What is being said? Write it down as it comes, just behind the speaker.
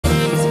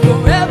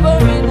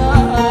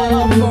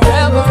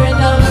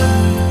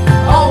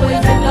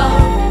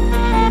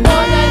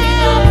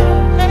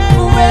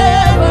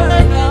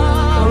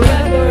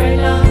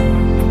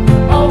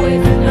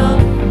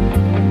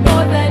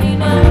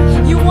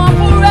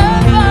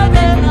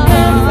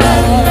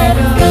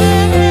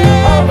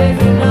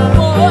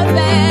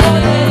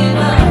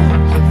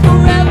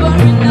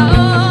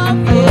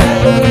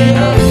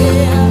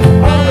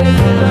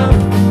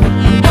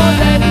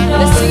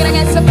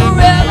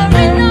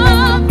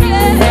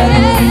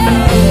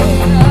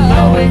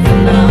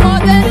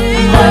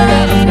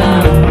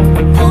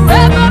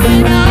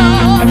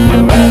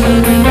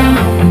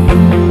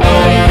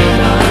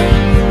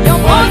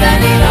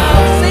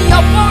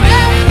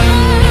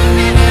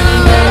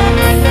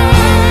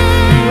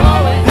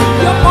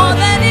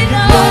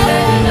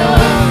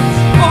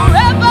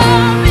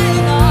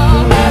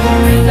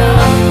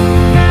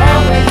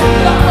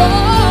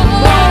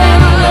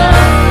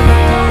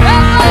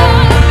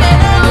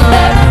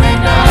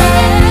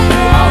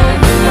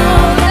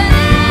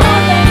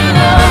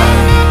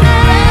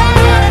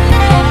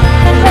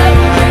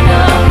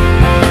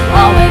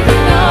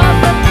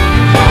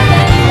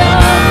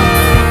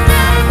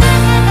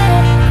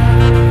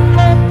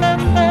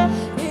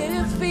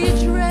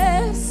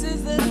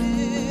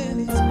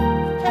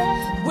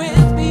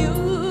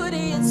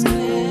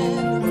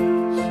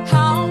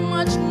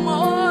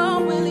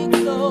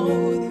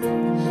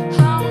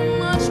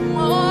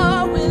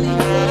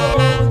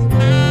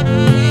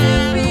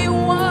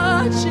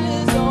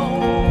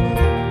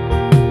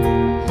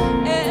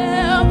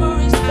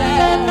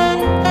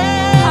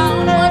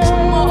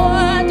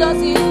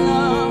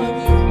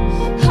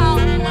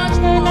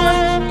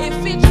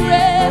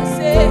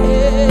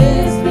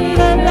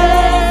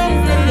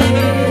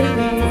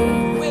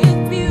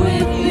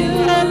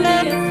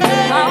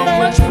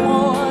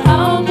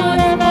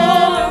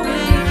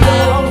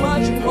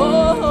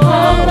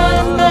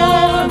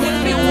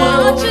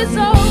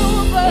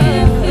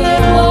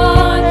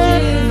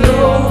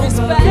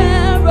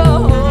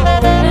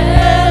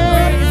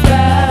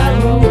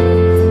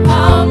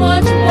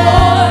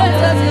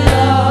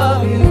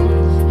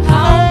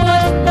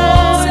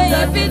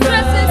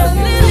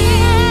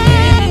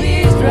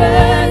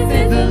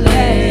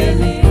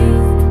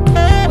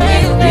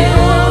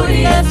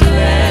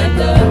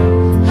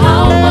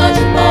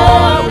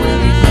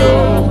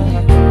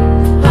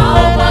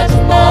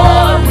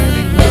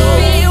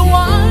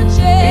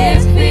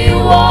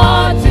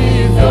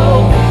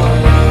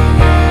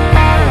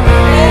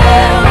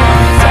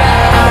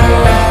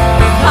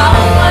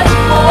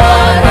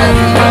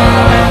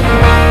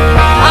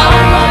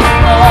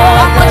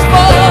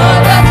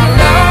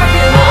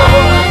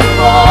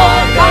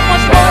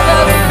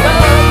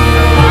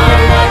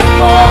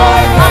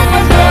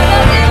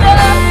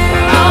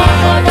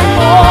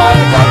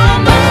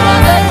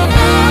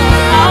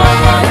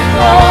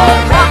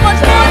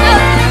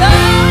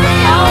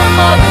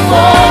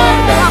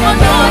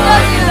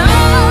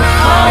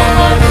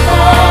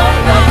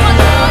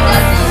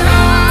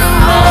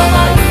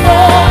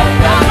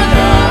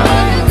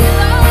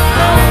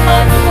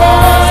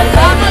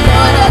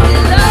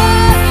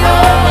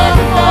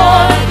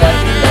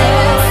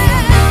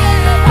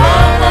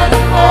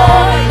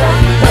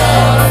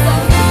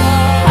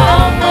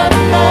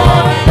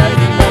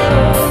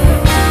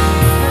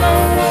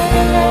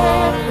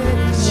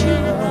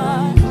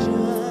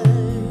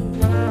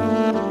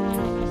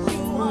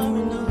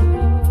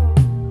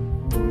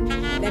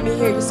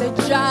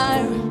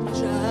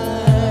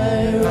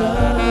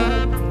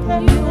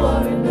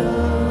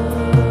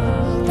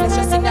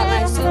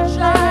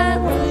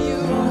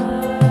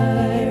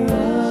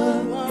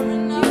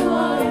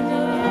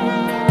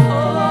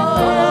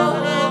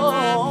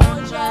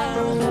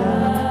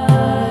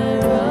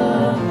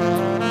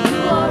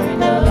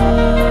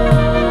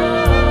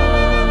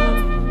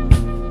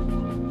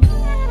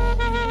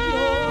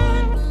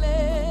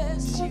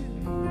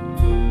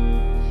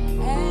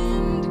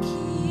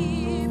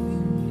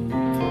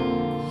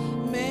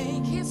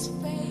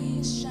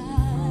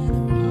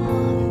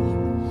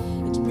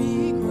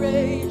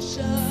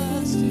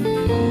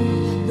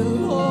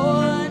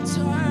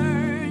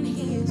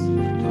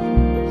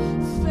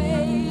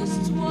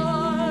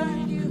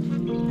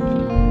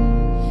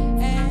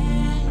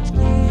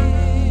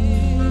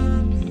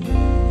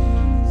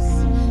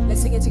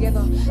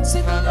together.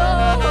 Say the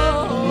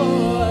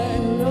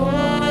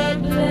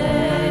Lord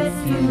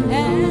bless you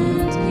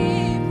and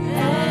keep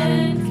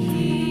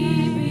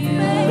you.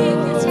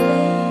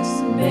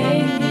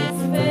 Make His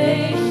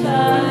face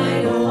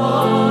shine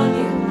upon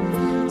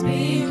you.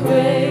 Be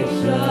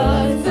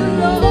gracious. The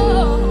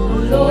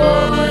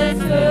Lord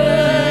turn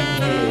face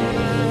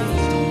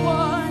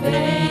toward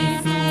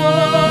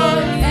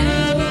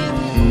and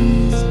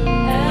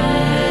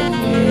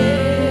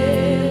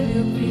give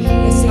you peace.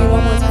 Let's sing it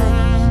one more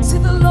time. See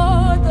the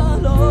Lord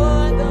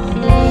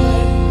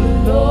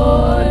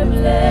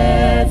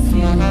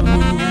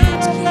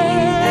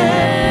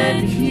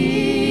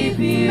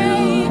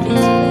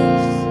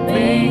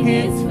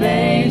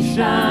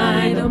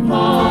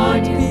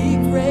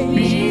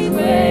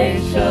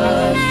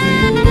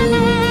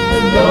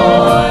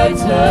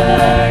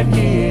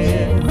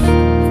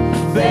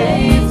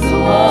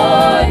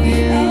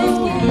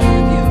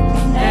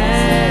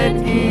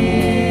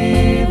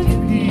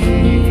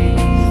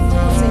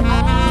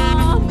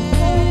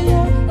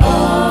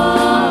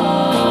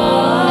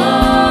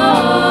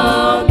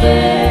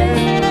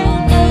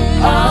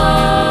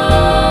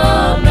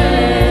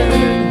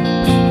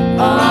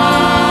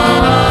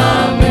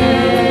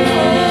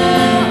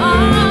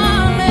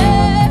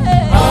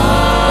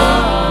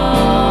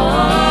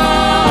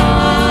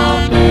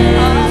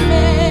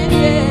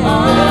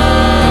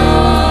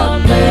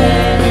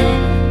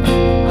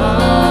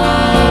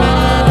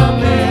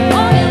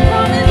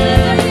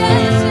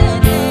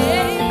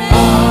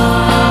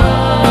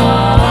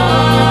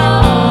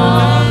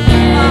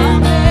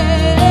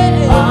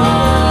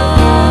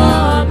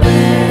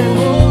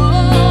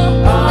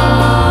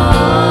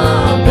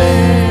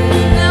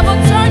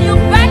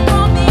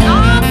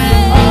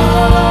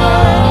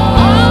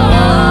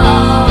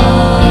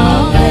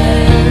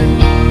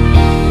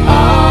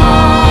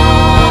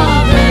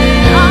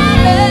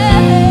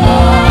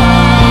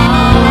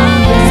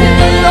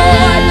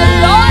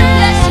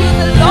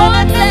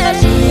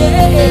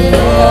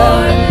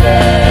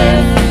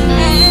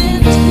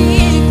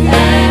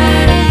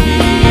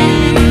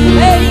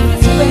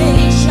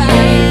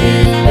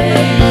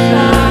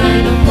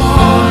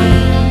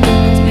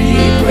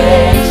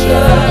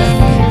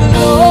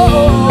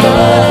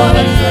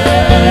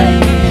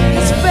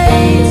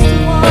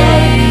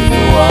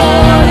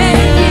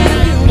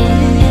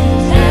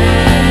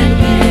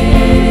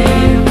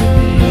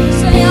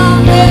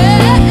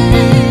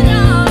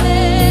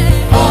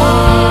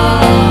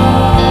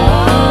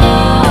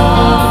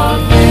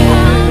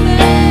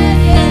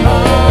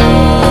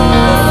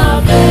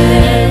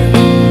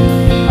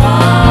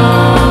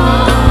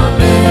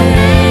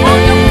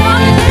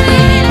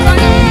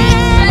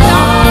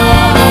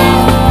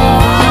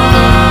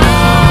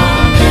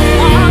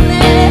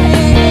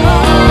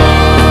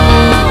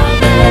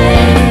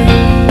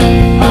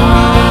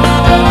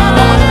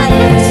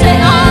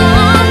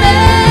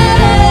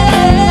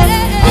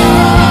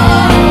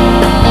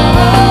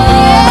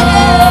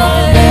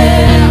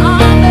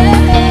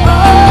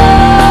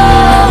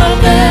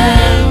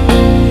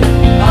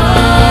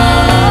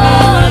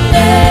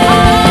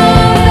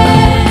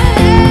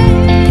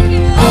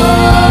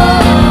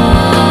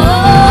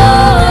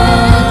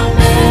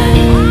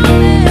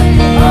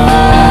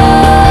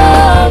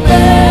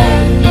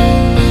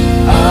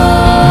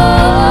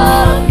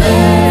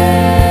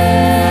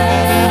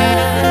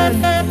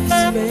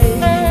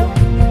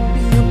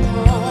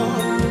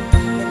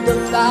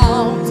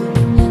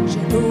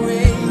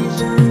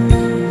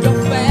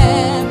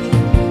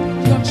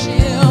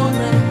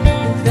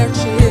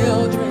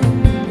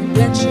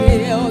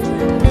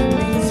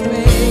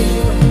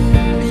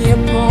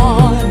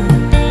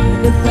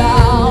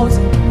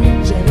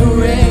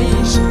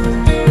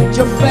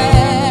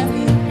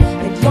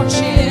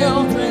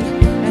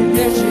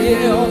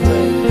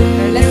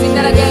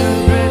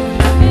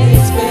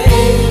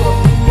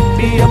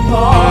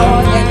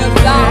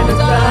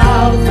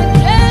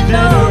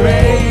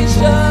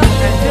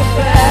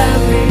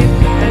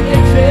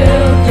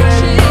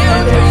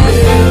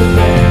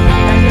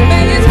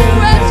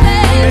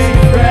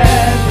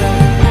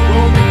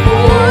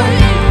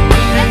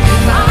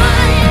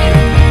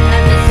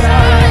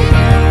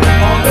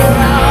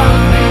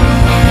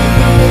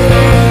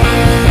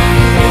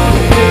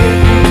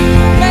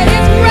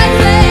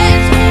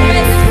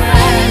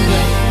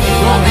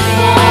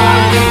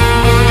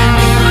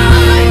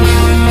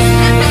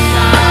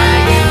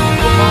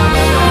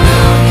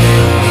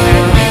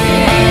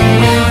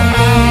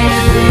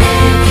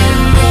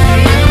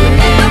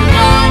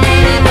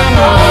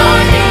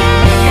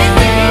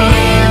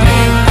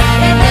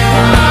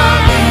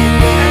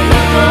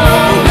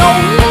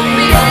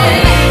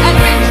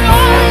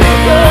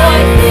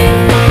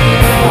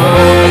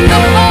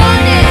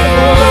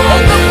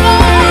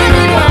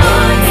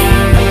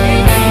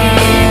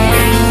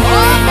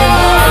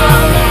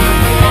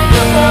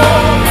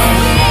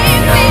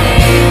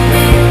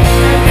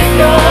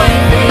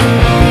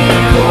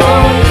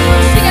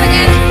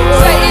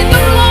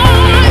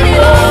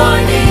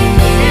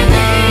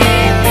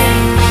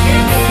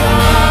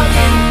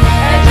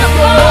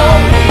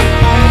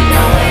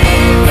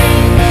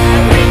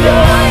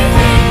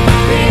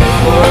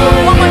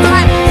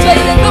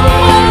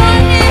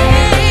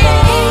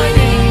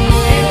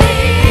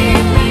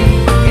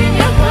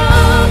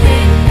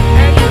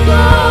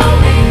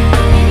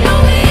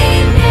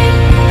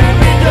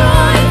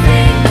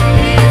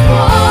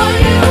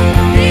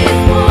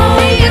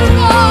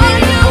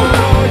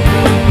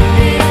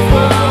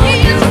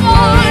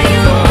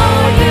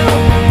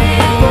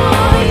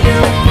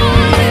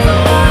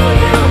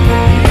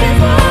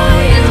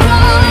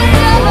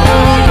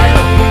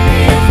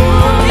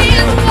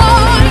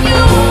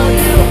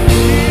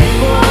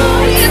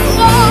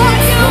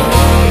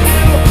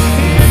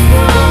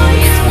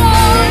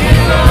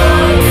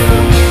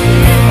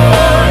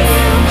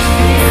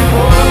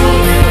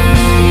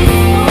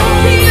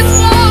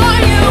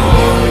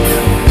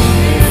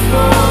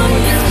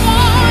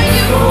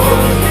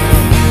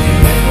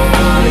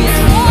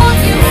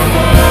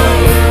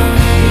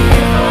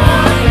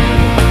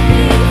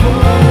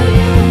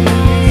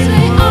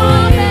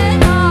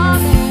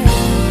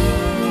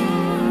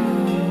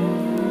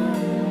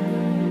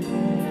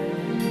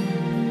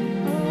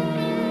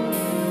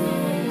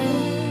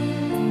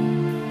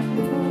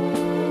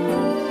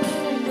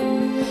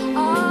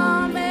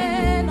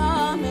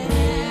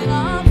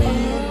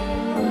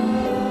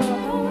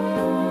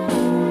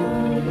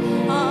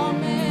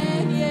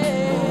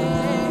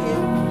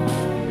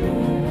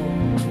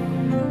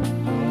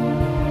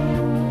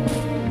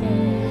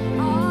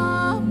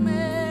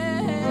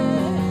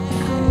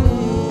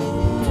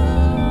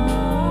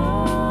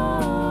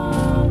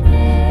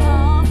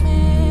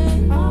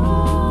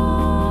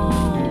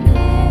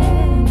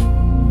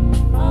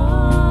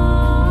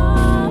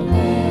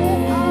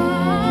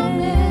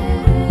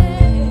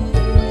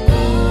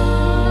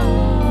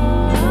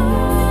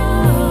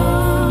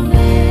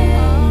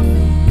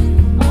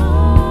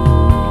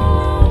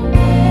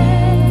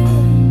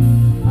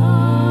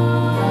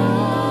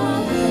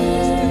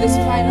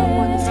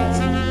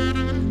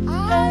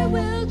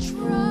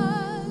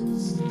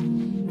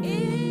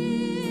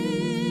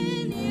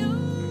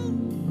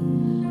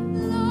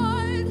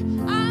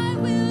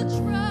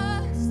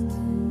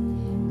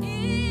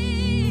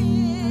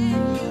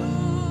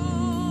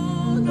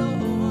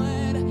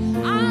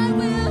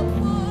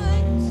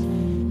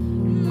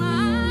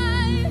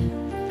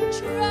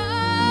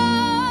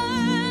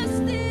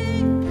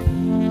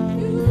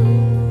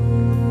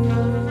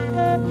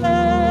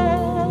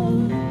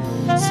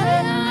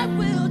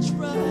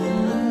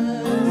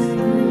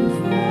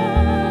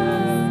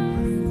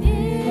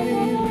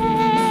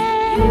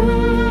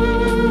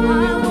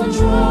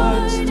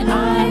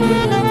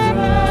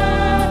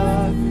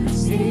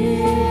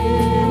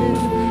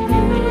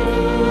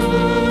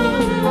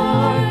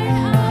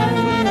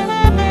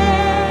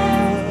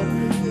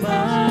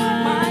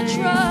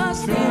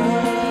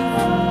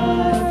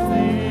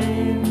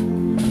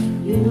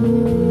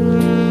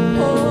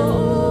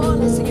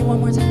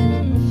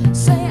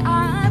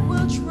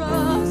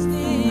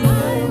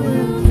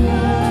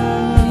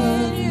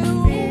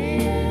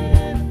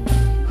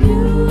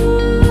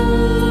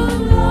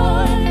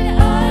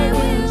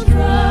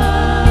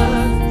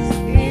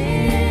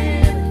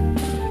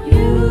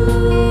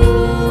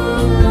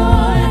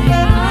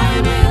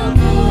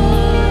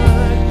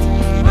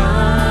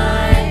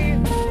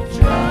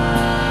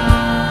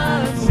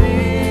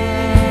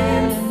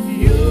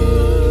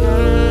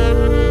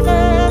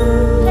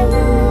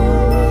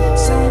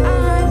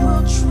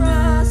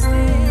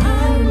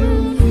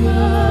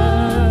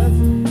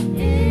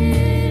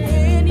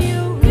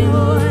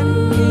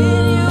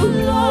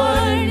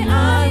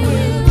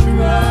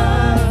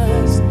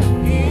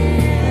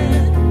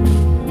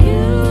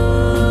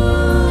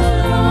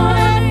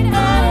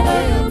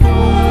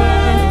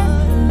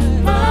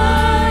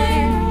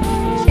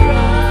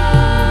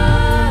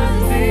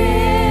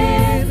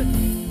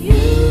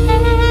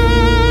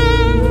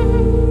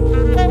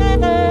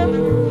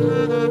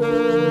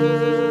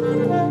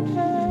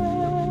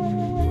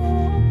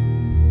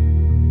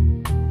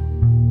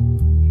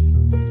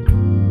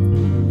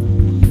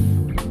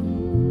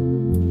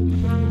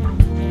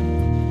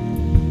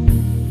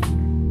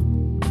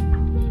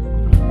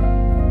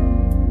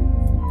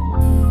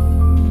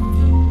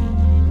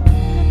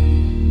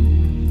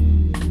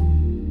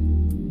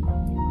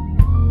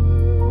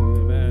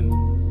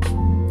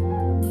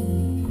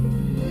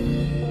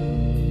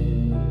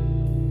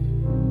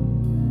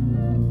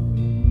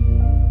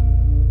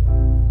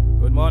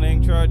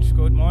church.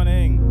 Good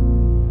morning.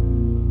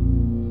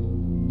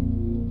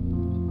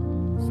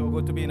 So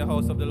good to be in the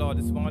house of the Lord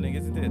this morning,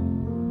 isn't it?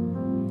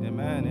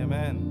 Amen,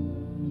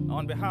 amen.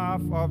 On behalf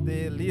of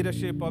the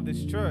leadership of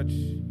this church,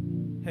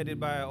 headed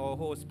by our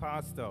host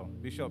pastor,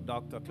 Bishop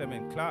Dr.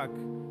 Clement Clarke,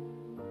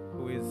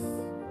 who is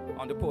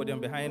on the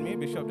podium behind me.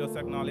 Bishop, just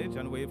acknowledge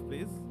and wave,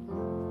 please.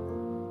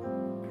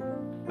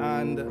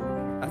 And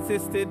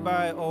assisted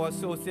by our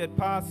associate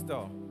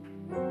pastor,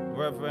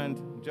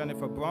 Reverend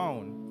Jennifer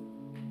Brown.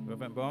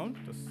 Reverend Brown,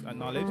 just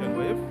acknowledge and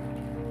wave.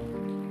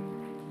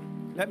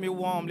 Let me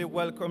warmly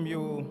welcome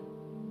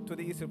you to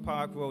the Eastern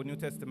Park Road New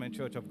Testament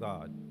Church of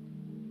God,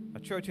 a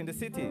church in the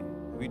city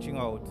reaching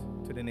out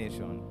to the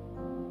nation.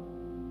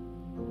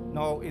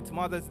 Now, it's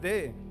Mother's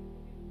Day,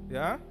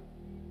 yeah?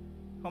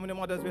 How many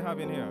mothers we have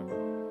in here?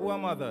 Who are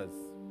mothers?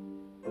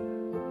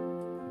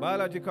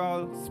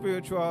 Biological,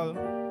 spiritual,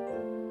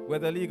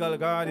 whether legal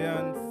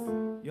guardians,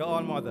 you're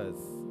all mothers.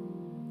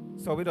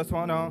 So we just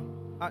want to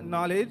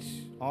acknowledge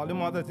all the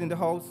mothers in the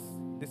house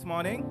this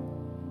morning,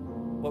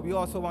 but we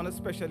also want to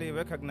especially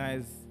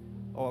recognize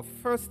our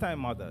first-time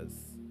mothers.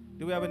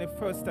 Do we have any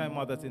first-time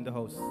mothers in the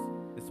house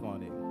this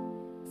morning?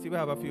 See, we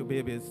have a few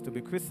babies to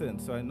be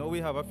christened, so I know we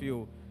have a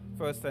few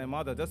first-time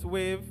mothers. Just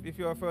wave if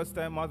you're a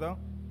first-time mother.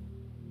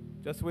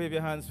 Just wave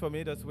your hands for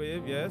me, just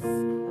wave, yes.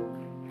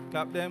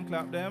 Clap them,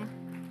 clap them.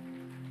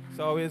 It's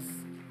always,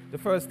 the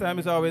first time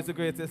is always the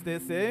greatest, they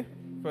say.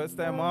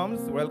 First-time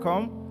moms,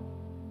 welcome.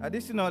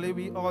 Additionally,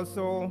 we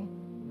also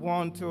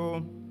want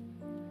to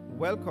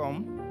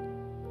welcome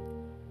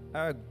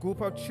a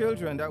group of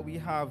children that we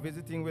have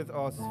visiting with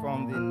us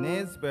from the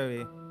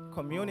Naysbury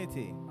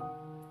community.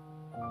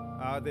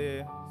 Are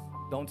they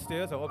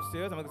downstairs or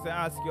upstairs? I'm going to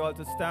ask you all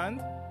to stand.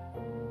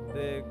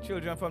 The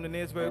children from the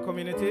Naysbury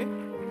community.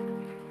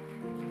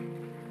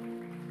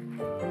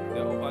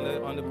 They're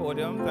up on the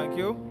podium, thank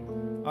you.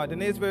 The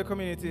Naysbury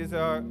community is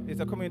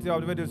a community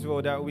of the Widows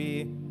Road that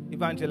we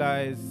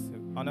evangelize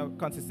on a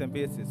consistent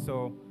basis.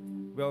 So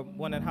we're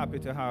more than happy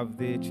to have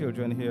the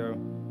children here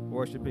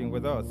worshiping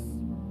with us.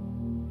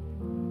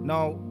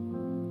 Now,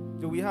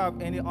 do we have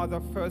any other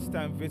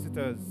first-time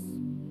visitors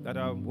that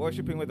are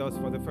worshiping with us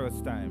for the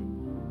first time?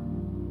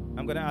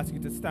 I'm going to ask you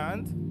to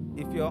stand.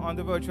 If you're on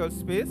the virtual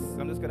space,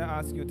 I'm just going to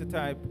ask you to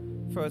type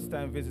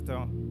first-time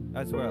visitor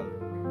as well.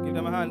 Give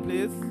them a hand,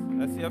 please.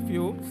 I see a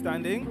few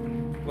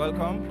standing.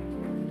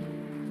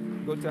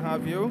 Welcome. Good to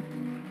have you.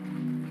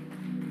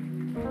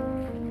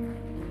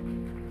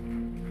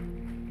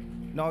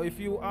 Now, if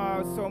you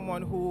are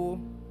someone who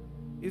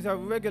is a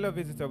regular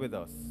visitor with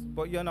us,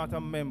 but you're not a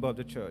member of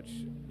the church,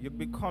 you'll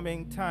be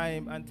coming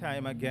time and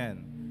time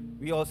again,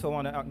 we also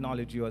want to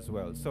acknowledge you as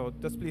well. So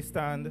just please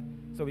stand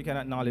so we can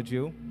acknowledge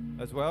you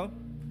as well.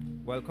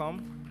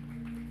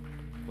 Welcome.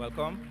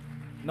 Welcome.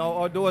 Now,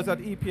 our doors at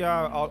EPR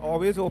are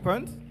always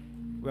opened.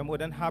 We're more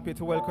than happy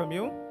to welcome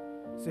you.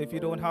 So if you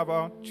don't have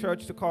a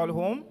church to call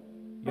home,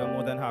 you're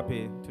more than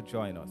happy to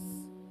join us.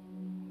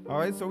 All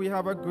right, so we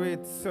have a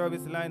great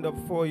service lined up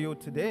for you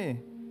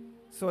today.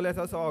 So let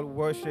us all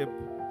worship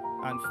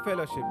and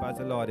fellowship as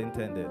the Lord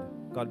intended.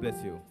 God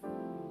bless you.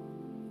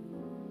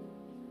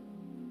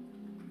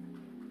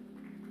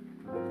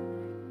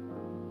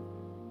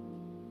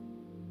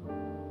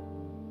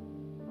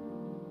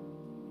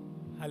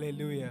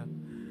 Hallelujah.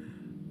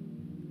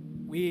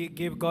 We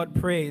give God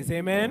praise.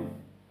 Amen.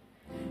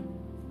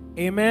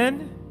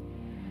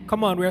 Amen.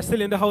 Come on, we are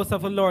still in the house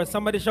of the Lord.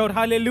 Somebody shout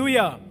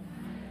hallelujah.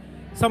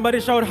 Somebody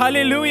shout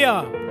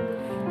hallelujah.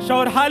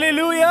 Shout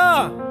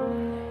hallelujah.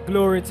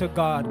 Glory to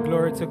God.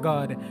 Glory to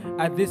God.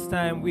 At this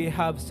time, we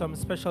have some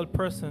special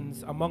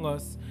persons among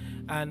us,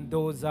 and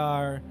those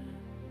are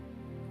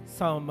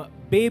some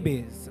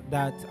babies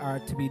that are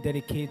to be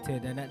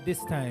dedicated. And at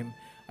this time,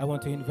 I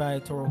want to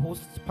invite our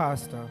host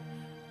pastor,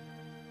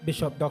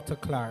 Bishop Dr.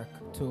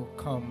 Clarke, to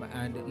come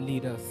and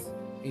lead us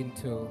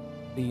into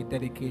the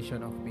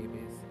dedication of babies.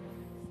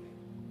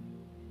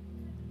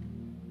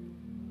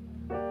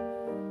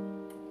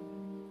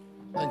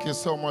 Thank you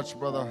so much,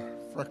 Brother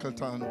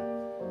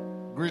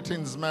Freckleton.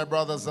 Greetings, my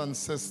brothers and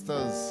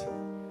sisters.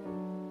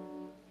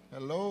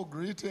 Hello,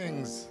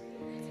 greetings.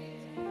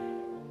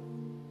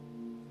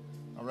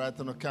 All right,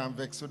 you can't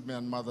vex with me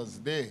on Mother's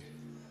Day.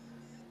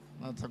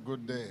 That's a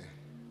good day.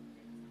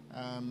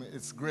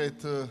 It's great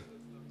to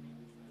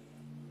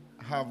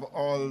have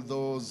all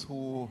those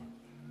who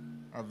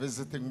are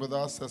visiting with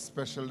us,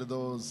 especially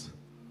those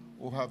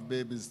who have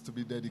babies to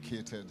be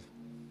dedicated.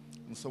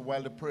 And so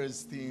while the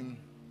praise team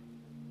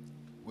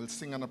will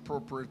sing an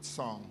appropriate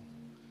song,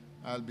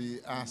 I'll be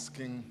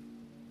asking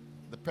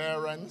the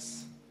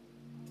parents,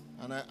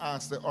 and I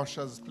ask the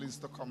ushers please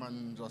to come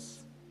and just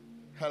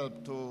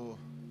help to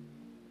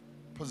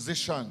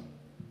position.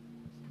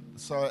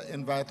 So I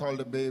invite all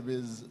the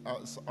babies,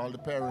 all the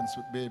parents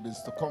with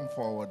babies to come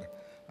forward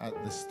at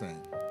this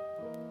time.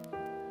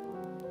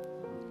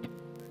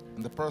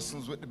 And the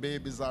persons with the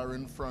babies are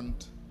in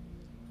front,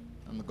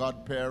 and the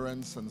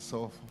godparents and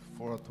so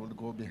forth will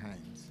go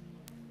behind.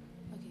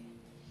 Okay.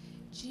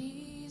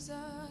 Jesus.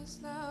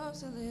 Jesus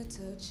loves the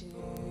little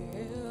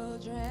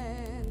children,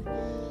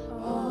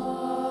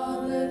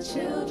 all the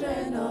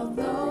children of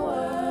the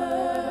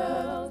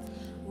world,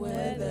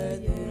 whether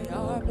they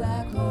are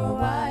black or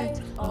white,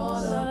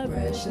 all are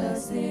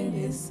precious in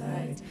His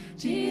sight.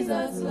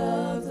 Jesus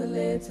loves the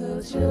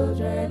little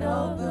children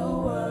of the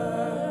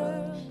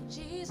world.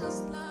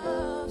 Jesus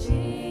loves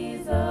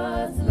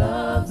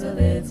the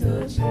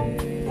little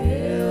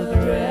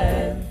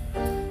children,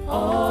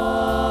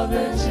 all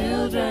the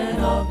children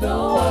of the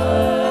world,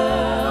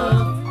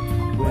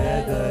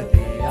 whether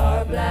they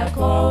are black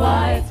or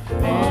white,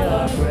 all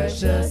are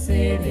precious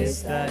in His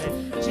sight.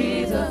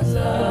 Jesus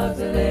loves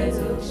the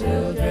little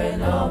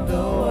children of the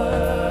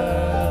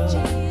world.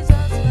 Jesus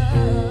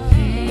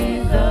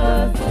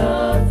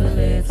loves the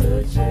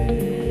little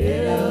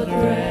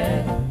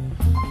children,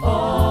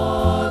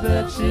 all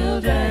the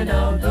children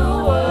of the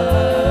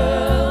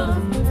world,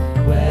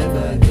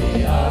 whether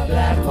they are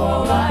black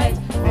or white,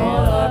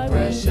 all are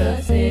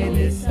precious in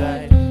His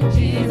sight.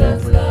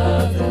 Jesus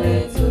loves the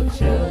little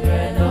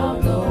children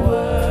of the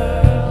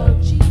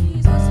world.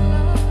 Jesus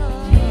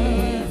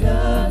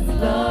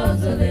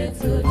loves the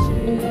little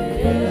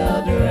children,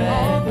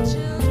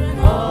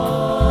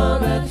 all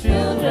the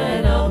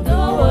children of the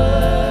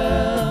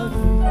world,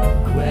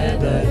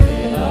 whether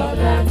they are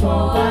black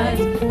or white,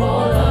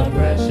 all are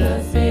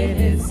precious in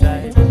His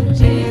sight.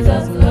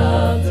 Jesus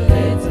loves the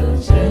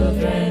little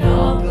children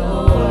of the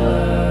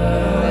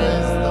world.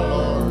 Praise the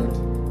Lord.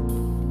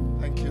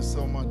 Thank you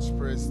so much,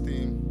 praise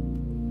team.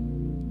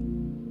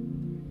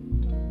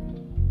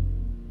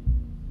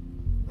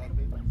 That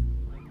baby is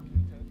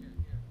dedicated.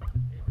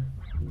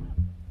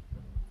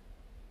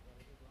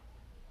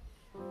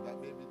 That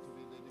baby to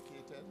be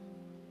dedicated.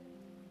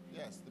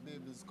 Yes, the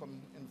babies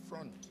come in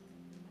front.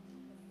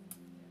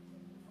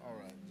 All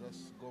right,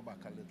 just go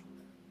back a little.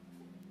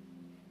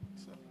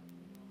 So.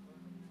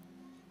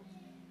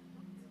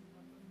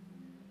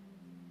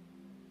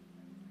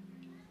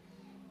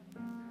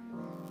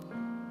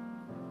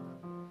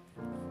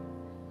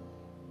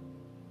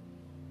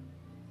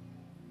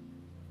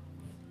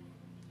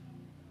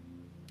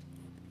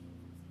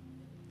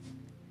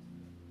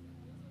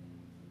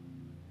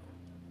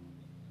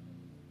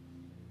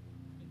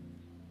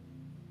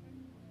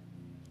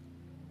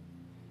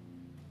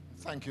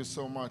 Thank you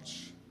so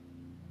much.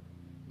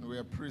 We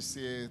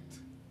appreciate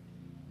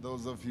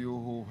those of you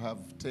who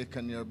have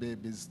taken your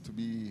babies to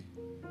be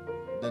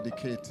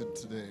dedicated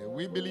today.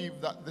 We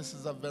believe that this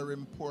is a very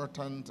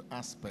important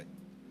aspect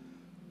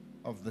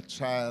of the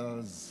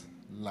child's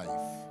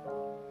life.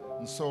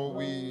 And so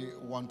we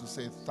want to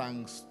say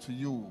thanks to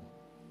you.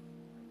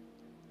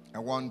 I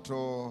want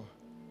to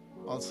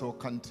also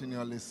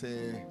continually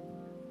say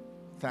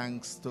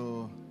thanks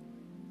to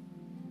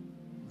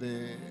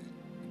the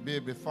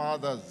baby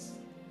fathers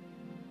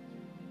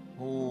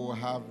who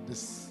have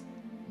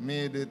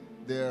made it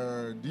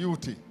their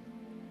duty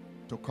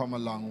to come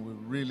along. We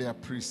really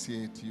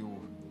appreciate you.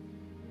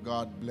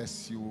 God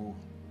bless you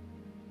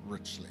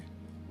richly.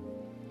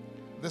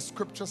 The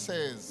scripture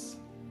says,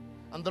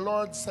 and the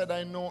Lord said,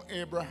 I know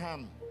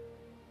Abraham,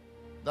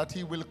 that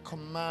he will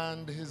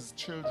command his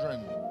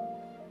children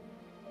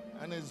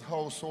and his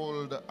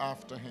household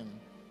after him.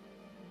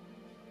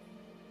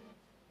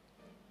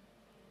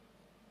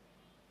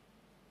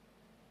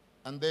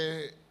 And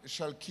they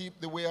shall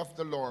keep the way of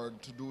the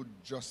Lord to do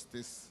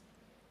justice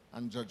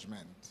and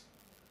judgment.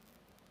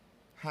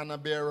 Hannah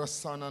bare a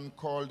son and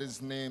called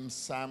his name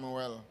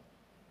Samuel,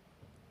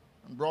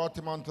 and brought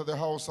him unto the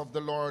house of the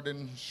Lord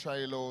in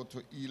Shiloh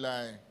to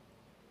Eli.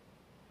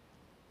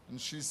 And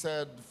she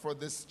said, for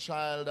this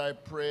child I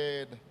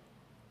prayed,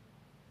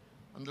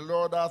 and the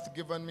Lord hath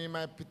given me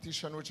my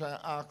petition which I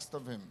asked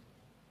of him.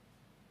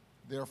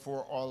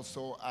 Therefore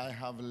also I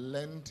have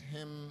lent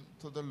him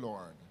to the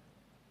Lord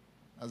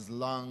as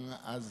long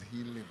as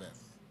he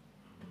liveth.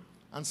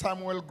 And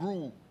Samuel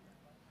grew,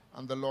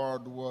 and the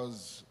Lord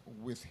was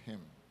with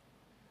him,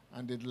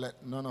 and did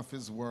let none of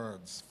his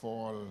words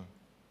fall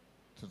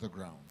to the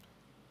ground.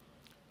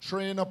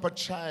 Train up a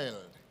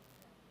child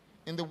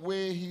in the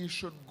way he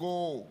should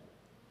go,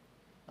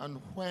 and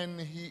when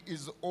he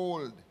is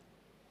old,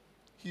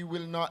 he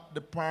will not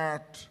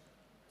depart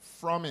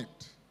from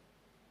it.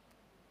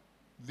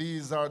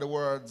 These are the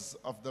words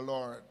of the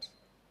Lord.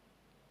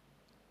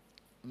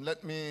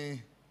 Let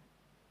me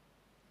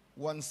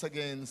once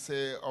again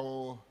say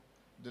how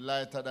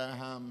delighted I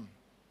am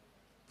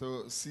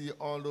to see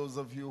all those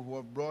of you who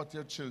have brought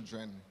your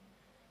children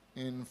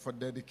in for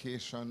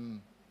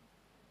dedication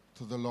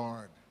to the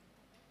Lord.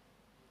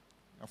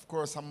 Of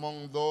course,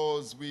 among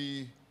those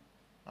we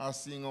are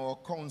seeing our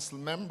council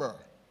member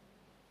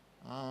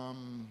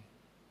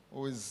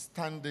who is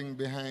standing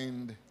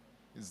behind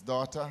his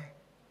daughter,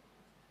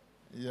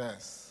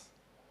 yes,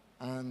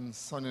 and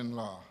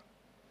son-in-law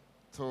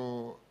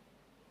to,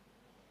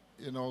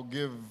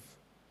 give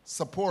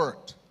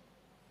support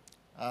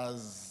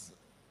as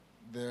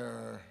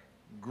their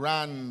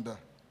granddaughter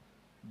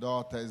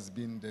is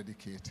being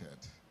dedicated.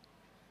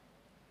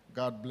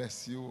 God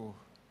bless you,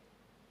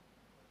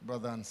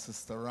 brother and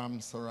sister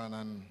Ramsaran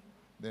and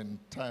the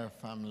entire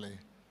family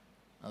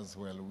as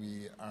well.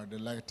 We are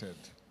delighted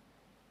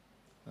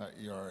that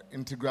you're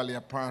integrally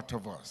a part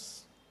of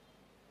us.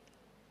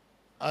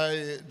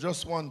 I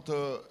just want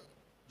to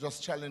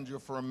challenge you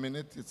for a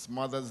minute. It's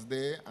Mother's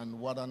Day, and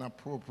what an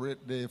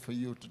appropriate day for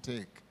you to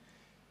take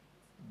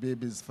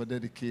babies for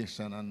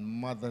dedication on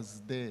Mother's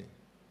Day.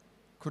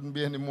 Couldn't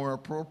be any more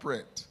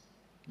appropriate,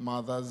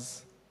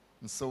 mothers,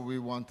 and so we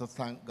want to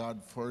thank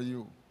God for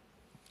you.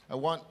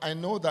 I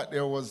know that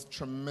there was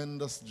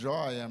tremendous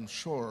joy, I'm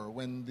sure,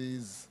 when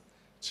these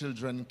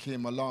children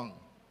came along.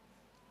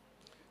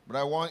 But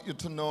I want you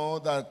to know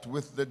that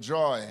with the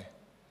joy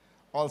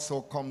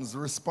also comes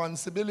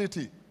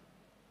responsibility.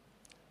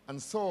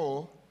 And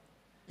so,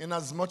 in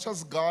as much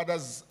as God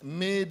has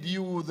made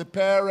you the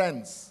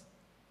parents,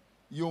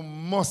 you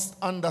must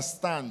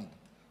understand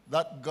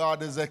that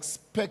God is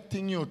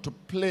expecting you to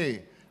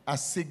play a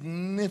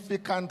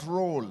significant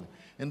role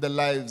in the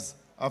lives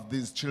of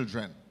these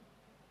children.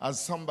 As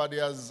somebody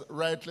has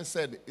rightly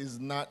said, is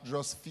not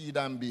just feed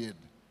and bathe.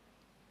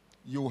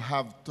 You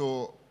have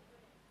to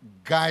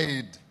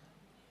guide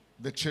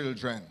the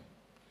children.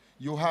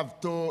 You have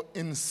to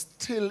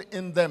instill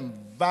in them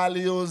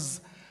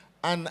values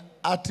and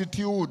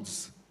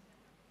attitudes.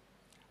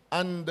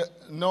 And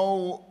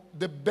now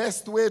the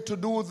best way to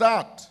do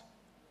that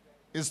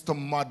is to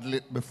model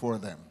it before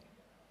them.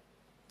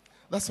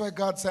 That's why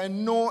God said,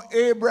 know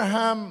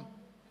Abraham,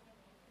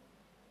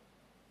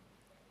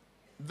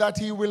 that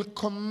he will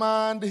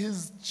command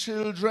his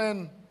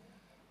children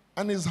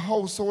and his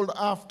household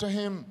after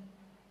him,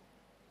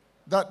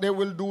 that they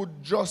will do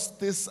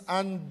justice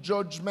and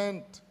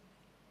judgment.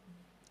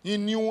 He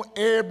knew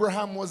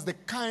Abraham was the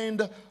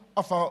kind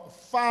of a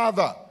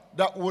father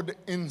that would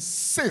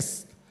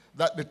insist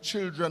that the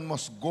children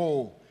must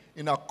go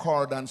in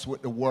accordance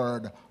with the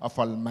word of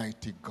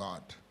Almighty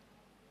God.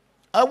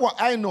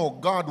 I know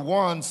God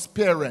wants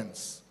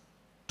parents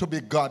to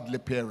be godly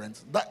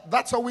parents.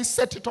 That's how we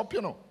set it up,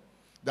 you know,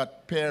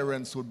 that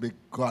parents would be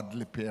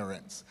godly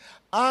parents.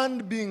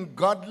 And being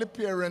godly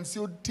parents,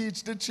 you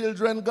teach the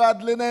children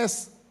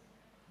godliness.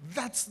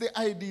 That's the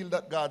ideal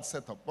that God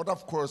set up. But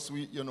of course,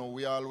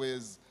 we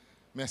always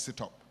mess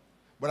it up.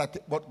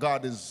 But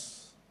God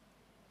is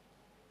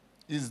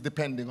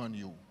depending on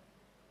you.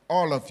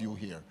 All of you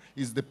here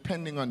is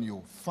depending on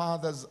you,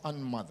 fathers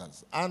and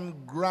mothers,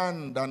 and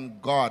grand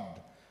and God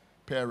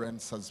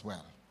parents as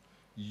well.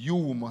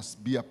 You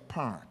must be a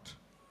part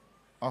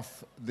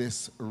of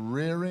this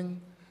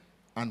rearing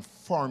and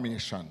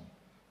formation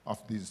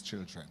of these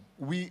children.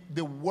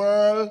 The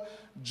world,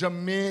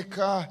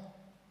 Jamaica,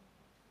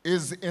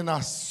 is in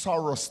a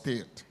sorrow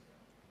state.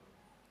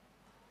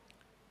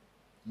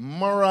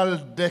 Moral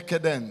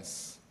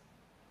decadence.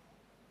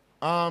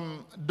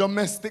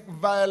 Domestic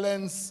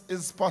violence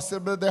is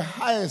possibly the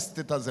highest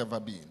it has ever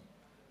been.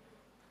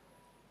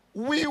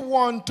 We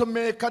want to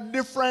make a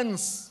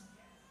difference.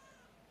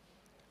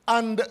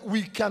 And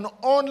we can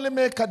only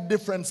make a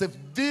difference if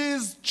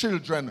these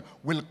children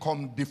will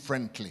come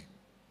differently.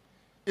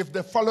 If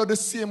they follow the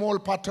same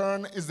old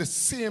pattern, it's the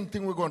same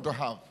thing we're going to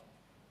have.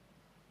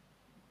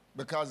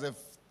 Because if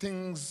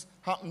things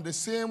happen the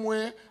same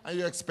way and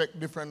you expect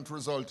different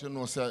results,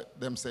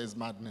 them say it's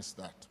madness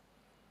that.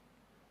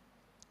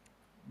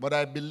 But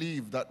I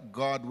believe that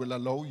God will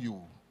allow you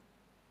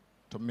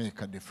to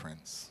make a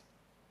difference.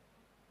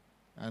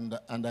 And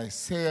I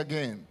say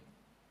again,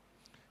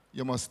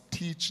 you must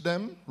teach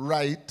them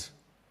right.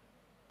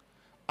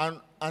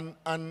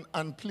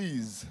 And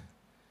please,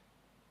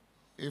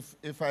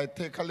 if I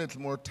take a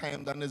little more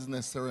time than is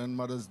necessary on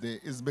Mother's Day,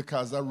 it's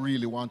because I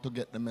really want to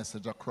get the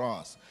message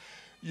across.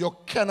 You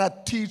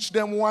cannot teach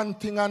them one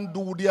thing and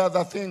do the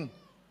other thing.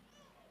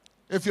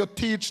 If you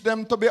teach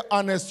them to be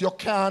honest, you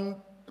can't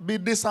be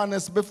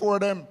dishonest before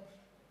them.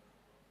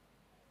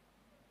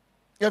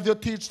 If you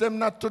teach them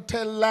not to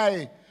tell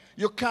lie,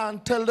 you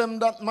can't tell them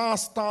that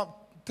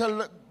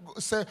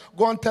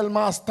go and tell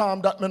Master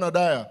Tom that me no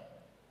die.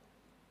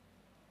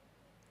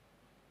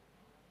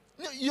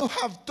 You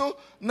have to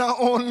not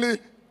only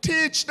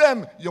teach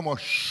them, you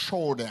must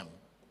show them.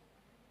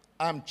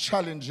 I'm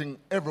challenging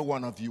every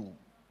one of you.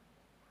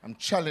 I'm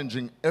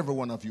challenging every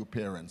one of you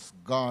parents.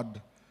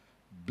 God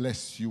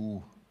bless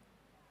you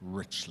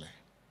richly.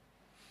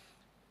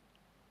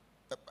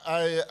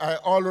 I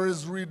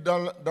always read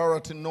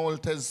Dorothy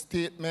Nolte's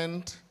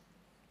statement.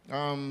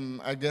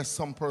 I guess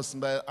some person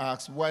might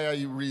ask, why are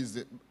you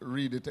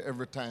read it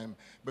every time?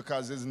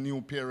 Because there's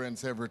new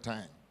parents every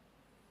time.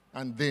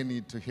 And they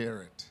need to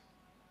hear it.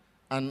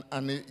 And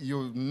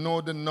you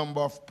know the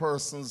number of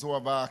persons who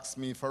have asked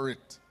me for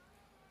it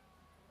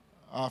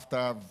after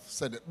I've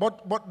said it.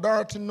 But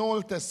Dorothy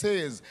Nolte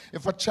says,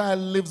 if a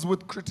child lives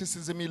with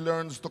criticism, he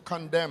learns to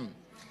condemn.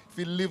 If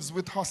he lives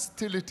with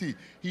hostility,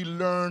 he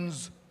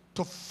learns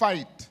to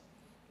fight.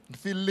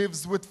 If he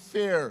lives with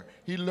fear,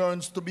 he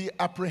learns to be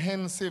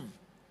apprehensive.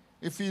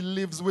 If he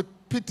lives with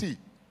pity,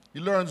 he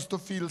learns to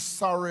feel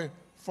sorry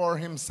for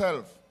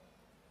himself.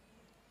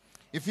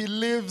 If he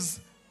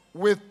lives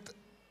with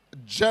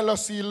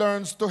jealousy, he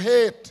learns to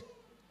hate.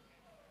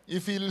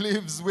 If he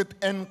lives with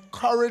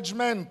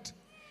encouragement,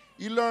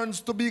 he learns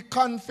to be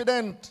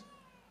confident.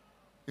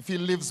 If he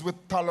lives with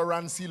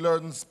tolerance, he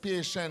learns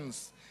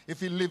patience. If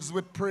he lives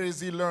with praise,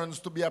 he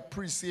learns to be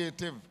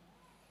appreciative.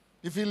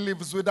 If he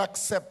lives with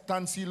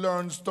acceptance, he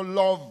learns to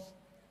love.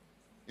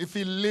 If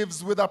he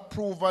lives with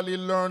approval, he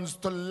learns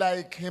to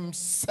like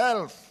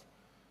himself.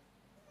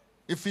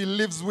 If he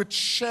lives with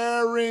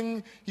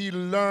sharing, he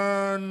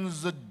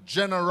learns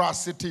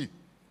generosity.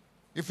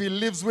 If he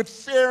lives with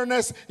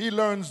fairness, he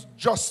learns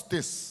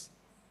justice.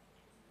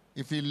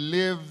 If he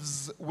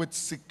lives with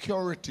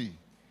security,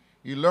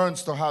 he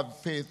learns to have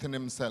faith in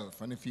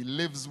himself. And if he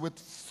lives with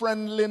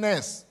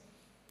friendliness,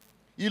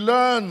 he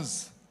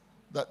learns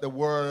that the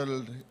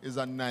world is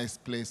a nice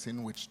place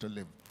in which to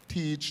live.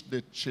 Teach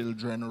the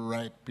children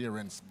right,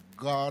 parents.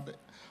 God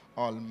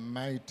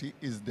Almighty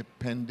is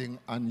depending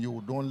on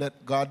you. Don't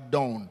let God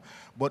down,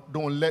 but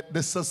don't let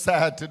the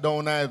society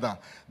down either.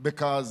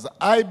 Because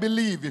I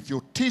believe if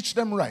you teach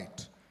them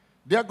right,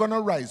 they're going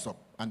to rise up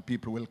and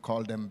people will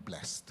call them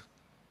blessed.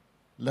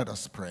 Let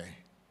us pray.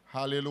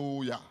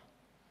 Hallelujah.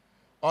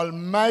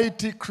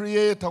 Almighty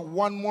Creator,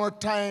 one more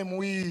time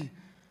we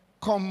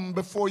come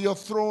before your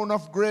throne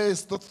of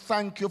grace to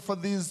thank you for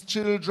these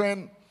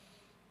children.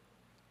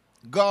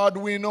 God,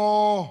 we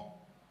know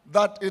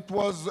that it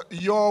was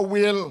your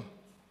will.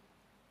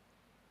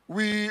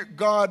 We,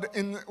 God,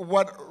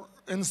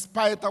 in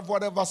spite of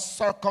whatever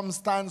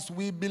circumstance,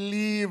 we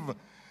believe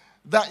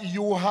that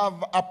you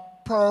have a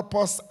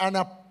purpose and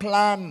a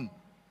plan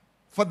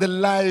for the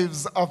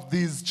lives of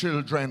these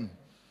children.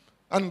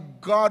 And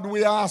God,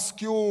 we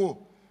ask you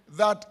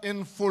that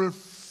in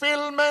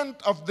fulfillment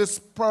of this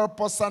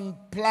purpose and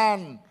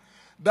plan,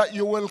 that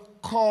you will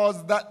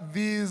cause that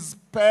these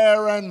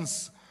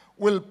parents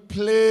will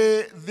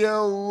play their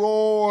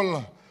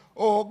role,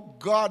 oh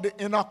God,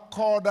 in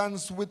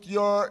accordance with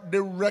your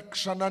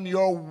direction and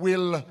your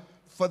will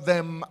for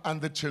them and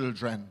the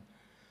children.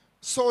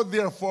 So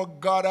therefore,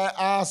 God, I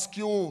ask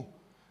you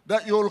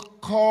that you'll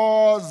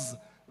cause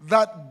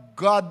that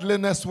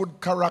godliness would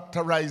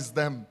characterize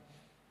them.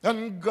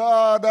 And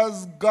God,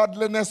 as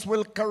godliness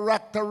will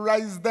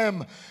characterize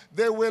them,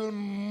 they will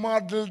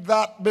model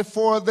that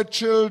before the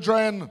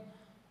children.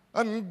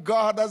 And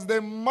God, as they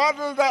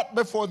model that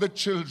before the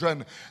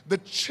children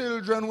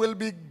will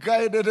be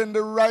guided in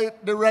the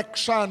right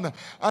direction,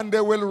 and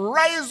they will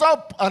rise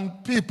up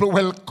and people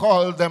will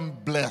call them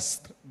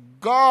blessed.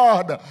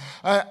 God,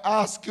 I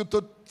ask you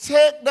to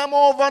take them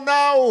over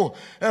now,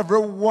 every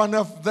one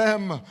of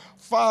them.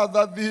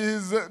 Father,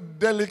 these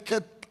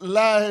delicate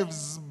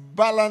lives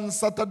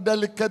balance at a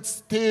delicate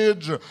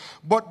stage,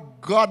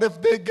 but God,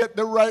 if they get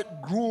the right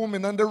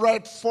grooming and the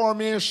right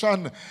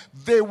formation,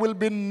 they will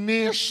be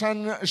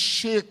nation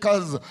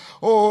shakers.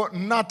 Oh,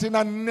 not in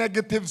a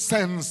negative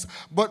sense,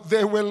 but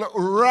they will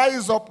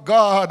rise up,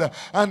 God,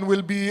 and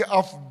will be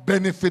of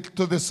benefit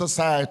to the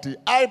society.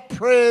 I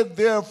pray,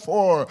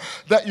 therefore,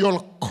 that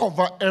you'll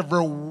cover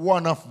every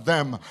one of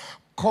them.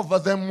 Cover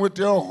them with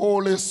your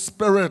Holy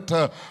Spirit.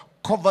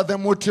 Cover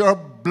them with your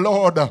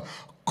blood.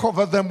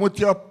 Cover them with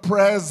your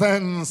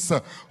presence.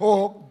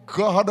 Oh,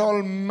 God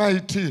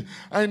Almighty,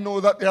 I know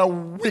that they are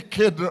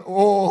wicked,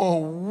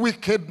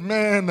 wicked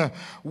men,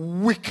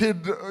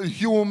 wicked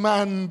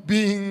human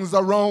beings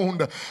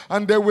around,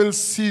 and they will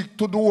seek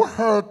to do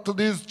hurt to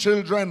these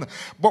children.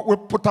 But we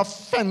put a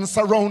fence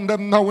around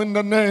them now in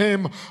the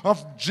name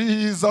of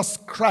Jesus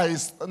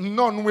Christ.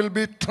 None will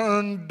be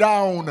turned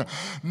down.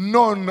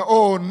 None,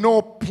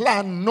 no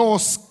plan, no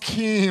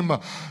scheme,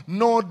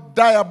 no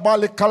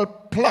diabolical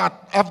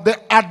plot of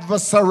the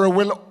adversary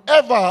will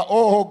ever,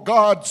 oh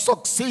God,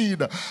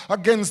 succeed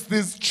against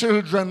these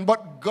children.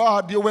 But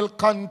God, you will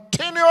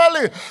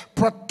continually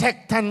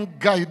protect and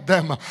guide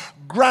them.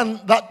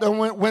 Grant that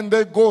when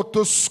they go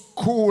to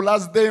school,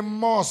 as they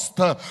must,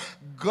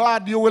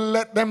 God, you will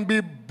let them be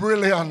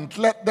brilliant.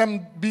 Let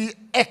them be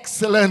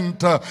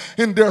excellent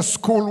in their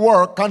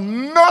schoolwork,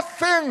 and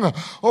nothing,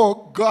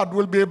 oh God,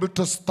 will be able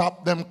to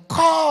stop them.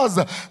 Cause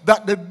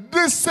that the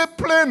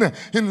discipline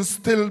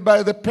instilled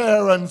by the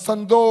parents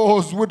and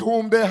those with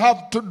whom they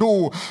have to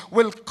do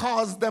will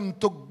cause them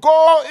to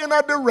go in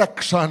a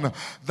direction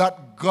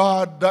that,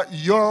 God, that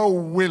your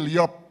will,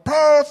 your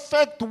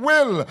perfect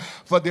will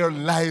for their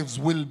lives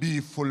will be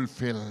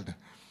fulfilled.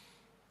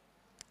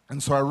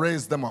 And so I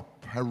raise them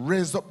up. I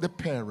raise up the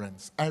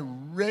parents. I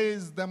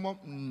raise them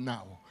up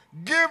now.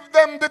 Give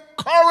them the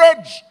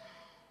courage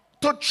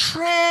to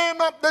train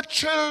up the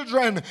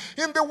children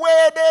in the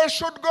way they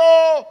should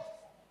go.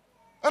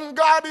 And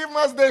God, even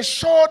as they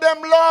show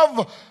them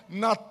love,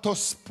 not to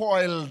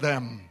spoil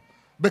them,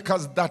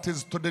 because that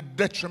is to the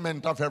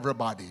detriment of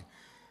everybody.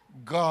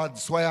 God,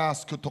 so I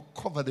ask you to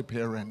cover the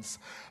parents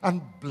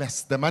and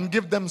bless them and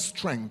give them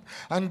strength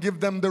and give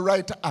them the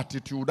right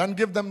attitude and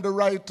give them the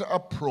right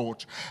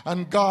approach.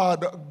 And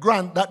God,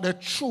 grant that they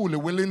truly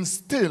will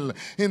instill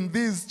in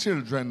these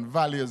children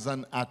values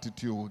and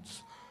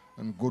attitudes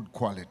and good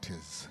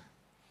qualities.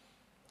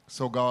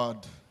 So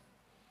God,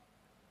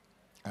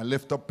 I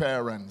lift up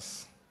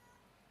parents,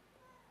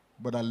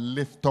 but I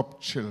lift up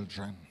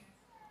children.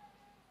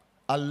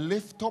 I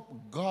lift up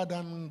God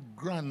and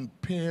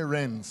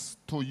grandparents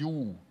to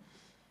you.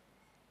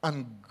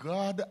 And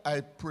God,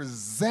 I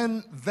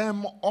present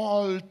them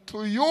all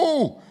to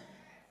you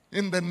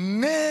in the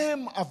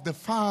name of the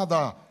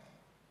Father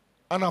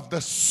and of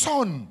the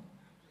Son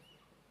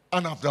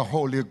and of the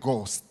Holy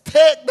Ghost.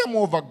 Take them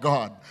over,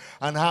 God,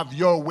 and have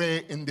your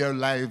way in their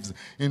lives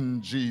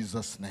in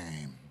Jesus'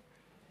 name.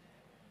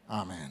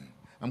 Amen.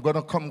 I'm going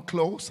to come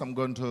close. I'm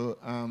going to,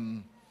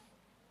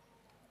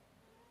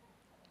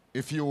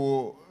 if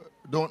you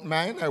don't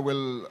mind, I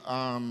will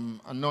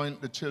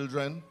anoint the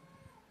children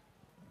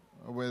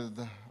with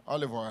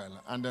olive oil,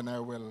 and then I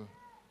will,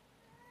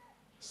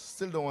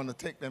 still don't want to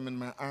take them in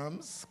my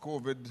arms.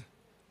 COVID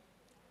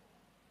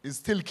is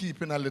still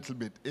keeping a little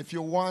bit. If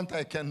you want,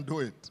 I can do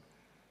it.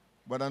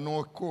 But I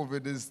know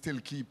COVID is still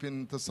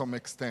keeping to some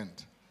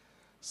extent.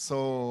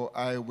 So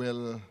I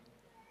will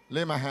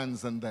lay my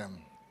hands on them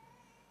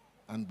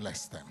and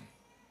bless them.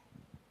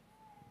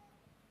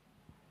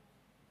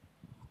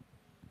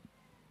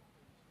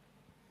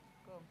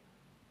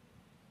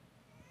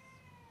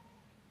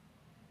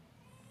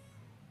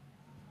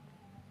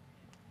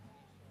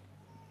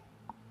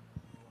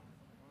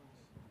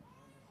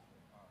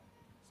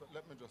 So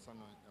let me just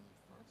anoint them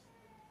first.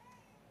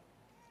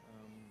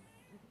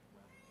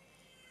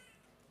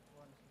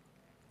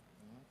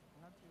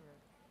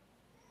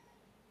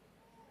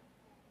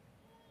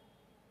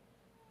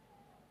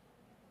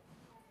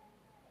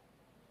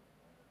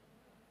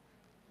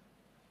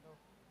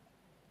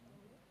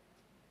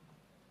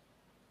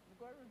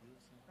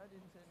 I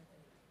didn't say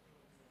anything.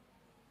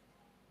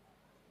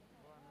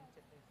 Go on and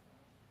check this.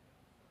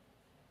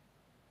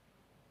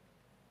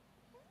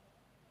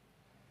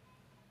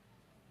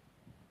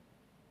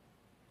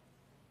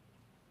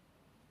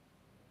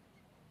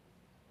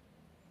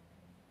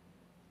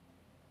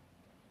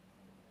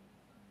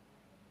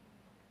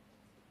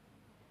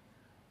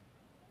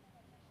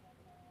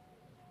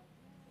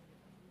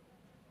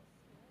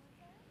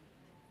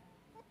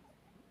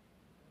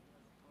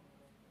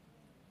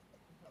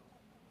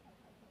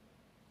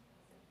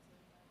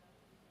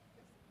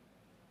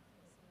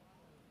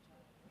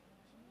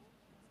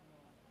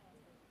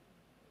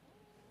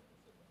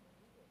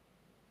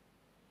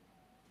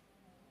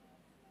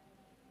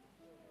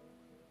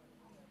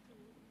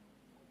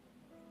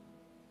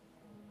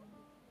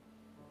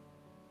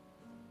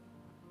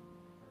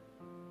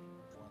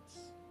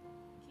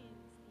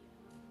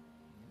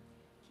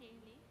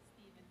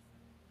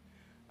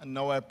 And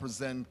now I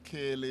present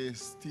Kaylee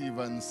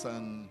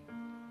Stevenson,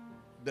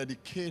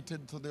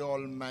 dedicated to the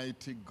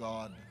Almighty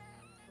God,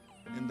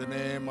 in the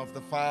name of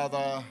the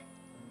Father,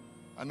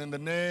 and in the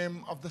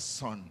name of the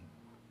Son,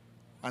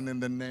 and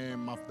in the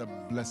name of the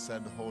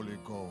blessed Holy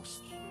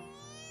Ghost.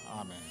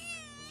 Amen.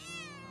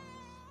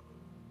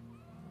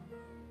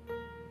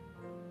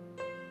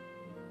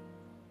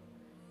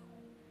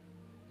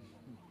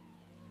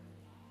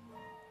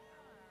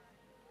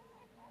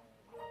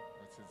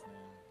 What's his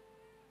name?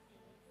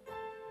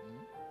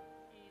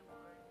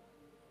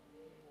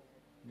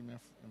 Give me a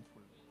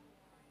full.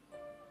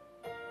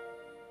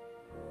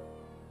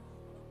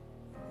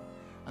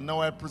 And now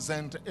I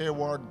present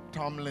Award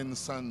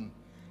Tomlinson,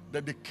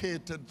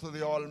 dedicated to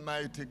the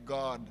Almighty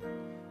God,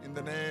 in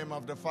the name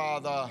of the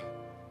Father,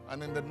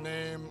 and in the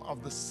name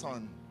of the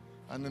Son,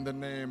 and in the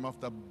name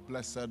of the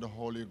blessed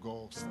Holy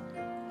Ghost.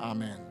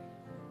 Amen.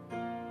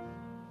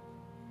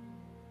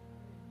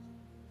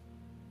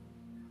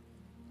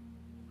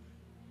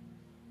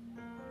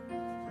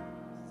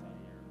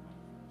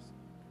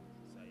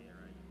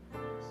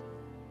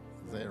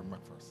 Zaire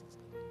McPherson.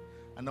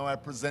 And now I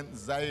present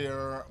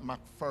Zaire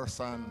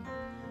McPherson,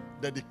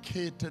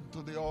 dedicated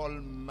to the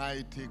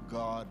Almighty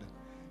God,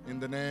 in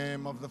the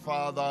name of the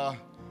Father,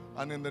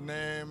 and in the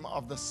name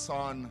of the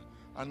Son,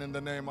 and in the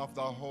name of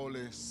the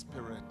Holy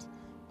Spirit.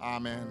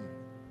 Amen.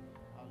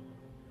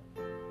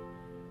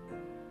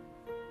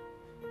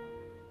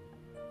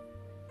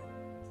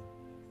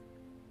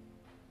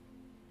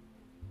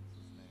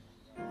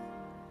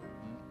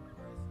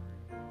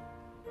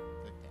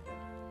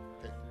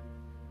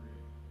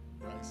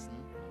 Bryson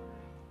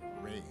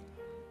Ray.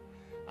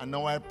 And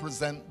now I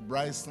present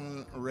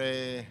Bryson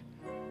Ray,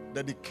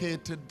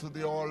 dedicated to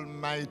the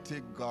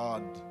Almighty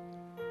God,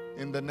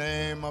 in the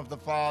name of the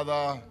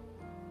Father,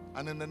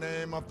 and in the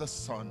name of the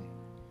Son,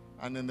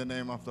 and in the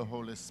name of the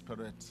Holy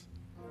Spirit.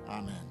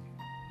 Amen.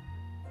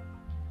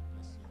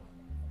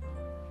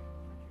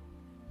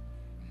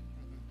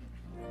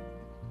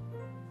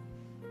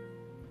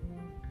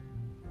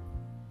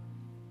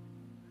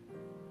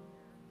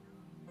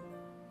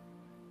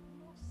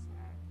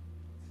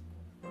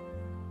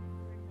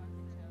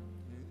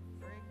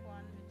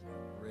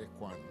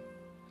 Raekwon.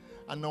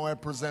 And now I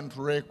present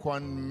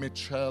Raekwon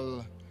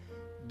Mitchell,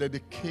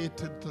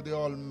 dedicated to the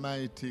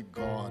Almighty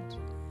God,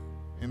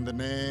 in the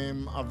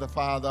name of the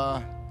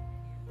Father,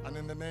 and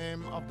in the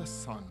name of the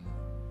Son,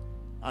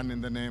 and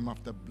in the name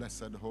of the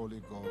blessed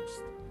Holy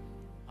Ghost.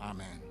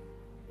 Amen.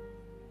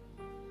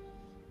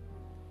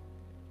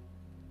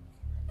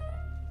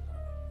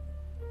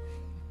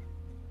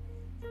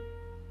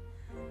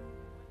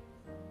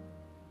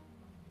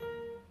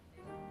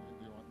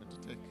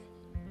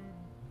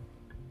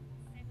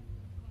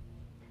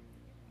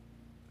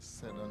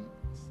 said on.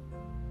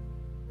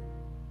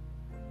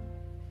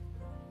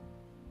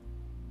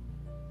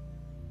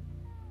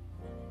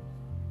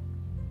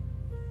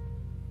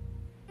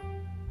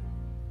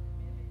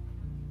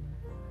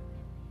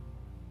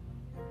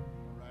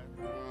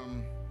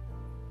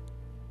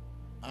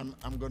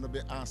 I'm going to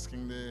be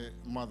asking the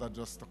mother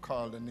just to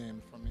call the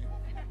name for me.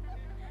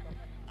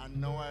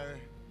 And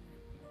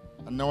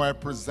now I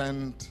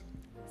present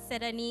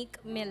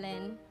Sedanique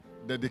Millen,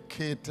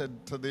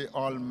 dedicated to the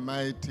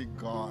Almighty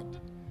God,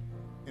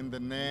 in the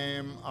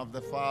name of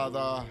the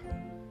Father,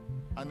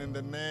 and in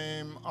the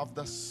name of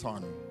the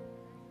Son,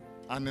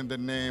 and in the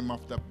name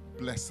of the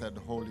blessed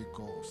Holy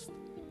Ghost.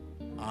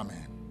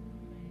 Amen.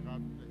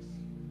 God bless.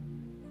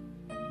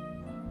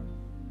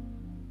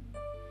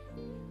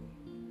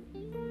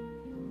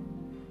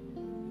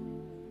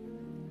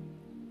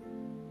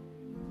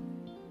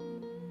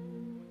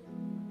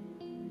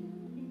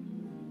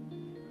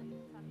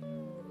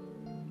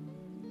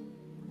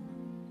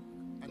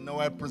 Now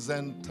I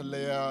present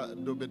Talea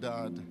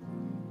Dubedad,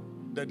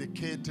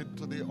 dedicated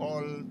to the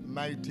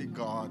Almighty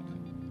God,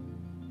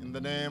 in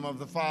the name of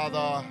the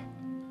Father,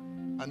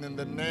 and in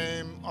the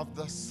name of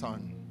the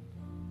Son,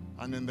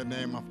 and in the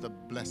name of the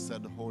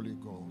blessed Holy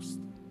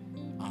Ghost.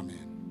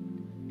 Amen.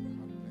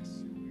 God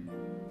bless you.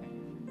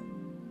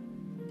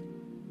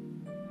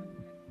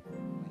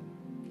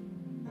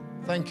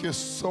 Thank you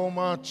so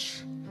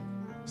much.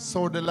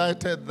 So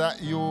delighted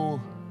that you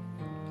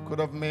could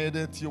have made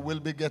it. You will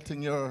be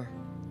getting your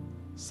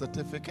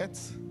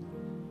certificates.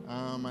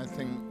 I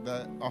think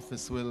the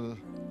office will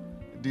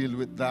deal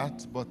with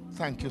that, but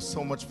thank you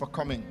so much for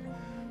coming.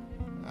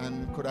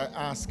 And could I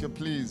ask you,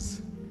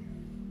 please,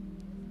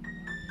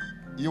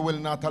 you will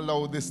not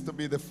allow this to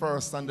be the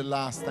first and the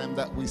last time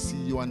that we see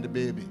you and the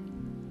baby,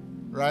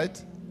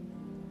 right?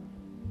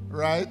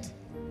 Right?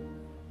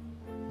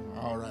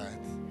 All right.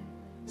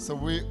 So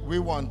we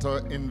want to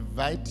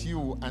invite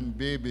you and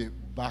baby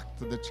back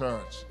to the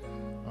church,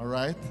 all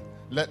right?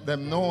 Let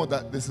them know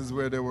that this is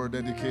where they were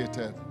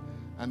dedicated,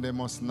 and they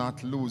must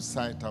not lose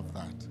sight of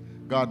that.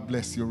 God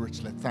bless you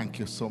richly. Thank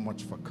you so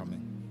much for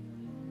coming.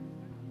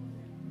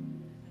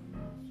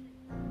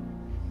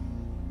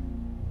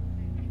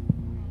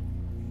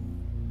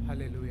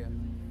 Hallelujah.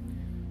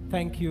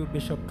 Thank you,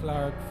 Bishop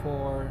Clarke,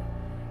 for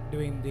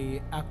doing the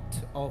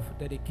act of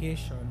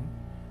dedication.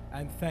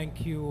 And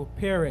thank you,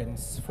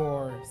 parents,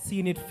 for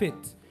seeing it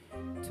fit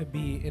to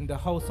be in the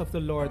house of the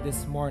Lord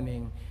this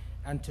morning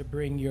and to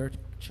bring your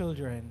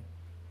children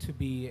to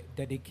be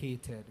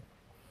dedicated.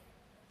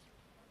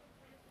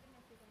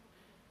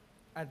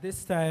 At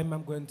this time,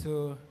 I'm going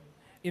to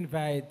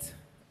invite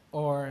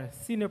our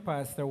senior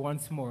pastor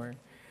once more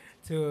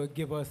to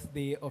give us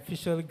the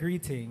official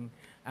greeting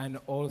and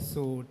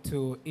also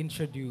to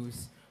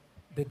introduce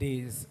the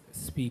day's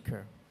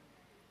speaker.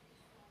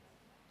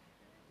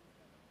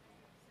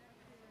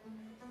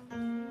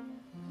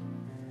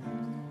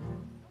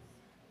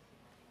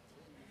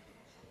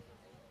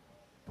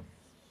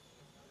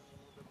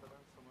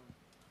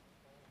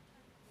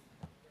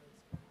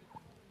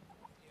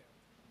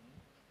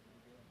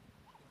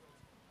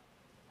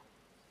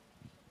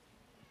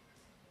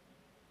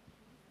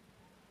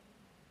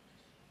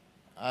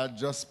 I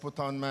just put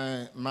on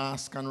my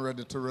mask and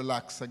ready to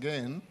relax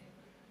again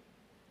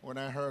when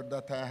I heard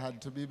that I had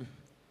to be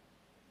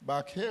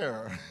back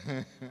here.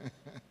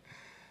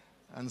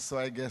 And so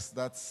I guess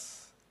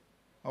that's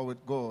how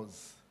it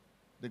goes.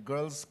 The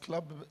girls'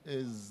 club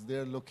is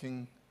there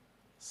looking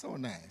so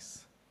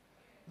nice.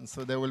 And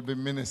so they will be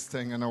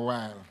ministering in a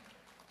while.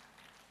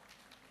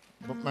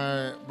 But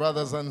my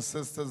brothers and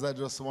sisters, I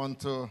just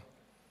want to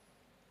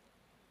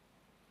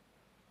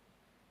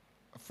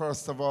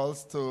first of all,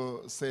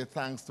 to say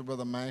thanks to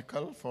Brother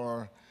Michael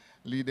for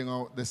leading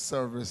out this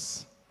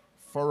service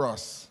for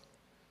us.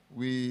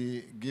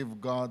 We give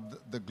God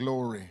the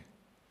glory.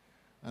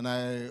 And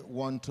I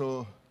want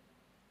to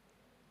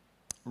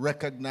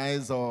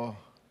recognize our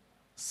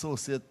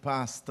associate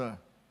pastor,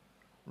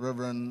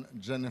 Reverend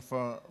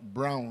Jennifer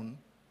Brown,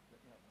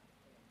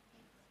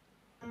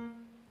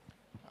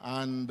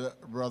 and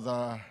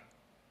Brother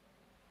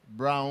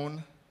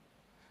Brown.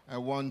 I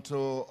want to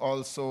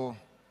also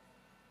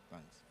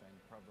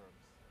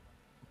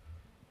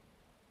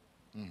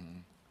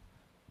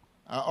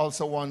I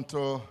also want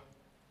to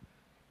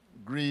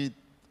greet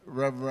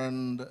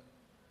Reverend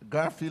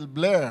Garfield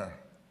Blair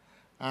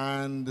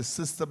and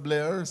Sister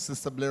Blair.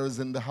 Sister Blair is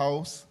in the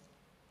house.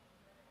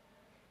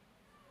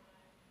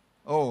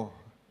 Oh,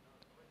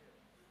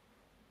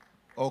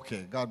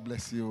 okay. God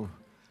bless you,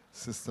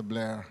 Sister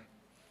Blair.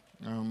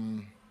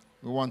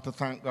 We want to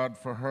thank God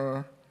for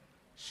her.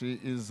 She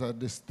is a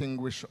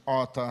distinguished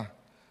author,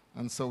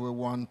 and so we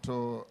want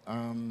to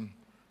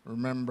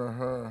remember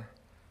her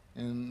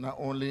not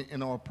only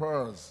in our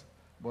prayers,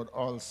 but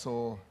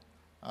also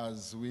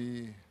as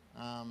we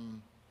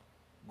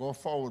go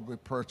forward, we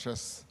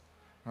purchase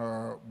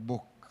her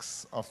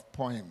books of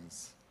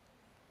poems.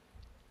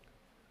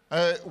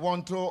 I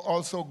want to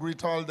also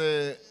greet all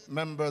the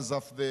members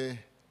of the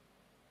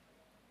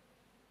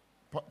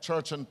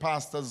Church and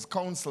Pastors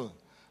Council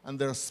and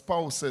their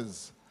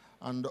spouses.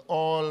 And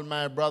all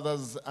my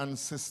brothers and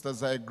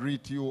sisters, I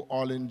greet you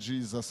all in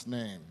Jesus'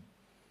 name.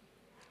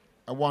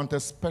 I want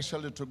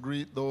especially to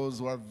greet those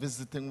who are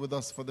visiting with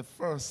us for the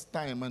first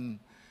time, and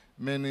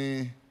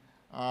many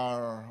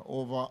are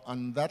over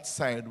on that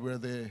side where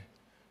the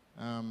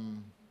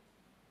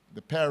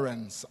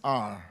parents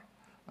are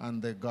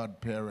and the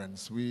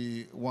godparents.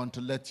 We want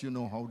to let you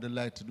know how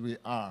delighted we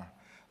are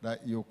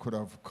that you could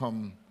have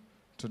come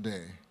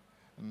today.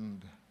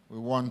 And we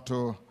want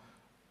to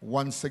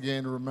once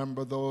again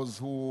remember those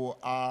who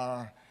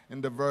are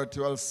in the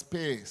virtual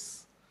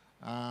space,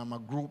 a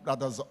group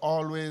that has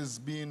always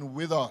been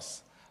with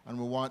us, and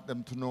we want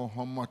them to know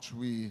how much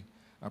we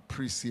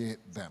appreciate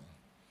them.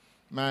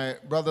 My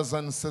brothers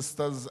and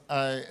sisters,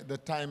 the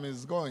time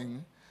is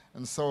going,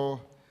 and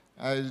so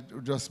I'll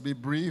just be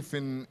brief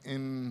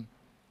in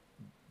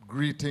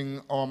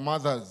greeting our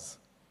mothers.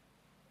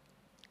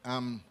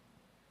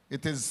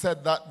 It is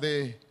said that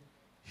the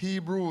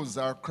Hebrews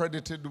are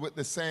credited with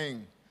the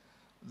saying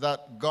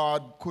that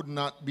God could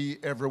not be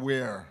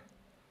everywhere,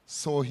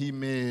 so he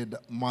made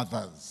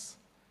mothers.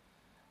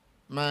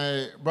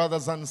 My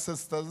brothers and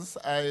sisters,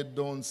 I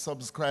don't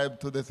subscribe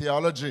to the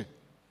theology,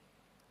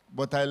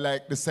 but I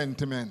like the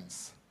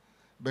sentiments,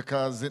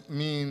 because it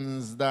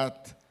means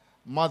that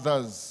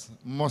mothers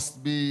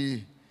must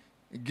be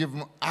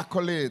given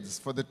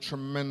accolades for the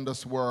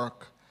tremendous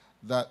work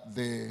that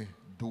they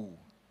do.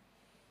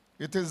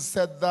 It is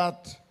said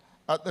that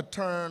at the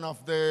turn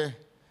of the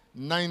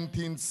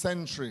 19th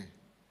century,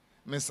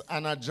 Miss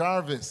Anna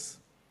Jarvis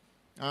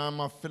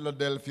of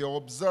Philadelphia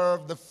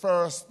observed the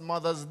first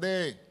Mother's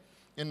Day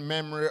in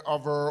memory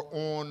of her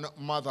own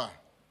mother.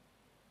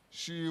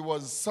 She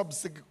was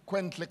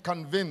subsequently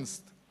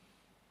convinced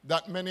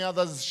that many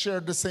others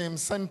shared the same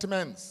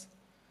sentiments,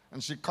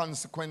 and she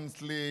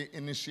consequently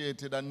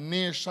initiated a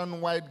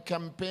nationwide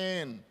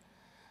campaign.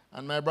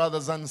 And my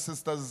brothers and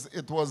sisters,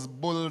 it was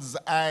bull's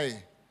eye.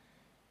 It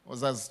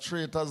was as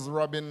straight as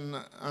Robin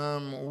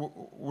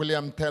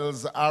Williams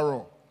tells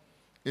arrow.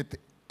 It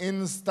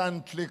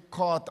instantly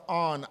caught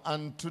on,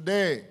 and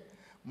today,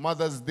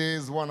 Mother's Day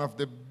is one of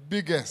the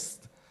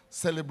biggest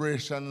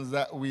celebrations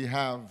that we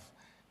have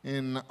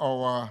on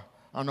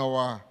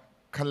our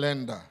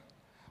calendar.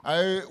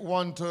 I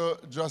want to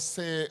just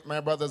say, my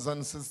brothers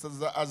and sisters,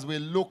 that as we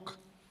look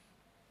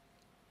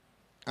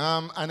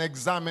and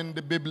examine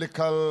the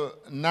biblical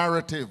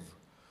narrative,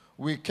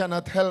 we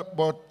cannot help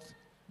but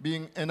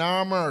being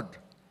enamored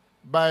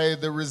by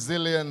the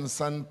resilience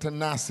and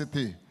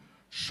tenacity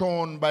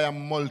shown by a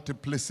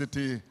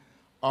multiplicity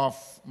of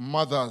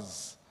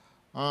mothers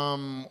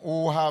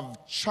who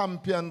have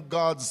championed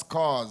God's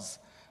cause,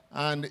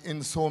 and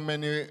in so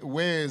many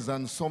ways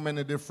and so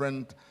many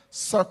different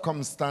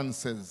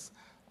circumstances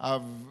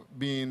have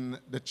been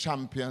the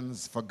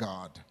champions for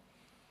God.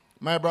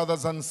 My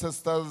brothers and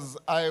sisters,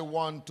 I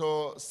want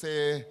to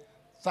say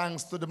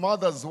thanks to the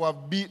mothers who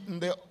have beaten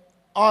the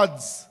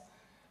odds,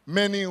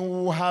 many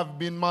who have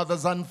been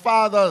mothers and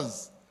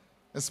fathers,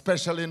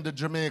 especially in the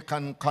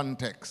Jamaican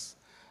context.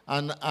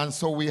 And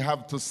so we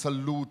have to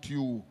salute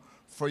you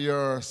for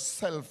your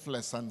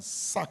selfless and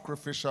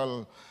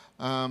sacrificial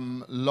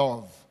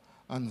love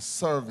and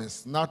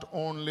service, not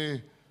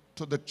only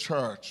to the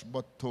church,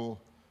 but to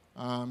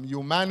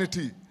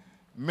humanity.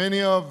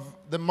 Many of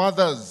the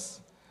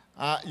mothers,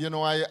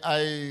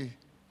 I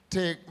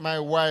take my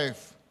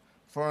wife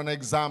for an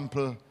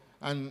example,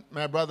 and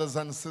my brothers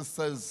and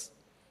sisters,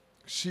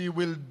 she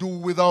will do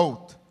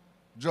without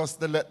just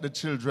to let the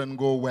children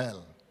go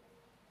well.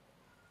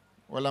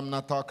 Well, I'm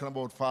not talking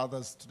about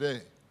fathers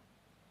today,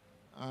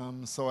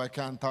 so I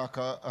can't talk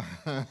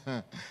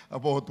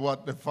about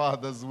what the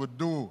fathers would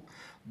do,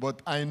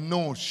 but I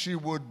know she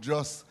would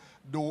just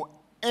do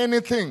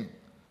anything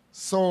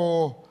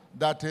so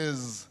that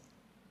is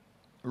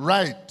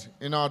right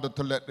in order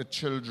to let the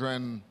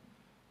children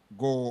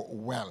go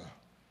well.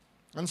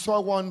 And so I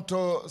want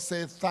to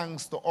say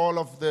thanks to all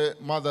of the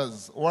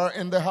mothers who are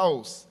in the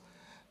house.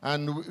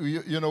 And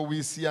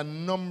we see a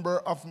number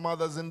of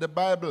mothers in the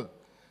Bible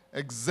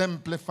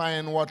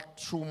exemplifying what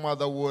true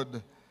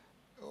motherhood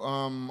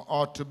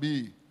ought to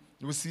be.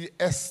 We see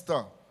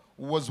Esther,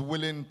 who was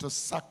willing to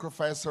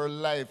sacrifice her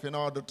life in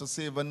order to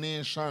save a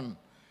nation.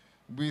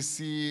 We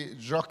see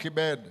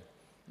Jochebed,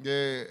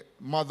 the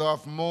mother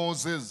of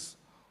Moses,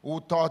 who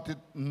thought it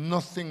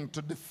nothing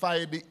to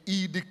defy the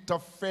edict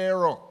of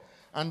Pharaoh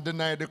and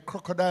deny the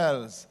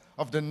crocodiles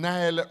of the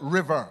Nile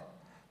River,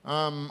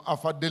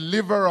 of a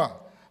deliverer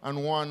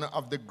and one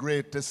of the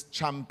greatest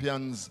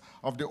champions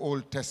of the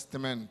Old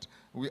Testament,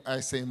 I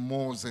say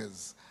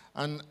Moses.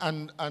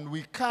 And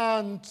we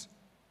can't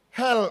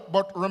help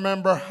but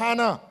remember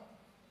Hannah,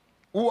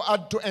 who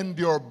had to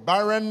endure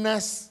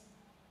barrenness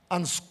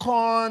and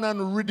scorn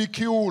and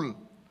ridicule,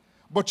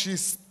 but she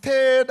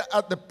stayed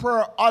at the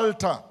prayer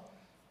altar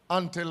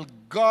until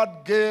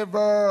God gave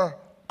her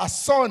a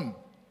son.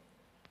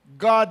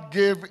 God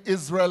gave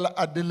Israel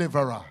a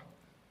deliverer,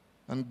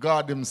 and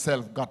God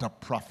himself got a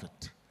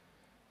prophet.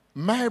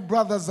 My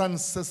brothers and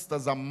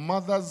sisters, a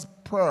mother's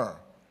prayer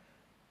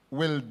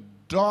will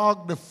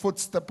dog the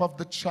footstep of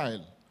the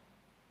child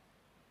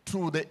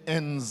through the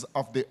ends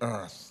of the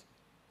earth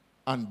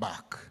and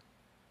back.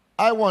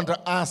 I want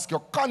to ask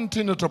you,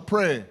 continue to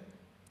pray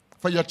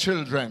for your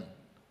children.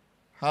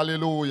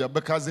 Hallelujah.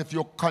 Because if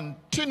you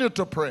continue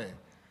to pray,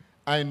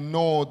 I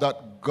know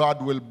that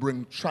God will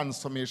bring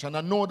transformation.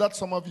 I know that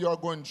some of you are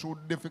going through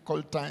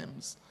difficult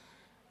times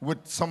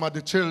with some of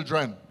the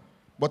children,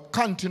 but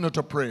continue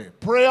to pray.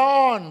 Pray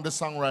on, the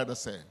songwriter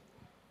said.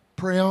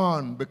 Pray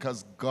on,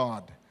 because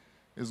God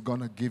is going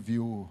to give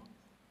you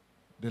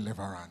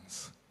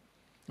deliverance.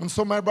 And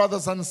so, my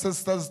brothers and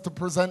sisters, to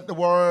present the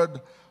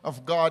word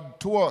of God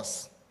to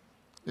us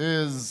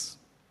is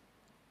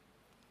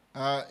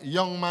a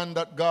young man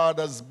that God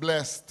has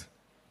blessed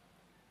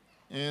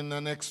in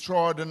an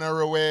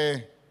extraordinary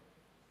way.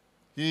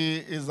 He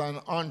is an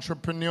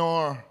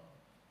entrepreneur.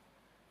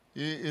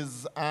 He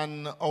is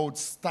an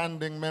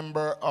outstanding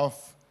member of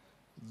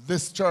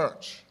this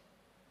church.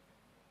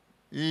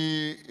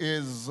 He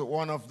is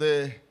one of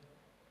the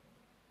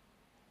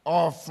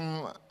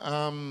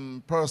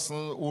often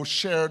person who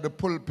share the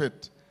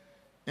pulpit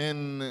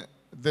in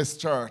this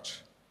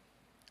church.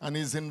 And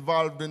he's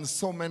involved in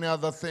so many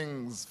other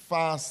things,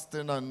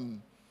 fasting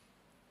and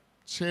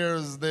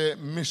chairs the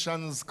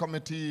missions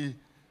committee,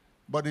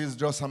 but he's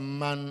just a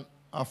man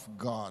of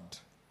God.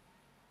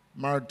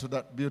 Married to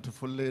that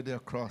beautiful lady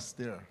across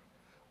there,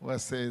 who I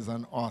say is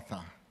an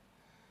author.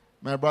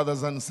 My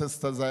brothers and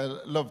sisters, I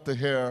love to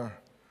hear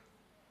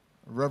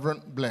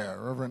Reverend Blair,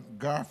 Reverend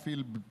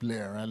Garfield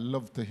Blair. I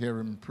love to hear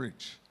him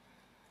preach.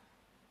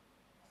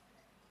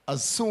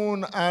 As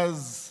soon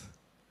as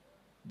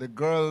the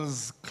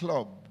girls'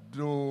 club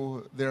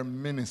do their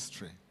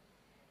ministry,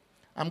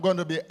 I'm going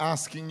to be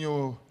asking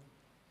you,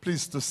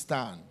 please, to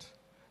stand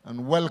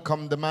and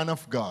welcome the man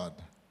of God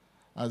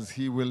as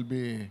he will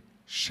be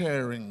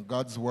sharing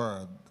God's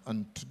word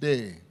on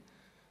today,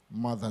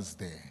 Mother's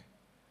Day.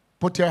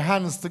 Put your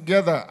hands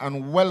together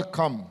and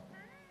welcome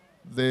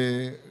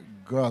the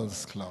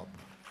Girls Club.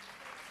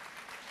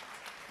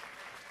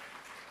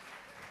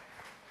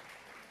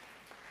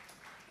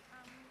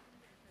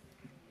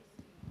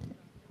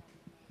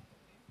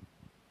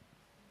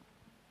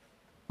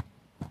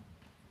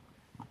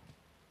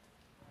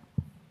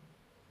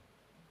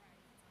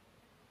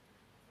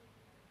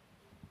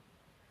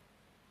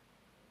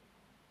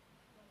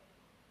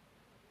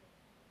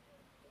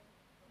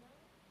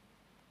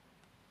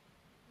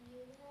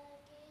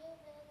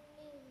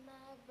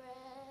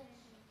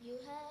 You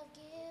have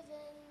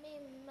given me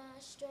my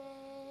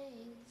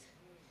strength.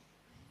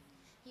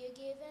 You've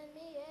given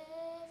me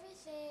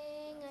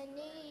everything I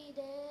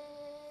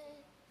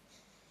needed.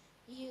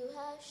 You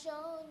have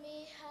shown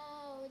me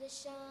how to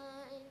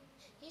shine.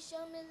 You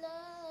show me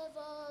love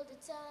all the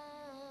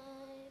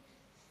time.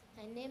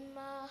 And in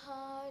my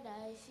heart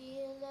I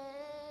feel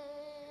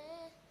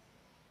it.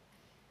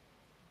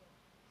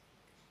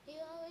 You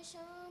always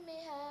show me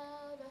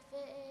how to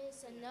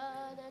face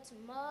another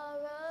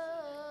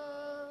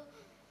tomorrow.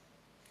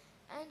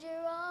 And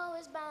you're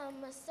always by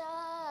my side.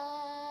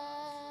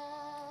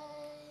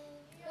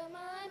 You're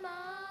my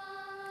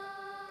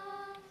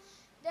mom.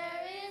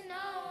 There is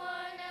no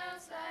one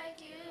else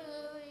like you.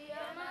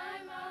 You're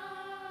my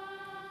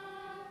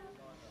mom.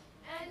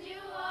 And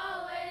you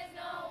always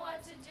know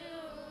what to do.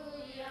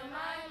 You're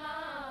my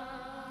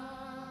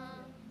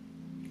mom.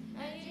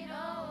 And you know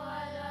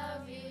I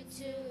love you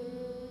too.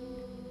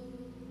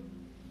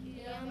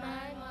 You're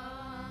my mom.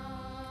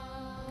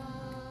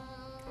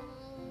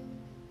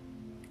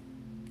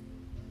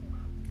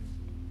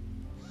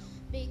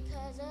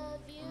 Because of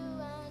you,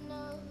 I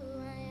know who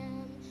I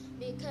am.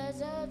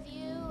 Because of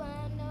you,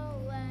 I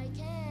know I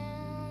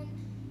can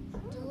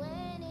do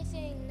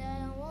anything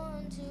that I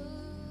want to.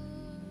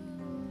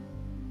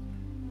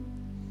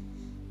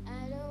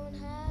 I don't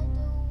have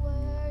the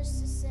words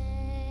to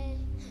say,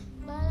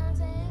 but I'm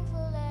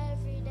thankful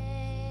every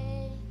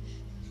day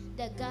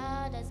that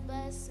God has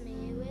blessed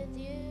me with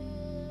you.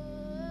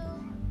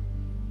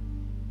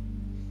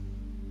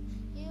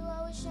 You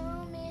always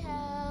show me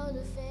how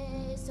to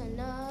face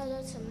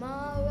another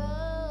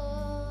tomorrow.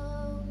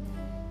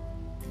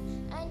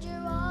 And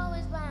you're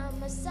always by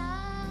my side.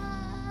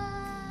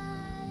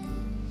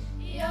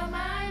 You're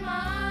my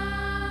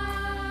mom.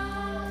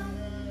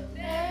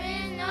 There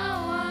is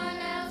no one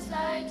else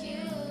like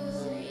you.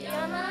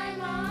 You're my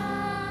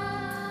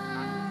mom.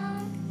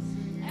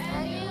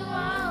 And you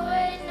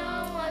always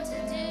know what to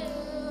do.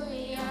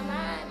 You're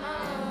my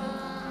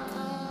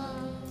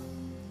mom.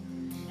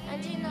 And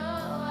you know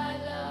I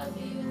love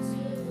you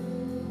too.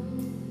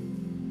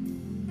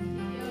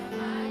 You're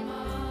my mom.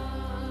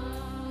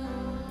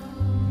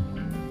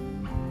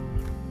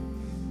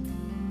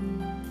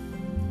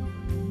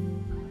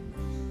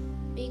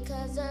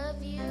 Because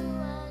of you,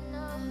 I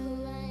know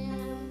who I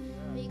am.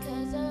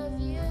 Because of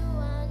you,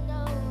 I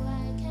know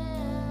I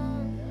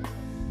can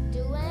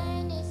do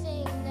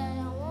anything that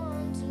I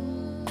want to.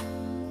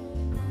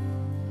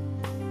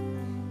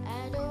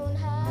 I don't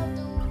have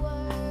the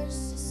words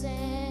to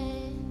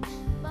say,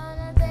 but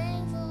I'm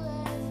thankful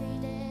every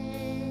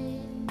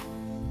day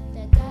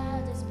that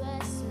God has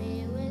blessed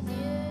me with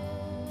you.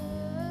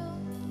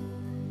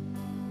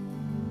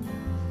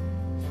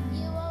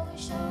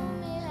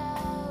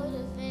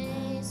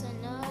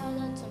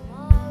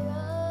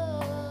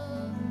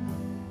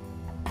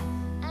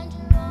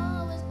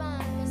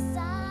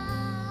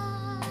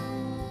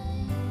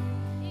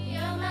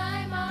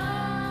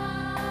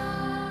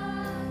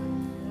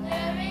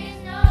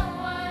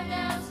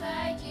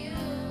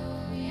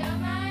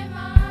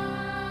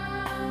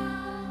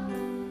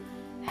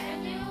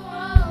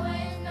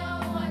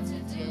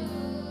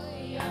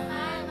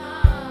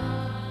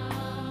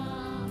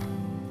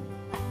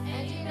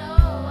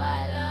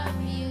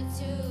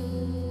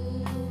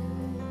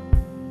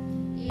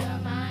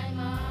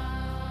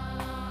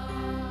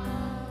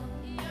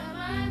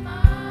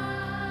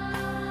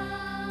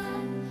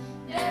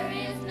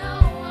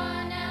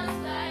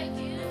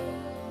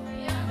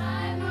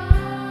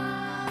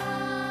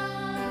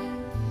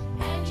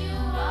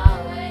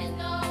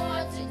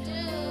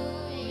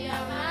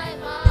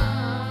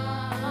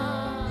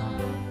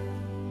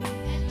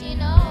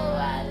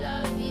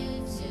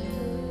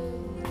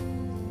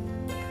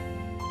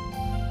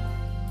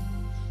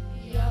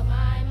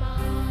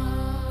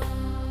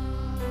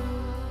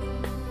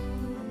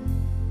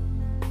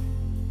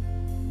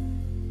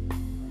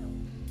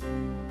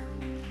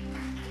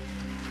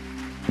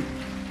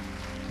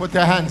 Put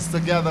your hands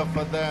together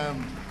for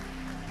them.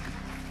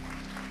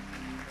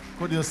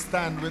 Could you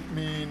stand with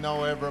me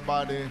now,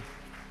 everybody,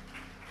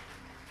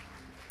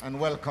 and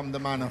welcome the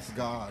man of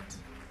God.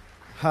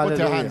 Hallelujah. Put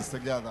your hands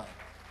together.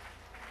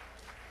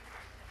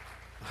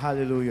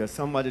 Hallelujah.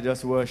 Somebody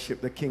just worship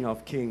the King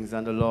of Kings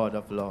and the Lord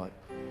of Lords.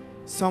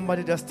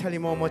 Somebody just tell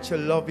him how much you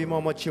love him,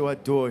 how much you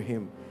adore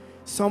him.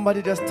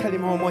 Somebody just tell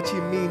him how much he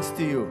means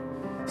to you.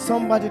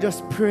 Somebody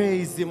just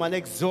praise him and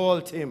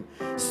exalt him.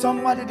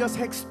 Somebody just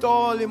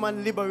extol him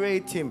and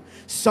liberate him.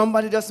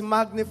 Somebody just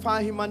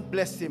magnify him and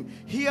bless him.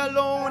 He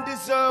alone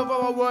deserves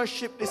our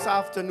worship this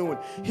afternoon.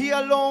 He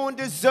alone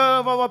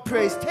deserves our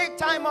praise. Take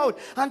time out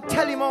and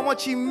tell him how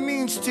much he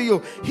means to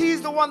you.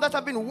 He's the one that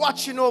has been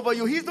watching over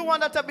you. He's the one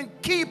that has been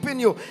keeping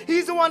you.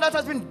 He's the one that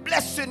has been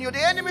blessing you.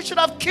 The enemy should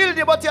have killed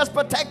you, but he has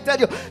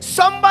protected you.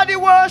 Somebody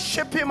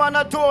worship him and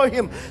adore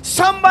him.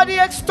 Somebody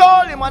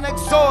extol him and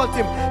exalt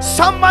him.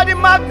 Somebody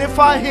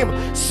magnify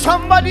him.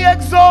 Somebody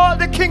exalt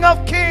the King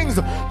of Kings,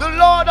 the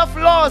Lord of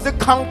Lords, the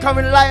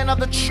conquering Lion of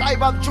the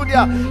tribe of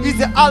Judah. He's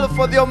the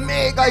Alpha, the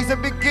Omega. He's the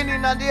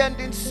beginning and the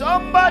ending.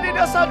 Somebody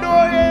just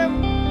adore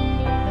him.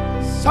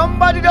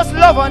 Somebody just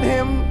love on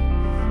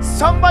him.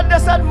 Somebody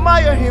just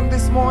admire him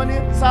this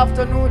morning, this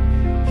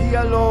afternoon. He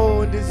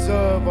alone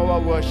deserves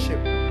our worship.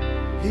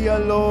 He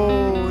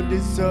alone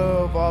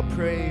deserves our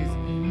praise.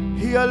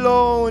 He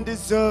alone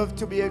deserves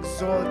to be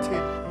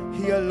exalted.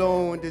 He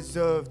alone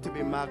deserves to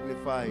be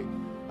magnified.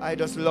 I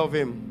just love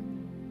him.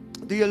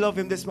 Do you love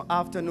him this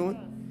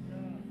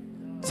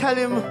afternoon? Tell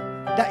him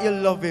that you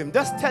love him.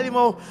 Just tell him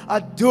how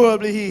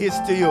adorably he is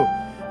to you.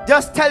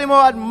 Just tell him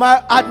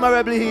how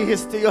admirably he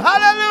is to you.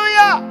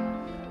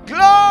 Hallelujah!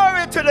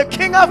 Glory to the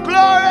King of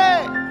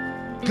glory.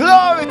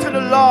 Glory to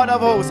the Lord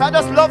of hosts. I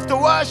just love to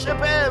worship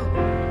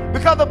him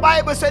because the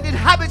Bible said it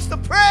inhabits the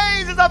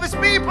praises of his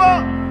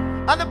people.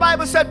 And the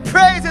Bible said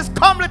praise is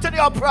comely to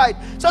the upright.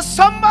 So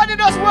somebody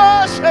just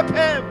worship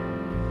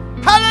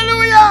him.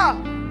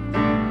 Hallelujah!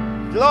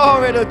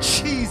 Glory to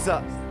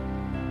Jesus.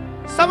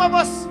 Some of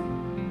us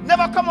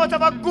never come out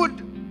of a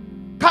good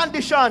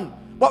condition,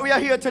 but we are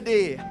here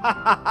today.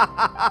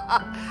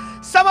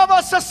 Some of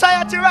us,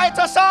 society writes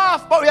us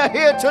off, but we are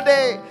here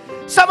today.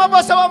 Some of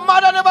us, our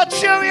mother never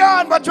cheer you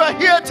on, but we are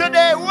here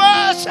today.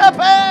 Worship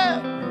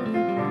him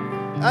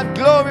and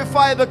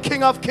glorify the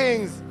King of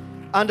Kings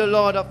and the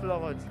Lord of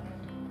Lords.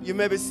 You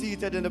may be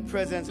seated in the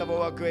presence of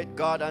our great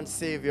God and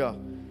Savior,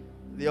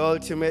 the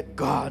ultimate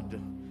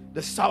God,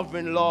 the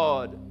sovereign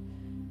Lord,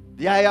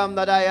 the I am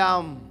that I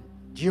am,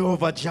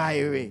 Jehovah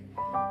Jireh.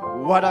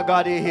 What a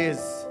God he is.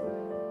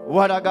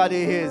 What a God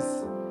he is.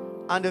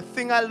 And the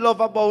thing I love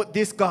about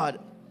this God,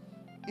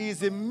 he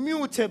is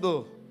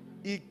immutable.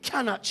 He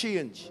cannot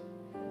change.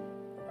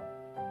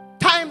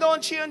 Time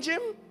don't change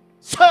him.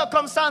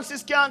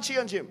 Circumstances can't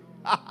change him.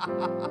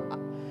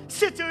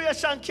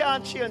 Situation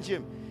can't change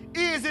him.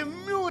 He is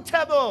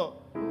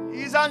immutable.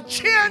 He is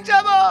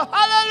unchangeable.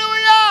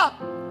 Hallelujah.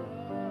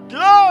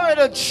 Glory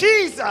to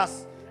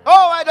Jesus.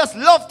 Oh, I just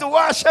love to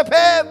worship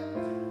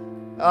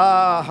him.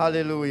 Ah,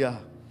 hallelujah.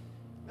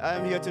 I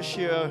am here to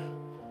share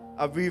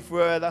a brief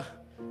word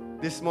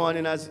this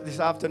morning, this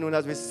afternoon,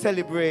 as we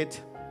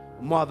celebrate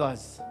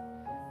mothers.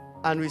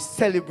 And we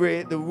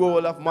celebrate the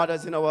role of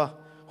mothers in our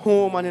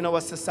home and in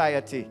our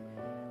society.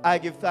 I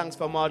give thanks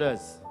for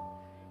mothers.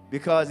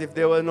 Because if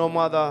there were no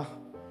mother,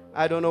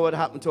 I don't know what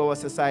happened to our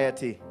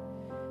society.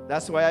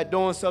 That's why I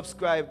don't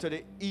subscribe to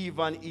the Eve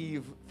and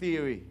Eve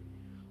theory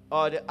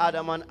or the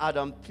Adam and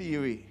Adam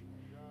theory.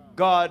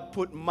 God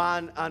put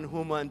man and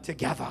woman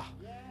together.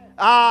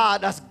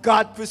 That's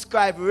God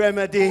prescribed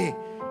remedy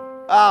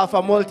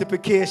for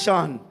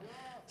multiplication.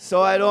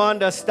 So I don't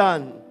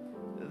understand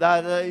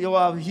that you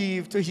have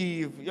heave to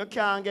heave. You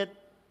can't get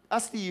a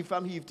Steve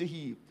from heave to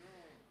heave.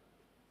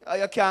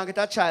 You can't get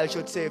a child,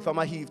 should say, from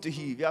a heave to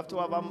heave. You have to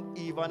have an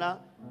Eve and an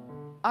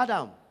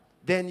Adam.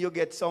 Then you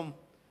get some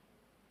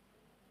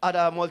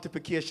other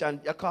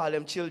multiplication. You call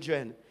them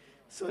children.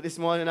 So this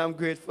morning I'm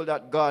grateful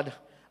that God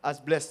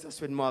has blessed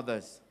us with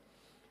mothers.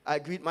 I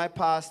greet my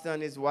pastor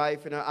and his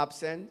wife in her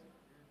absence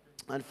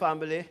and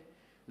family.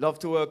 Love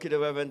to work with the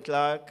Reverend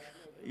Clarke.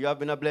 You have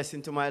been a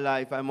blessing to my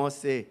life, I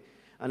must say.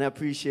 And I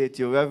appreciate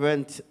you.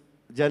 Reverend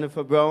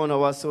Jennifer Brown,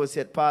 our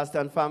associate pastor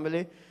and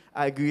family,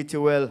 I greet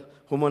you well,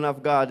 woman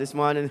of God. This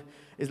morning,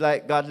 it's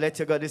like God let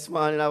you go this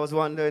morning. I was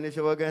wondering if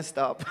you were going to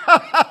stop.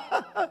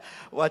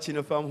 Watching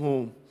you from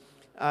home.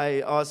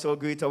 I also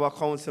greet our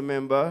council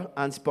member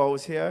and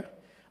spouse here.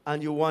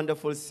 And you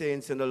wonderful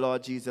saints in the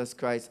Lord Jesus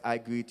Christ, I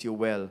greet you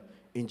well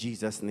in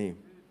Jesus' name.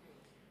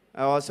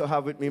 I also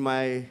have with me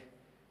my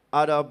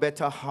other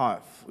better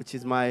half, which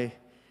is my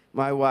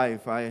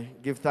wife. I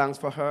give thanks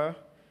for her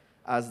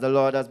as the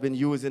Lord has been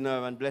using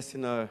her and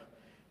blessing her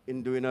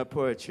in doing her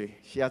poetry.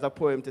 She has a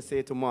poem to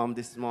say to Mom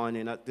this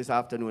morning, this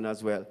afternoon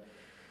as well.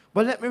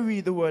 But let me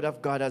read the word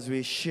of God as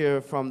we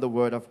share from the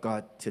word of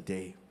God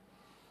today.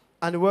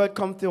 And the word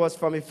comes to us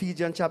from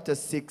Ephesians chapter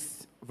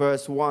 6,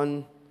 verse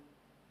 1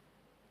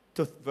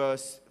 to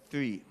verse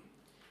 3.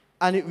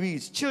 And it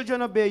reads,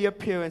 "Children, obey your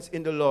parents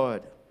in the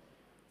Lord,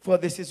 for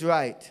this is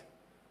right.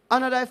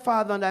 Honor thy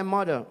father and thy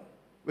mother,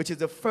 which is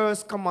the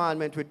first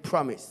commandment with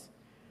promise,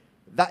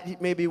 that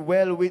it may be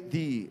well with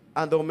thee,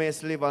 and thou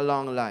mayest live a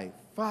long life.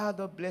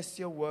 Father, bless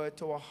your word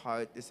to our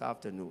heart this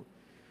afternoon,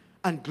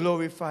 and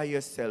glorify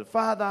yourself.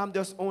 Father, I'm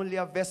just only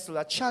a vessel,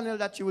 a channel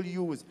that you will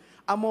use.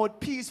 A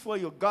mouthpiece for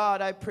you.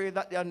 God, I pray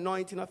that the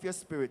anointing of your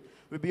spirit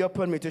will be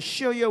upon me to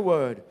share your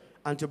word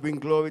and to bring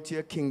glory to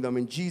your kingdom.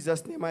 In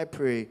Jesus' name I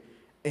pray,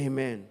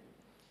 amen.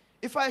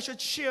 If I should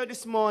share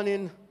this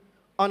morning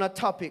on a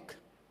topic,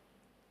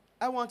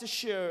 I want to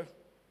share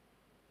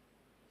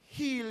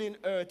healing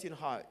hurting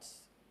hearts.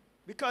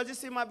 Because you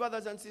see, my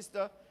brothers and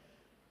sisters,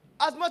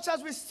 as much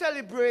as we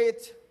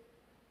celebrate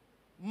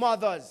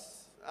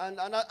mothers, and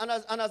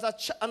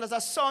as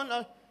a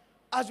son,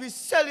 as we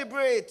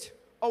celebrate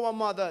our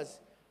mothers,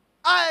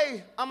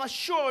 I am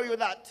assure you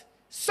that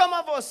some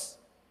of us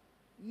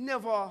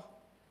never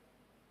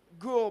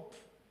grew up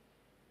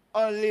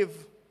or live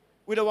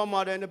with our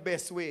mother in the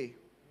best way.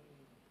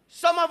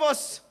 Some of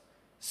us,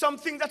 some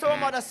things that our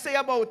mother say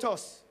about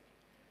us.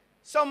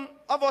 Some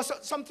of us,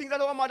 some things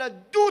that our mother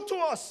do to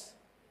us.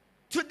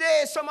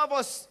 Today, some of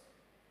us,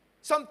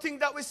 some things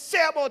that we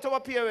say about our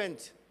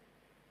parents,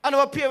 and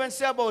our parents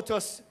say about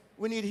us,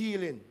 we need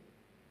healing.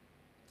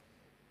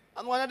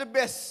 And one of the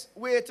best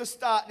ways to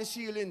start this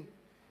healing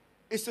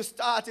is to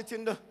start it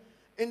in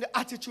the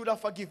attitude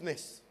of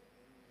forgiveness.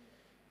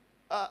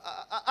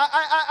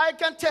 I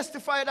can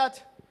testify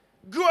that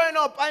growing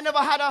up, I never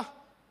had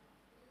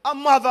a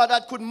mother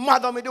that could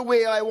mother me the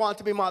way I want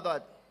to be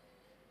mothered.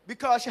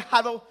 Because she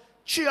had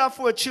 3 or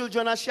 4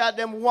 children and she had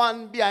them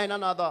one behind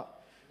another.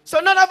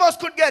 So none of us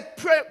could get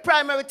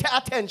primary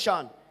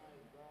attention.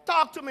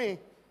 Talk to me.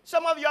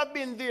 Some of you have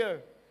been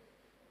there.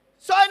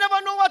 So I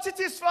never know what it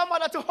is for a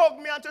mother to hug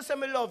me and to say,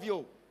 "I love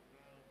you."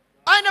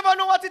 I never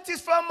know what it is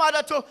for a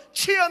mother to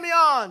cheer me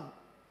on.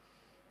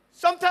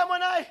 Sometimes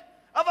when I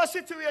have a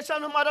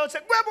situation, a mother would say,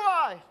 "Where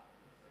boy?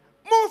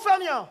 Move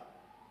from here."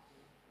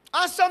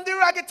 And some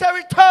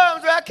derogatory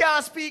terms where I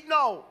can't speak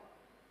now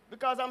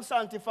because I'm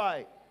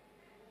sanctified.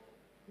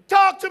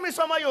 Talk to me,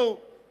 some of you.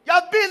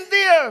 You've been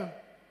there,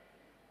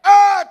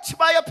 hurt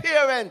by your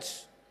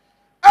parents,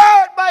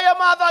 hurt by your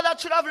mother that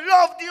should have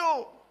loved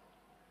you,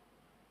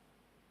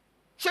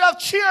 should have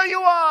cheered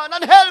you on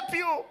and helped you.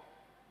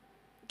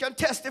 You can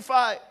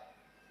testify.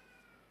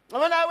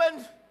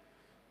 And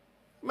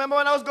remember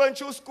when I was going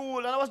through school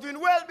and I was doing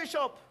well,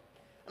 Bishop,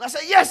 and I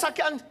said, yes, I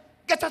can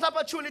get that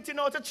opportunity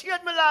now to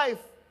change my life.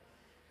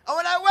 And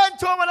when I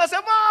went home and I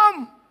said,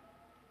 "Mom,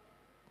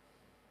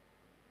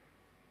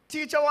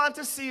 teacher want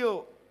to see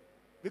you,"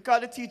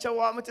 because the teacher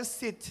want me to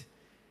sit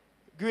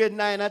grade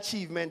 9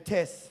 achievement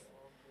test.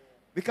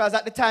 Because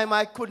at the time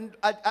I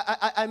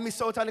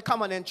missed out on the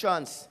common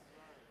entrance.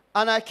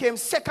 And I came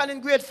second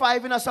in grade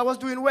 5 and so I was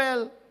doing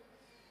well.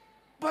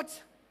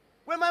 But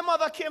when my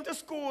mother came to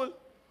school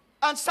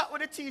and sat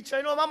with the teacher,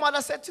 you know what my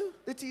mother said to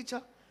the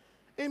teacher?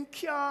 "Him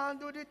can't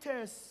do the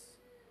test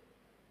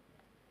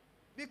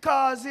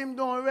because him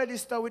don't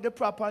register with the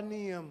proper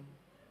name."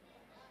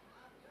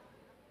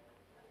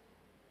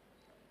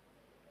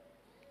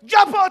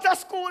 Jump out of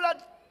school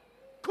and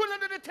couldn't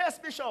do the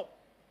test, Bishop.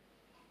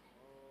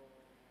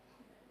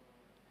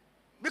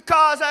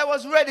 Because I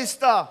was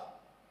registered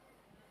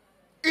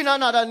in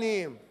another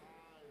name.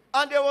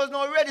 And there was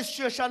no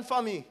registration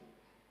for me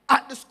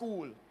at the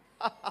school.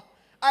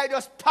 I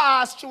just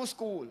passed through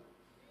school.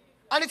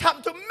 And it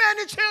happened to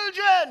many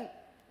children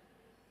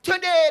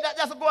today that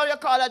that's what you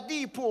call a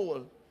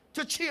D-poll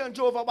to change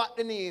over back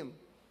the name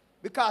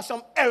because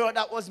some error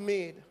that was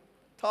made.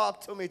 Talk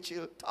to me,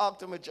 talk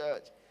to me,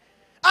 church.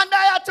 And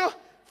I had to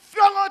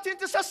flung out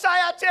into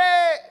society,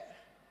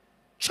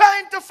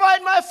 trying to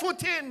find my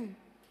footing,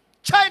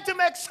 trying to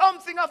make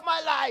something of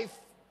my life.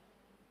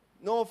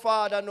 No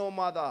father, no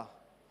mother.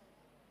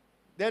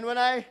 Then when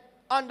I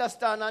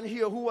understand and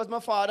hear who was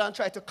my father and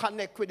try to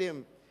connect with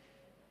him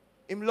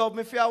loved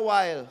me for a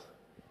while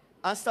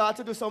and started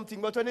to do something.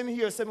 But when him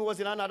hear say me was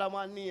in another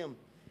man's name,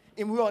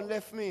 him run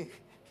left me.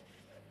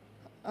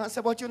 And I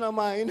said, "But you don't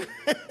mind."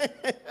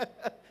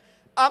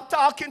 I'm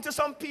talking to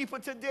some people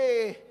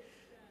today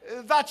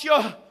that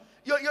your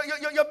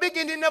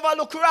beginning never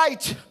look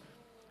right.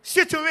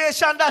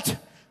 Situation that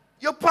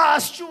you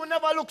pass through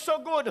never look so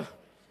good.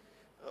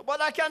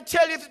 But I can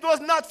tell you if it was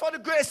not for the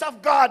grace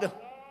of God.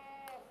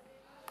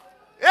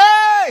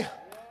 Hey!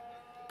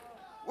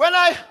 When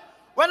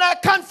I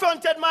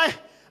confronted my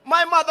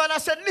mother and I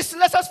said, "Listen,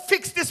 let us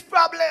fix this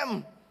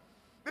problem."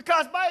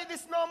 Because by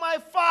this now my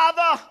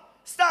father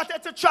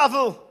started to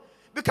travel.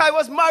 Because I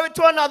was married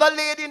to another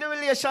lady in the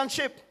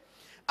relationship.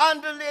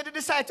 And the lady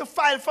decided to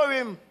file for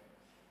him.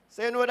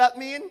 So you know what that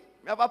means?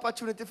 We have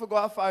opportunity for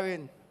go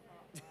foreign.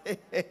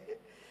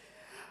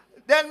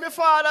 Then my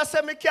father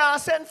said, "Me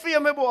can't send for you,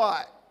 my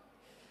boy.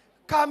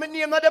 Because my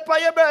name not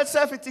on your birth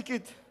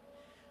certificate.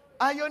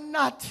 And you're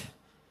not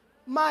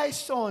my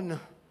son."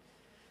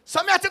 So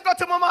I had to go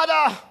to my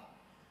mother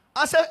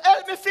and say,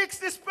 "Help me fix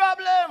this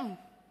problem."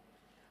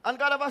 And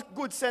God have a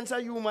good sense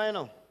of humor, you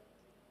know.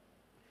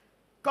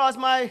 Because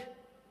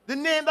the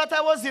name that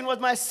I was in was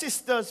my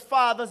sister's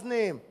father's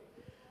name.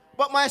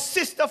 But my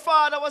sister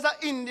father was an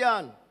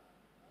Indian.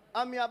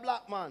 And me a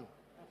black man.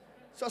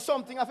 So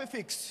something have to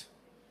fix.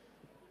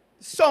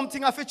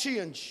 Something have to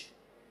change.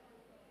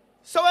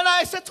 So when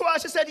I said to her,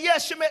 she said,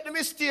 yes, she made the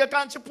mistake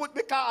and she put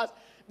because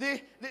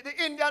the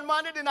Indian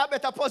man is in a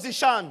better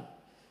position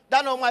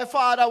than how my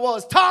father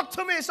was. Talk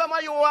to me, some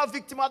of you are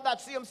victim of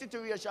that same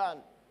situation.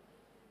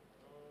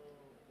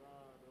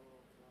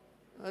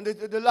 And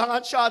the long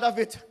and short of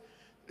it,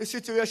 the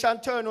situation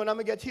turned on and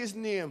I get his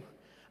name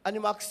and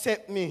him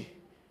accept me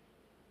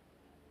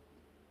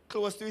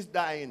close to his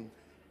dying.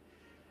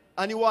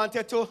 And he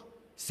wanted to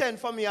send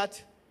for me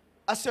at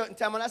a certain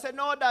time. And I said,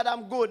 no, Dad,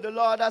 I'm good. The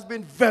Lord has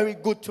been very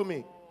good to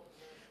me.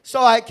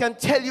 So I can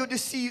tell you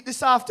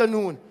this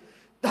afternoon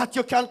that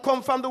you can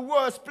come from the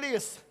worst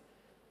place,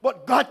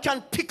 but God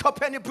can pick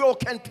up any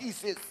broken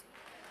pieces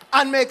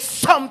and make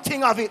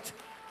something of it.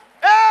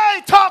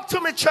 Hey, talk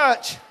to me,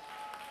 church.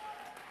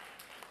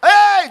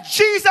 Hey,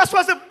 Jesus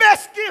was the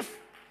best gift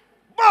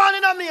born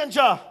in a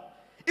manger.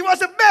 He was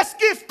the best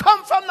gift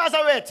come from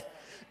Nazareth.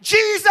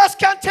 Jesus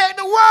can take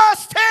the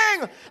worst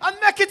thing and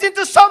make it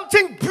into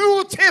something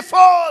beautiful.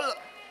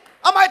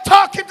 Am I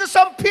talking to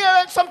some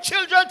parents, some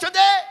children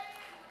today?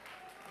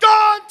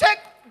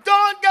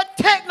 Don't get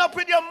taken up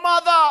with your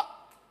mother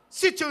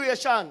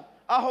situation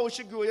or how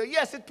she grew you.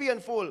 Yes, it's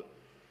painful.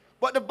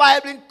 But the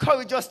Bible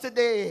encourages us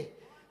today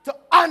to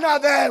honor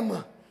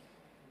them.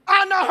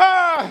 Honor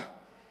her.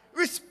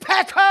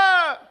 Respect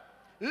her.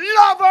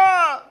 Love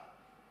her.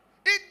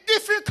 It's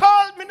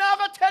difficult. Me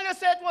never tell you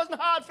say it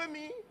wasn't hard for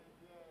me.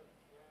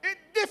 It's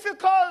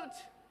difficult.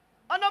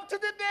 And up to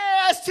the day,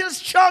 I still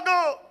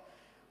struggle.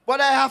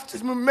 But I have to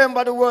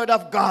remember the word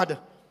of God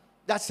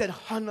that said,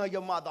 honor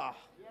your mother.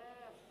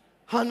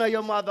 Honor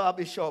your mother,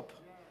 Bishop.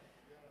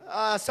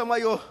 Some of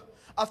you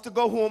have to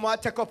go home and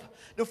take up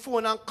the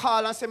phone and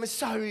call and say, I'm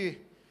sorry.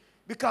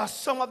 Because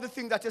some of the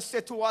things that you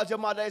said towards your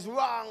mother is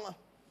wrong.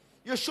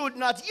 You should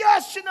not.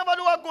 Yes, she never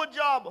do a good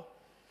job.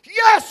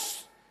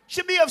 Yes,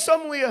 she behave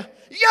somewhere.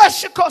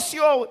 Yes, she cuss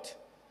you out.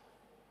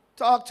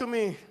 Talk to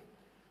me.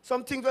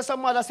 Some things where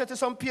some mother said to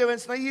some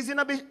parents, now easy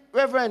to be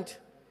reverend.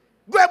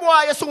 Grab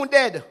boy, you're soon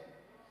dead.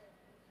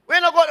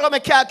 When you go to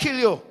me, can't kill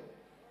you.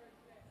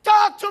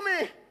 Talk to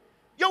me.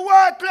 Your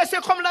workplace,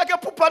 you come like a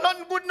pooper,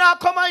 nothing good now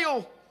come on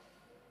you.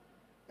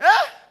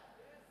 Eh?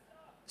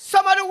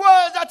 Some of the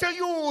words that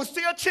you use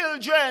to your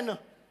children,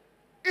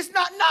 it's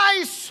not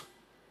nice.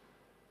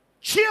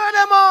 Cheer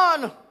them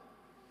on.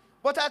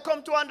 But I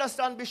come to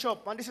understand,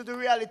 Bishop, and this is the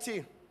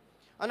reality.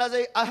 And as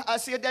I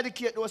say,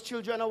 dedicate those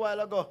children a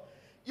while ago.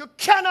 You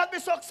cannot be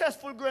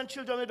successful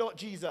grandchildren without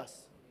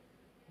Jesus.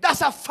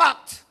 That's a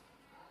fact.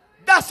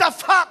 That's a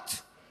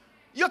fact.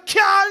 You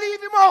can't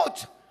leave him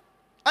out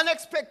and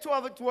expect to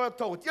have it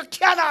worked out. You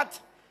cannot.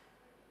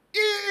 He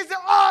is the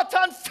author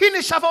and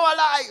finish of our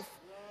life.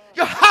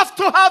 You have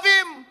to have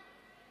him.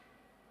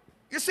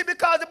 You see,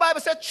 because the Bible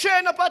said,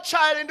 train up a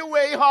child in the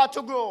way he ought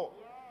to grow.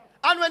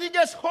 And when he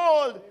gets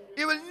old,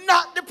 he will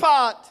not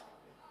depart.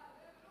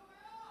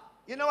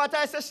 You know what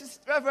I say,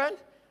 Reverend?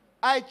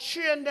 I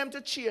train them to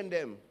chain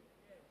them.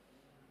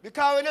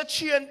 Because when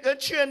you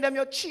train them,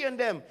 you chain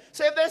them.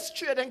 So if they're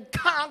straight, they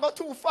can't go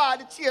too far,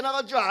 the chain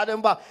will draw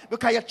them back.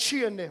 Because you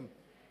train them.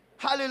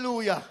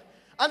 Hallelujah.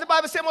 And the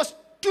Bible says, must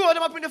throw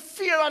them up in the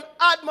fear and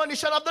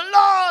admonition of the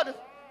Lord.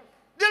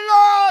 The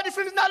Lord, if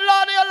he's not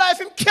Lord of your life,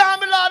 he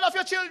can't be Lord of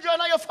your children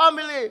and your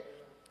family.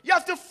 You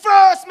have to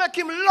first make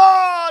him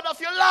Lord of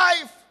your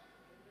life.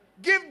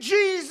 Give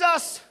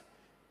Jesus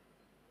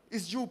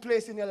his due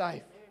place in your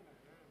life.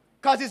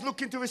 Because he's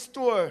looking to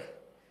restore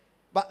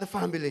back the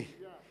family.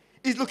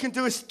 He's looking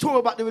to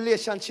restore back the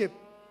relationship.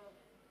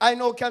 I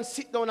know I can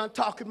sit down and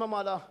talk with my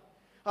mother.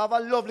 I have a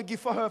lovely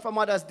gift for her for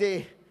Mother's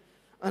Day.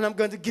 And I'm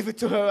going to give it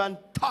to her and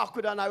talk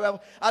with her. And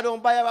I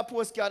don't buy her a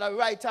postcard. I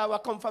write her. I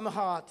come from my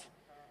heart.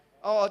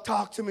 Oh,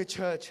 talk to me,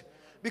 church.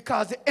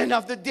 Because at the end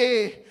of the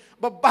day,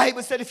 the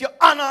Bible said if you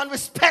honor and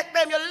respect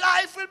them, your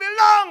life will be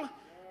long.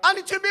 And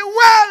it will be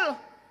well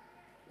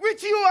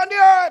with you on the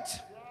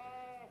earth.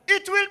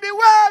 It will be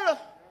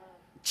well.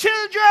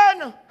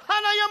 Children,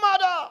 honor your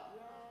mother.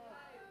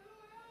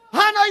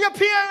 Honor your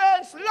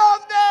parents.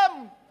 Love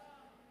them.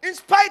 In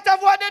spite of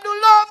what they do,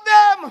 love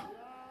them.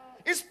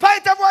 In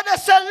spite of what they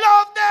say,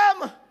 love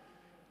them.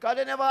 Because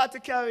they never had to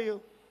carry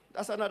you.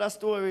 That's another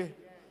story.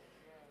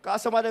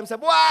 Because some of them say,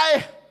 boy,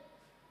 I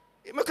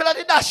could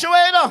have dash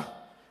away, you know,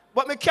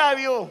 but me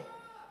carry you.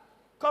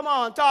 Come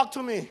on, talk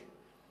to me.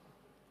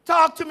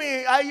 Talk to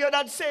me. I hear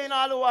that saying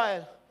all the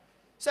while.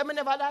 Say, me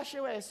never dash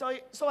away. So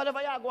whatever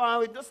you're going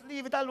with, just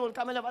leave it alone,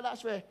 because me never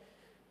dash away.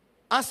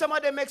 And some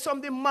of them make some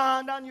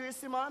demand on you, you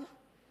see, man.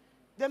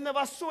 They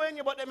never sue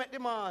you, but they make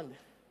demand.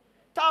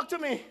 Talk to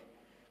me.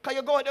 Because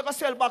you go out, you go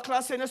sell back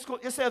class, send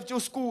yourself to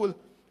school,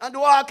 and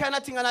do all kind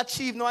of things and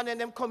achieve now, and then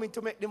them coming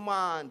to make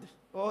demand.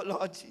 Oh,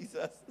 Lord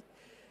Jesus.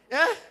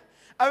 Yeah?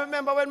 I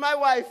remember when my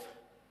wife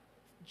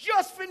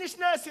just finished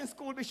nursing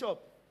school,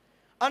 Bishop,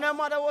 and her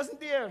mother wasn't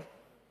there.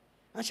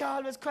 And she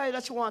always cried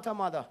that she wanted her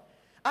mother.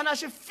 And as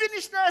she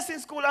finished nursing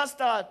school and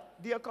start,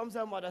 there comes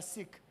her mother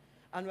sick,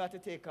 and we had to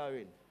take her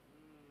in.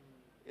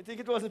 You think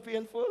it wasn't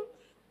painful?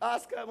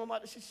 Ask her, my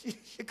mother,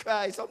 she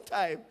cried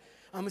sometime.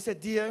 And I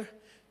said, dear,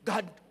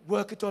 God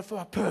work it out for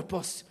a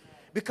purpose.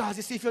 Because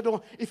you see,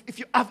 if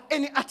you have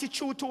any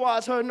attitude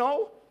towards her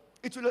now,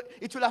 it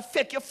will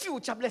affect your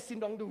future blessing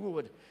down the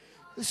road.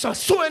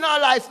 So in our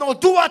life now,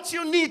 do what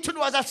you need to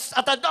do as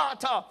a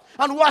daughter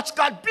and watch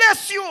God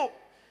bless you.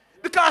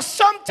 Because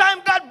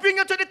sometimes God bring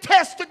you to the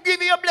test to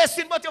give you a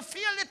blessing, but you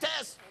fail the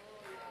test.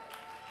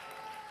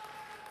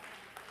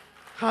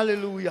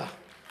 Hallelujah.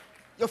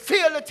 You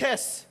fail the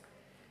test.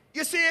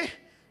 You see,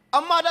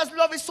 a mother's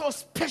love is so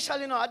special,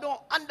 you know. I don't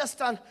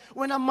understand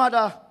when a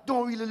mother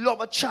don't really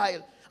love a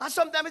child. And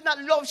sometimes it's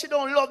not love, she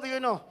don't love you, you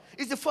know.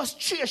 It's the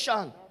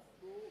frustration.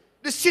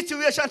 The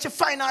situation she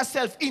find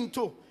herself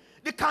into.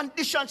 The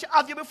condition she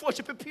have you before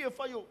she prepare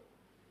for you.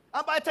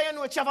 And by the time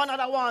you know, she have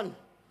another one.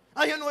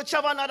 And you know, she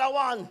have another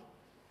one.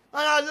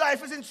 And her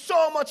life is in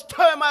so much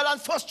turmoil and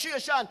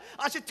frustration.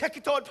 And she take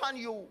it out on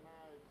you.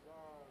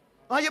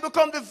 And you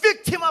become the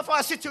victim of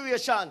her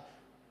situation.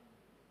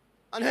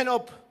 And end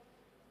up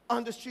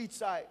on the street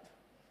side.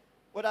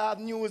 But I have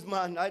news,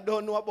 man. I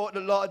don't know about the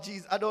Lord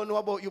Jesus. I don't know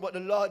about you, but the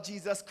Lord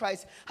Jesus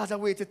Christ has a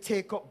way to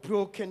take up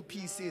broken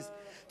pieces.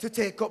 To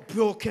take up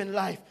broken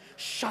life,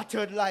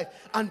 shattered life,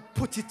 and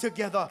put it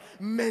together,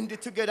 mend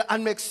it together,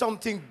 and make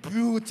something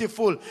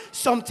beautiful,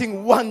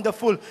 something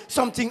wonderful,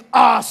 something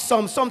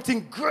awesome,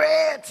 something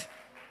great.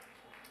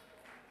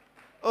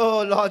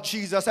 Oh, Lord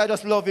Jesus, I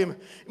just love him.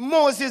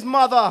 Moses'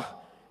 mother,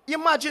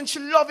 imagine she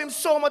loved him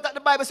so much that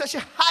the Bible says she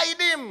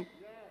hid him.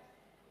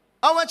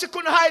 And when she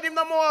couldn't hide him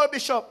no more,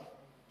 Bishop,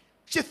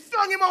 she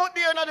threw him out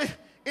there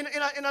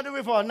in the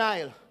river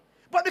Nile.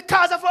 But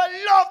because of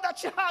her love that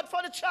she had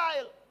for the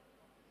child,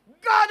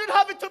 God would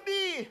have it to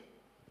be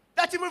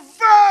that he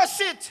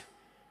reverse it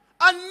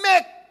and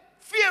make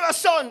Pharaoh's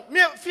son,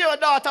 Pharaoh's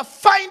daughter,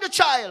 find the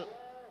child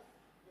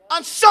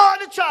and saw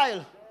the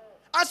child.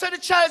 And so the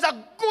child is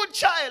a good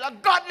child, a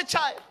godly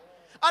child,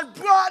 and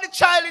brought the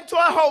child into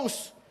her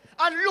house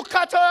and look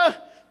at her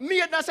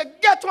maid and said,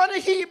 get one of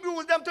the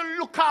Hebrews them to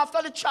look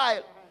after the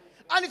child.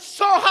 And it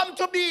so happened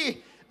to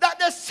be that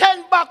they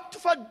sent back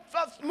for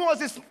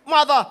Moses'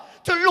 mother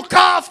to look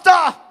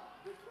after.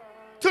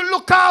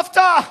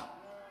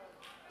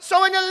 So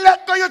when you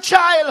let go your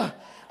child,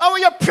 and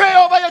when you pray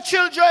over your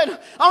children,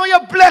 and when you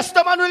bless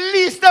them and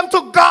release them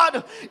to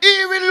God,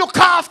 he will look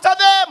after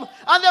them,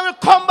 and they will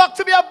come back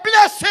to be a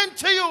blessing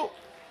to you.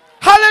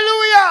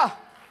 Hallelujah.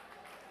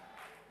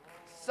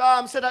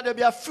 Psalm said that there will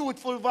be a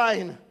fruitful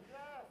vine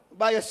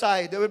by your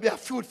side. There will be a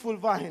fruitful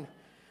vine.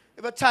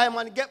 Every time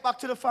when you get back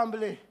to the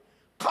family,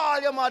 call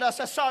your mother,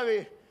 say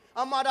sorry.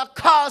 And mother,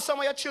 call some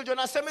of your children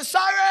and say, me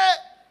sorry.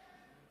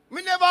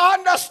 Me never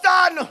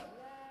understand.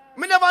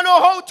 Me never know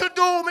how to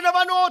do. Me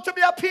never know how to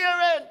be a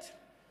parent.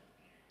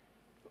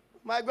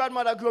 My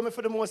grandmother grew me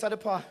for the most of the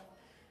part.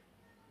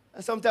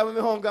 And sometimes when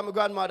I'm hungry, I'm my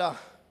grandmother.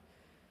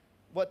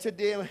 But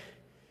today,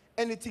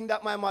 anything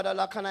that my mother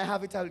like, can I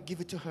have it, I'll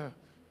give it to her.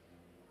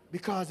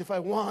 Because if I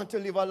want to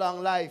live a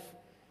long life,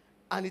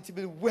 and it will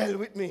be well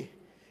with me.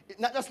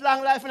 Not just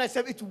long life, and I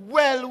said, it's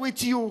well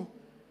with you.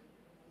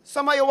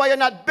 Some of you, why you're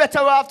not better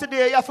off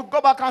today, you have to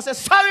go back and say,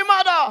 sorry,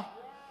 mother.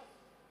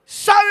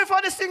 Sorry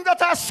for the things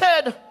that I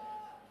said.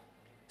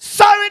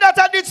 Sorry that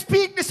I did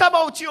speak this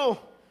about you.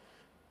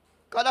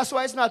 Because that's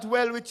why it's not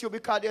well with you,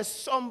 because there's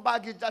some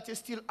baggage that is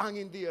still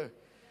hanging there.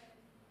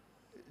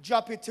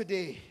 Drop it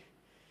today.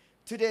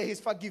 Today is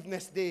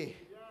forgiveness day.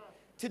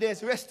 Today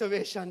is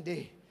restoration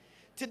day.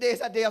 Today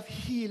is a day of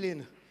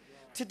healing.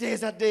 Today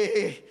is a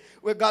day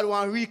where God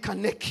wants to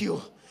reconnect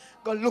you.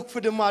 Go look for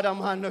the mother,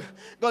 man.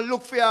 Go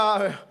look for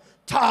her.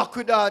 Talk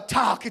with her.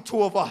 Talk it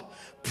over.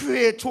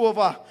 Pray it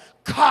over.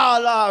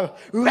 Call her.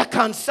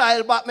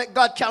 Reconcile back. Make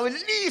God can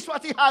release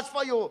what he has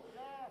for you.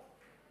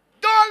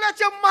 Don't let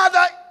your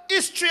mother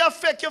history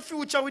affect your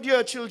future with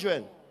your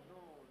children.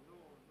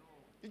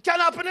 It can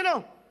happen, you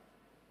know.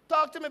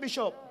 Talk to me,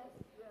 Bishop.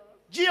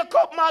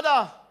 Jacob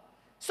mother,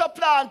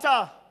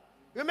 supplanter.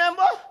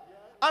 Remember?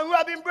 And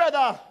robbing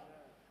brother.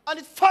 And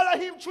it follow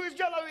him through his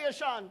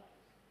generation.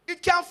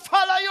 It can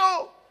follow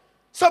you.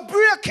 So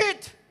break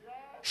it.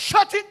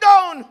 Shut it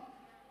down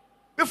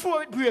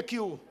before it break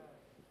you.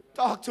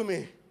 Talk to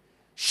me.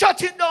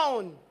 Shut it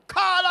down.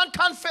 Call and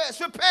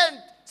confess. Repent.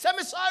 Say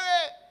me sorry.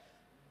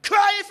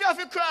 Cry if you have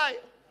to cry.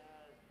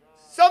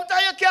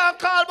 Sometimes you can't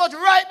call, but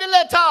write the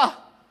letter.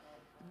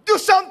 Do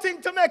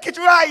something to make it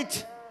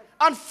right.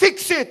 And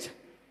fix it.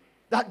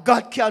 That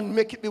God can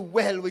make it be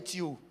well with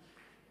you.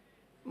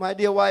 My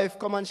dear wife,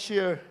 come and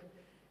share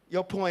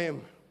your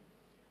poem.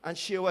 And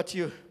share what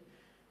you,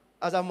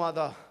 as a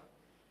mother.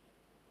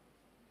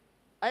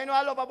 I know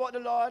I love about the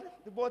Lord.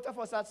 The both of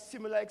us had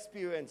similar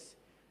experience.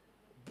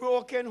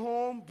 Broken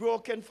home,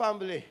 broken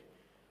family.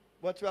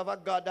 But we have a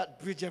God that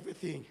bridges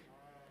everything.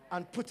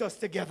 And put us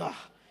together.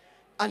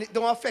 And it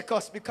don't affect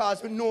us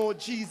because we know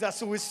Jesus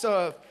who we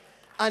serve.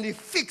 And he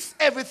fixed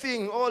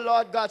everything. Oh,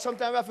 Lord God,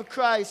 sometimes we have to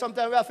cry.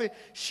 Sometimes we have to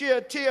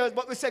share tears.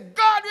 But we say,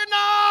 God will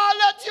not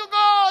let you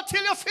go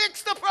till you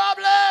fix the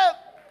problem.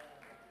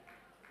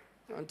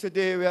 And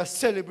today we are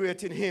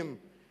celebrating him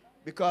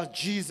Because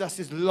Jesus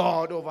is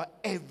Lord over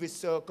every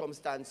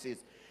circumstances,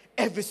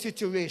 every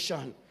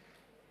situation.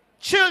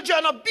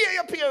 Children, obey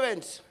your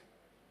parents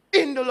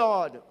in the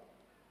Lord.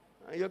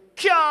 And you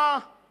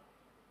can't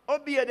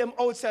obey them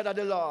outside of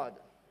the Lord,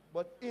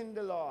 but in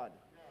the Lord.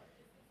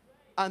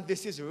 And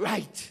this is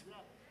right.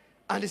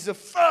 And this is the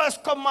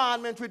first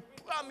commandment with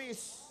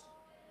promise.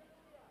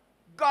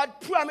 God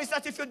promised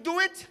that if you do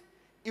it,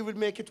 He will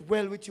make it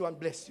well with you and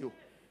bless you.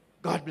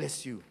 God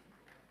bless you.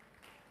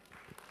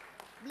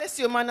 Bless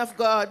you, man of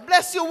God.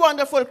 Bless you,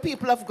 wonderful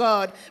people of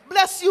God.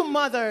 Bless you,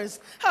 mothers.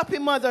 Happy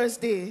Mother's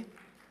Day.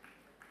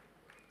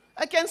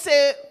 I can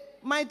say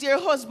my dear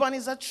husband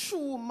is a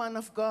true man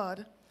of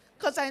God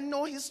because I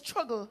know his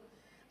struggle.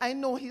 I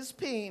know his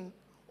pain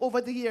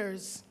over the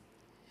years.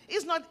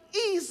 It's not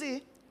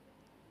easy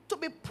to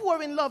be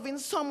pouring love in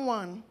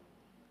someone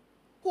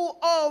who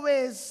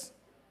always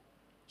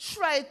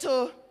try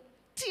to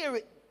tear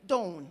it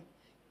down.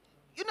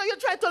 You know, you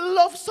try to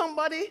love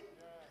somebody,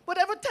 but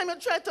every time you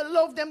try to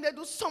love them, they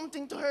do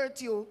something to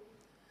hurt you.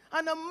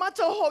 And no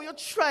matter how you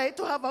try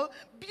to have a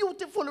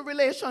beautiful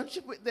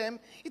relationship with them,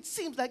 it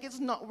seems like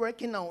it's not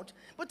working out.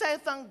 But I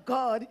thank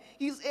God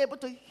He's able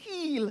to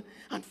heal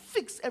and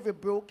fix every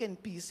broken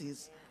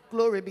pieces.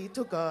 Glory be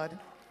to God.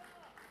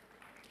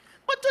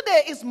 But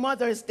today is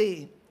Mother's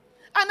Day.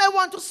 And I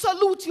want to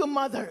salute you,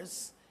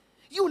 mothers.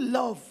 You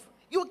love,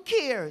 you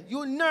care,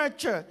 you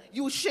nurture,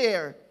 you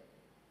share.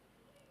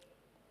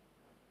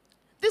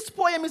 This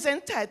poem is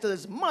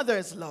entitled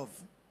Mother's Love.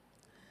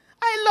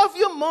 I love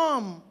you,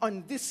 Mom,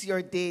 on this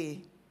your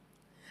day.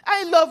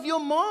 I love you,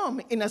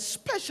 Mom, in a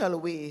special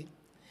way.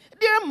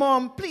 Dear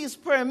Mom, please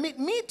permit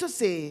me to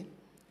say,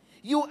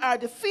 you are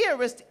the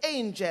fairest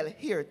angel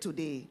here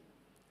today.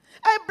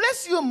 I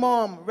bless you,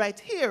 Mom, right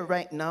here,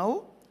 right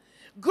now.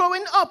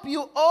 Growing up,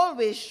 you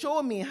always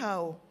show me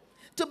how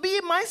to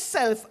be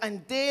myself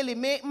and daily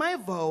make my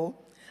vow.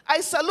 I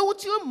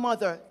salute you,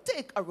 Mother,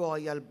 take a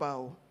royal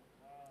bow.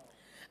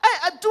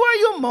 I adore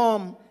you,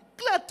 Mom,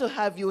 glad to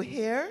have you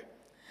here.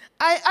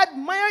 I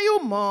admire you,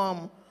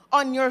 Mom,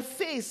 on your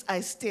face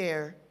I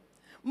stare.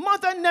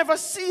 Mother never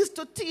ceased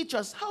to teach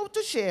us how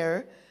to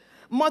share.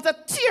 Mother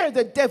tear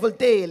the devil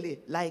daily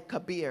like a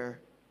bear.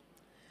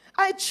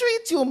 I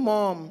treat you,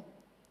 Mom,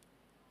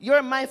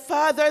 you're my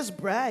father's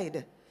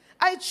bride.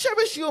 I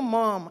cherish you,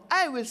 Mom,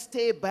 I will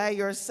stay by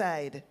your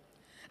side.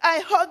 I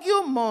hug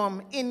you,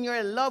 Mom, in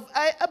your love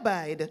I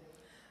abide.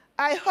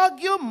 I hug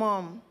you,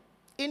 Mom,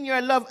 in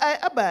your love I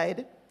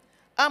abide.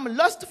 I'm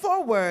lost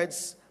for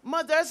words,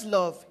 Mother's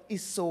love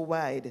is so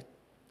wide.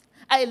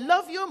 I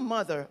love you,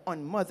 Mother,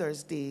 on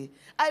Mother's Day.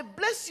 I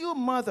bless you,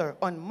 Mother,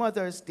 on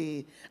Mother's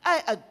Day.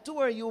 I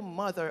adore you,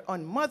 Mother,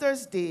 on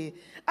Mother's Day.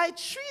 I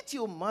treat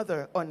you,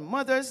 Mother, on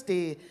Mother's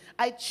Day.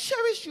 I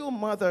cherish you,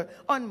 Mother,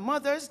 on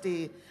Mother's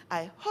Day.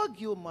 I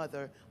hug you,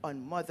 Mother,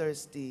 on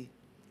Mother's Day.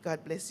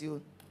 God bless you.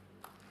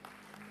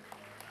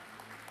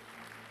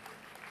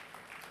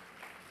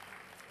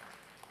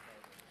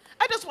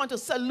 I just want to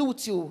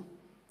salute you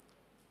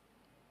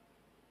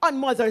on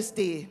Mother's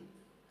Day.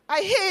 I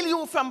hail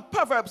you from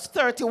Proverbs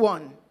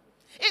 31.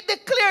 It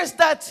declares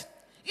that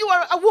you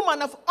are a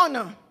woman of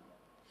honor.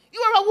 You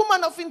are a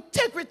woman of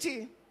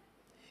integrity.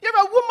 You're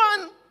a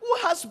woman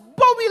who has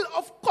bowel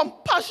of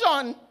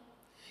compassion.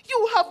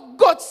 You have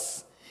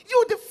guts.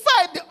 You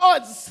defy the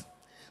odds.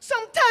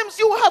 Sometimes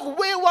you have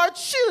wayward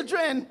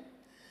children.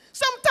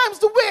 Sometimes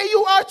the way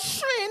you are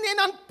training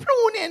and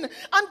pruning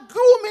and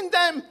grooming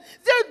them,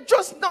 they're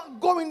just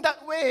not going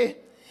that way.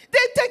 They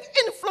take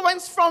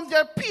influence from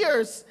their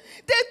peers.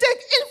 They take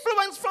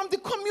influence from the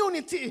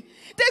community.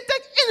 They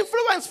take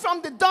influence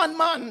from the Don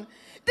man.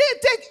 They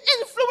take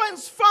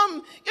influence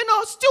from,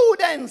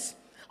 students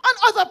and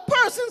other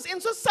persons in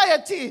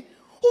society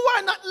who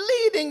are not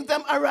leading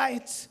them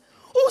aright,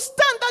 who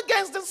stand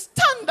against the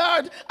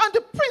standard and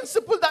the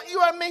principle that you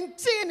are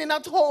maintaining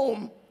at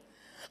home.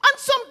 And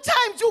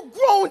sometimes you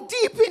groan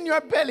deep in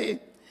your belly.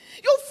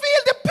 You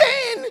feel the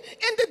pain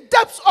in the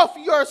depths of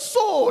your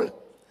soul.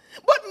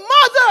 But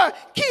mother,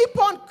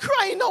 keep on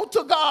crying out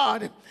to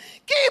God.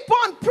 Keep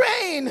on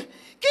praying.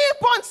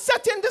 Keep on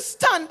setting the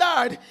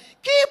standard.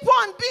 Keep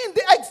on being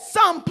the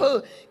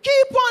example.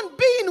 Keep on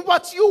being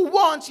what you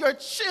want your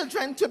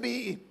children to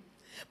be.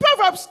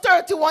 Proverbs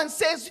 31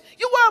 says,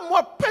 you are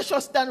more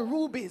precious than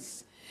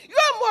rubies. You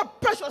are more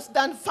precious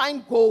than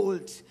fine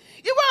gold.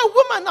 You are a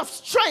woman of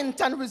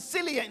strength and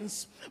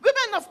resilience,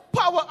 women of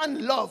power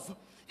and love.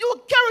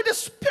 You carry the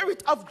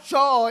spirit of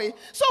joy.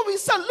 So we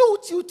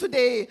salute you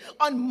today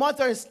on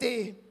Mother's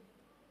Day.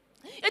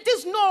 It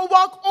is no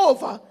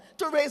walkover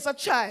to raise a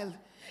child,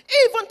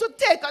 even to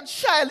take a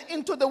child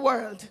into the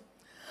world.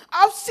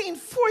 I've seen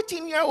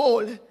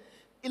 14-year-old,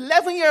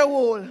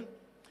 11-year-old,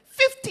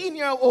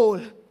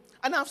 15-year-old,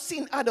 and I've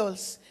seen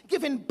adults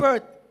giving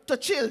birth to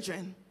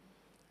children.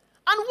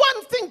 And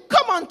one thing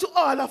common to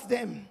all of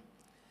them,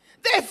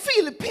 they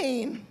feel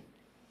pain.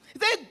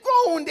 They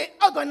groan, they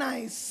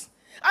agonize.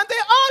 And they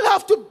all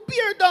have to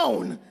bear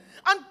down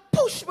and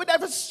push with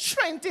every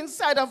strength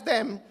inside of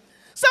them.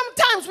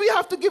 Sometimes we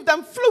have to give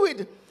them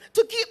fluid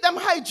to keep them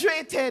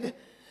hydrated.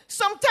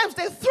 Sometimes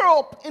they throw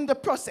up in the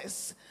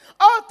process.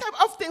 All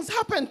type of things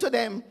happen to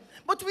them,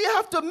 but we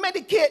have to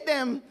medicate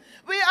them.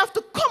 We have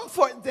to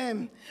comfort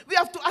them. We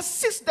have to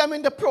assist them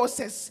in the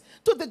process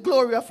to the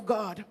glory of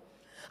God.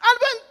 And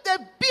when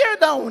they bear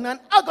down and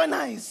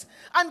agonize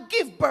and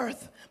give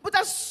birth, but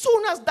as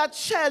soon as that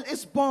child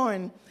is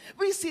born,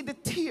 we see the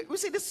tear, we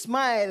see the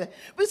smile,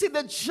 we see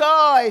the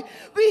joy.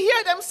 We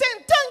hear them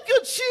saying, "Thank you,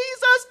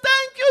 Jesus,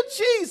 thank you,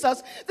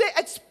 Jesus." They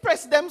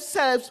express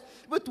themselves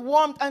with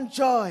warmth and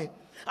joy.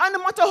 And no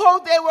matter how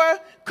they were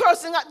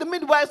cursing at the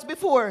midwives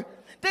before,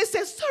 they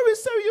say, "Sorry,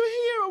 sir, you're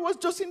here. I was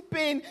just in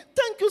pain.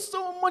 Thank you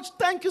so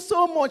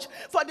much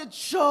for the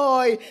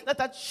joy that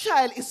a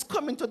child is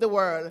coming to the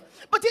world."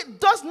 But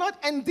it does not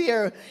end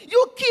there.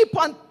 You keep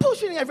on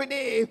pushing every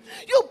day.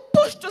 You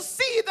push to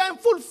see them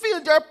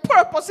fulfill their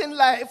purpose in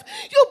life.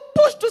 You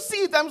push to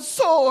see them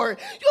soar.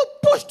 You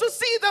push to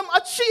see them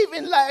achieve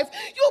in life.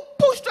 You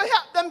push to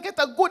help them get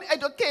a good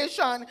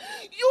education.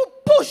 You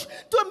push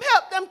to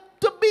help them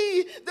to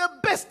be the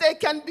best they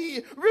can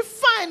be.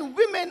 Refined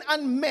women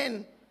and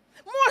men.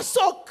 More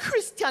so,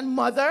 Christian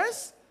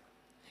mothers,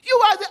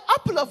 you are the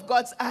apple of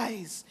God's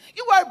eyes.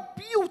 You are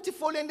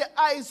beautiful in the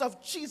eyes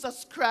of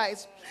Jesus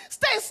Christ.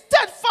 Stay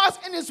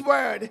steadfast in his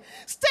word.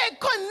 Stay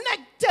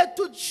connected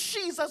to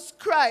Jesus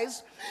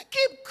Christ.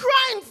 Keep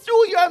crying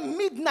through your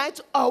midnight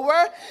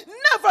hour.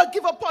 Never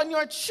give up on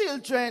your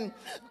children.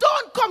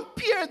 Don't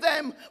compare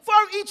them, for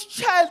each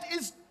child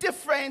is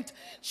different.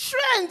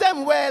 Train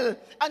them well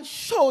and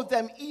show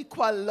them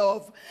equal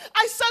love.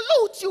 I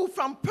salute you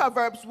from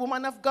Proverbs,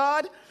 woman of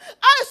God.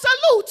 I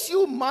salute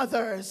you,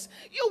 mothers.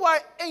 You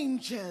are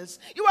angels.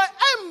 You are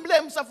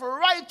emblems of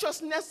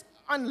righteousness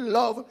and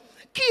love.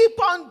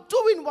 Keep on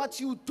doing what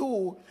you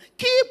do.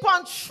 Keep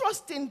on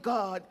trusting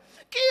God.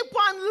 Keep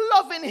on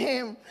loving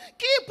him.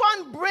 Keep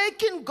on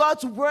breaking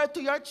God's word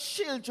to your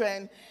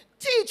children.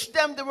 Teach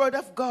them the word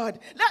of God.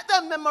 Let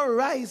them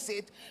memorize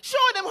it. Show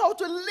them how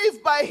to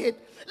live by it.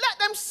 Let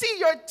them see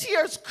your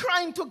tears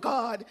crying to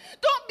God.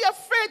 Don't be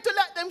afraid to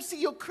let them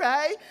see you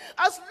cry.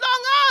 As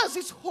long as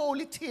it's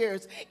holy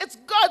tears, it's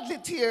godly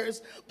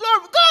tears,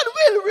 God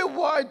will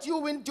reward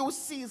you in due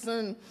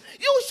season.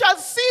 You shall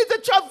see the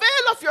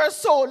travail of your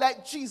soul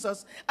like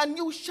Jesus, and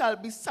you shall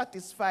be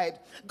satisfied.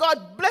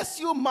 God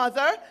bless you,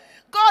 mother.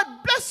 God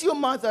bless you,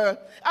 mother,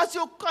 as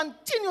you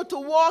continue to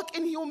walk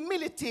in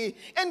humility,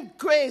 in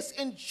grace,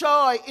 in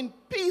joy, in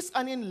peace,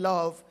 and in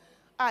love.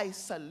 I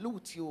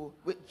salute you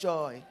with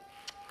joy.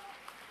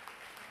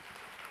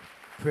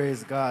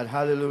 Praise God.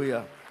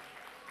 Hallelujah.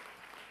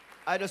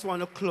 I just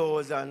want to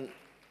close, and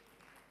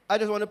I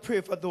just want to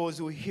pray for those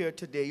who are here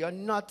today. You're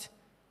not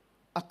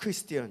a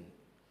Christian.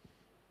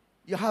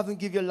 You haven't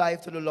given your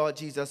life to the Lord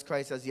Jesus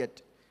Christ as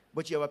yet,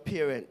 but you're a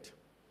parent.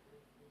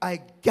 I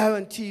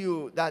guarantee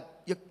you that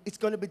it's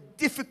going to be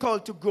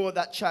difficult to grow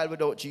that child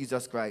without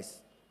Jesus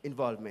Christ's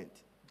involvement.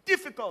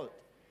 Difficult.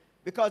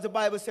 Because the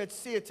Bible said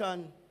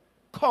Satan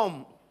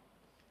come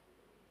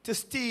to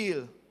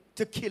steal,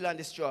 to kill, and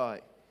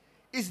destroy.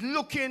 He's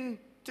looking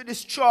to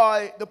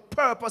destroy the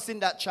purpose in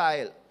that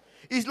child.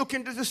 He's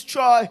looking to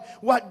destroy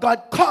what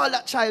God called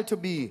that child to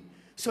be.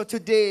 So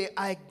today,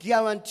 I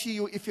guarantee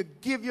you, if you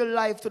give your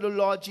life to the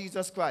Lord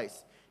Jesus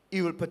Christ,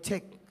 he will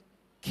protect,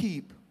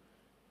 keep,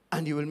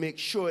 and he will make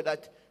sure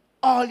that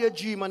all your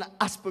dream and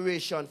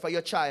aspiration for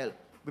your child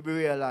will be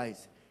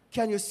realized.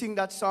 Can you sing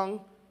that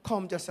song?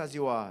 Come just as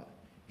you are.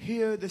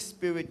 Hear the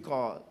Spirit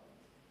call.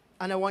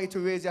 And I want you to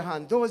raise your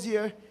hand. Those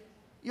here,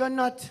 you're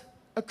not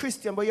a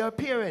Christian, but you're a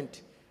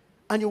parent.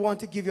 And you want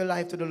to give your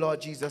life to the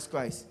Lord Jesus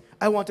Christ.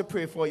 I want to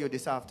pray for you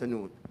this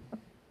afternoon.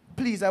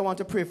 Please, I want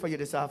to pray for you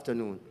this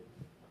afternoon.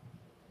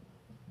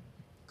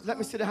 Let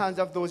me see the hands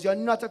of those. You're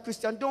not a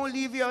Christian. Don't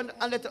leave here and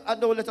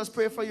don't let us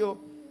pray for you.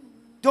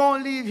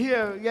 Don't leave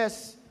here.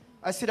 Yes,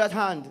 I see that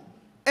hand.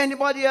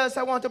 Anybody else,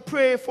 I want to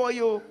pray for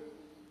you.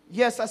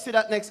 Yes, I see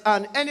that next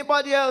hand.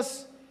 Anybody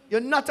else,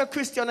 you're not a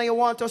Christian and you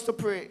want us to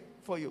pray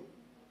for you.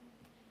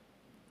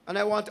 And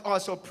I want to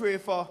also pray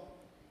for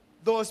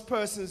those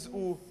persons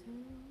who,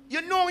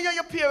 you know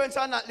your parents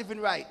are not living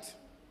right.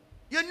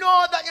 You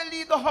know that you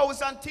leave the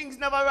house and things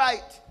never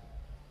right.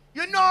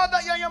 You know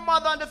that you're your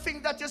mother and the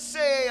things that you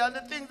say and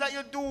the things that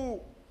you do.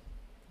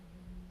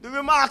 The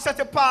remarks that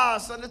you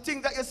pass and the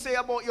things that you say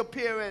about your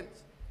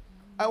parents.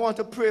 I want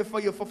to pray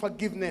for you for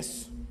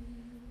forgiveness.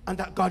 And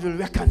that God will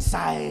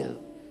reconcile.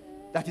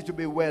 That it will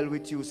be well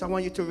with you. So I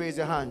want you to raise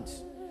your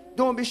hands.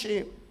 Don't be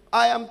ashamed.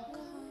 I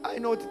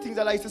know the things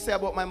that I used to say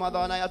about my mother,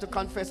 and I have to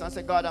confess and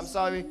say, God, I'm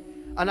sorry.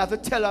 And I have to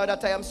tell her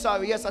that I am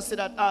sorry. Yes, I see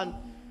that hand.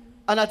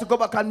 And I have to go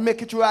back and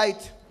make it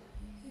right.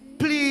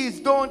 Please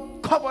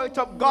don't cover it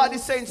up. God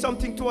is saying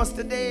something to us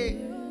today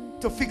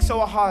to fix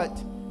our heart,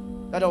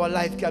 that our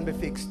life can be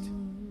fixed.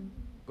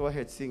 Go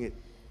ahead, sing it.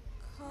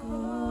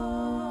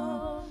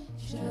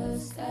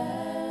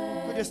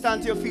 Could you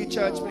stand to your feet,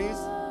 church, please?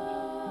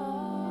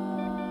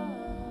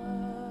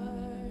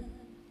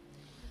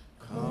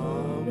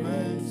 Come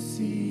and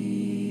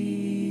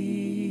see.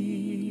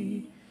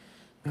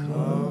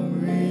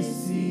 Come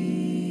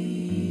receive.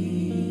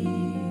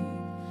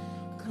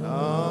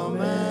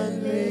 Come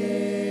and live.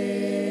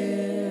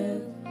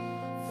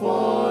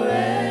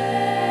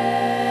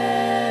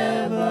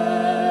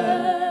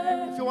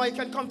 you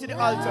can come to the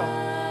altar.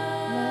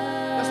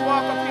 Let's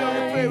walk up here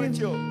and pray with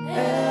you.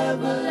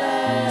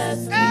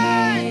 Everlasting.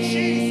 Hey,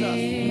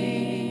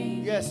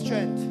 Jesus. Yes,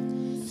 strength.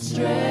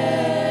 Strength.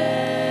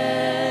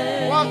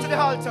 Walk to the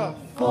altar.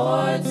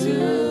 For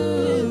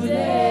today.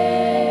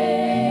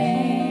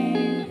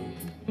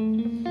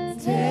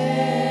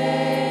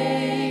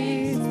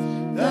 Taste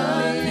the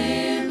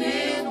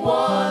living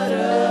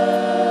water.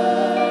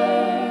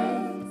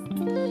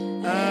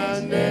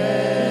 And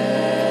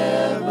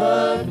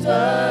never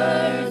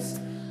thirst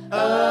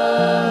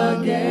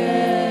again.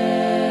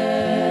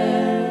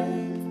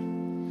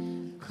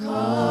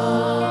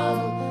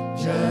 Come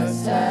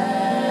just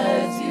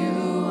as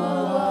you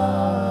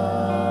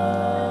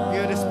are.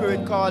 Hear the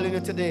Spirit calling you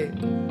today.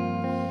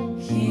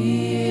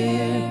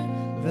 Hear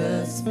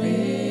the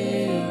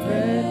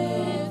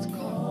Spirit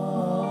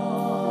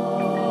call.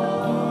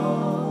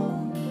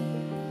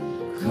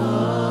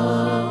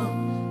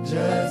 Come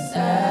just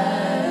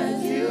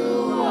as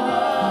you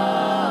are.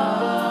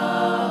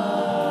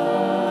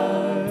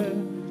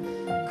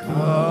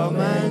 Come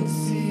and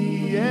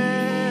see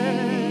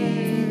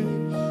it.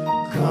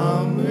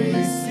 Come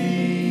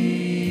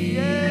receive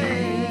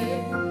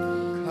it.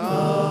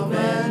 Come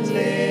and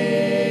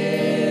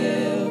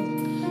live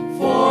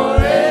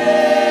forever.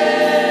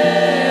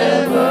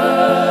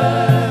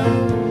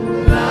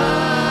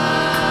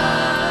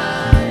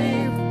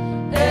 Life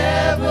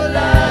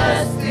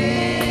everlasting.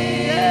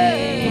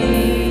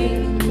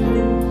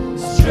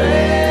 Strength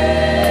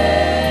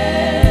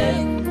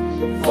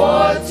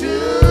for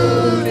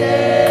today.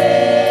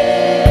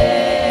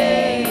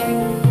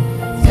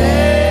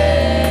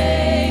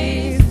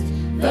 Taste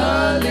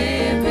the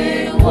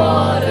living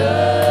water.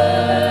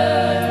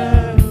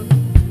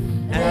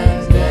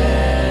 And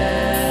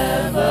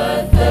never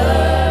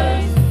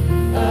thirst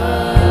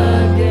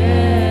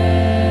again.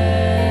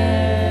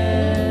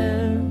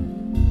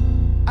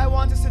 I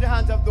want to see the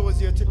hands of those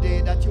here today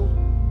that you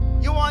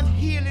want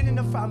healing in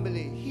the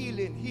family.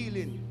 Healing,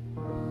 healing.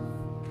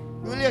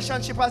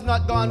 Relationship has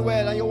not gone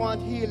well and you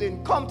want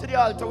healing. Come to the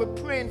altar. We're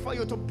praying for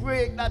you to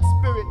break that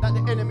spirit that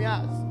the enemy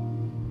has.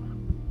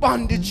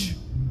 Bondage.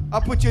 I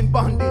put you in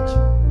bondage.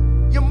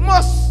 You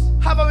must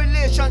have a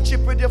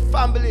relationship with your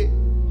family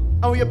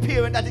and with your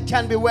parent that it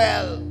can be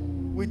well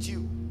with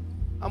you.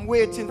 I'm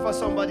waiting for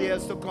somebody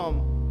else to come.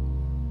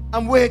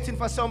 I'm waiting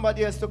for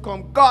somebody else to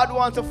come. God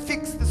wants to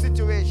fix the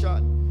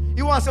situation.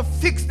 He wants to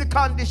fix the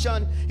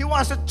condition. He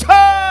wants to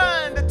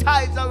turn the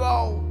tides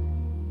around.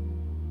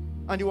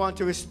 And He wants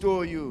to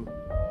restore you.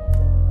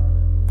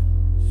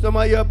 Some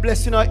of your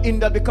blessings are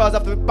hindered because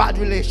of the bad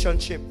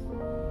relationship.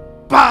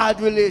 Bad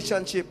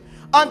relationship.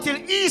 Until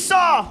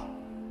Esau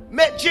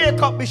met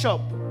Jacob, Bishop,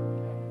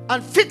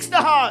 and fixed the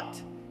heart,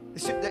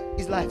 his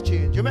life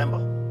changed. You remember?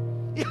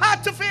 He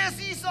had to face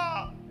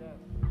Esau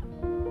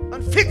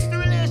and fix the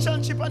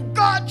relationship, and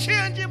God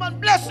changed him and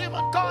blessed him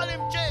and called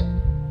him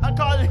Jacob and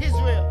called him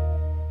Israel.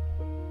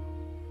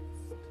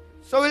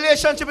 So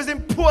relationship is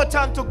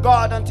important to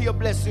God and to your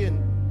blessing.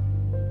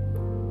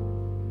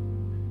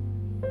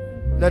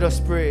 Let us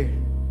pray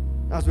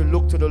as we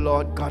look to the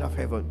Lord God of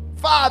heaven.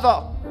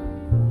 Father,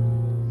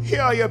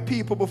 here are your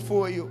people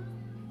before you.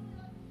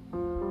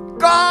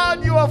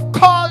 God, you have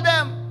called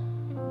them.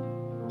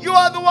 You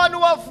are the one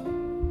who have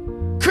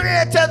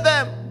created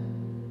them.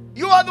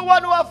 You are the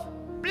one who have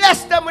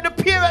blessed them with the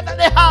parent that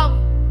they have.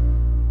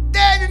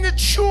 They didn't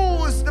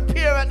choose the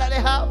parent that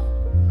they have.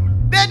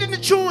 They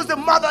didn't choose the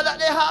mother that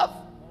they have.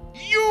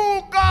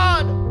 You,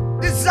 God,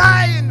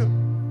 designed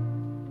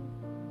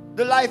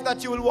the life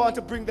that you will want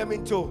to bring them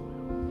into.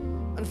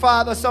 And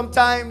Father,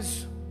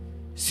 sometimes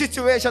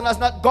situation has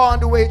not gone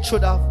the way it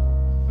should have.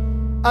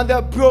 And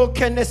there's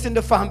brokenness in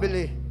the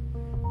family,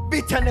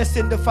 bitterness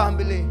in the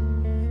family.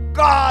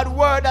 God,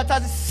 word that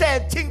has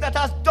said, things that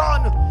has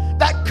done,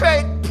 that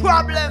create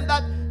problem,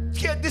 that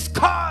create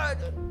discord.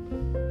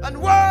 And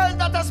words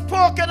that are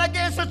spoken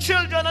against the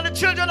children and the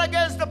children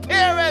against the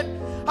parent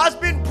has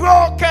been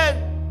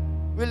broken.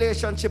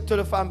 Relationship to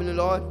the family,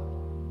 Lord.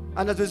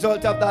 And as a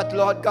result of that,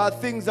 Lord God,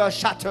 things are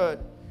shattered.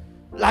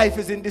 Life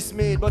is in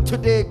dismay. But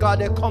today, God,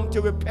 they come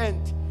to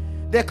repent.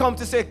 They come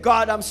to say,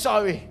 God, I'm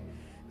sorry.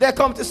 They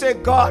come to say,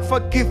 God,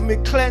 forgive me,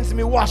 cleanse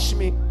me, wash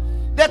me.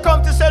 They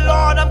come to say,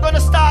 Lord, I'm going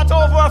to start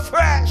over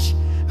afresh.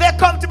 They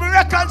come to be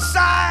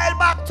reconciled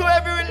back to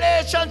every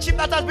relationship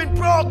that has been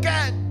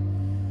broken.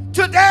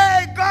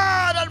 Today,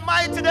 God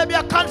Almighty, there be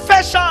a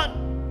confession.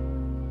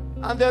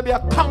 And there be a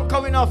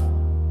conquering of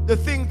the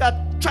things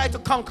that try to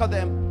conquer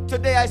them.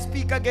 Today I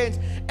speak against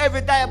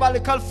every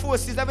diabolical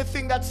forces,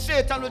 everything that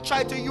Satan will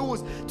try to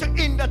use to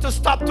hinder, to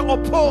stop, to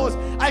oppose.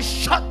 I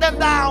shut them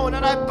down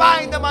and I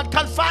bind them and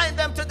confine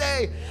them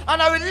today. And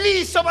I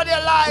release over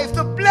their lives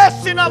the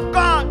blessing of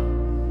God.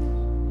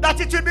 That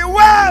it will be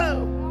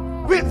well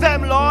with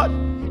them, Lord.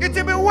 It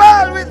will be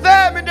well with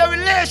them in their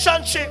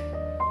relationship.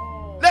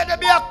 Let there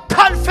be a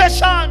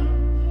confession.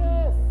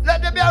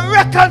 Let there be a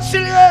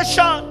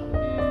reconciliation.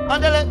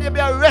 And then let there be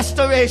a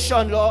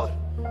restoration, Lord.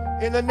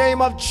 In the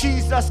name of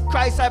Jesus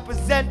Christ, I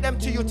present them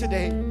to you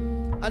today.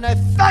 And I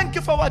thank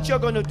you for what you're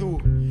going to do.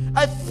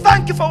 I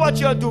thank you for what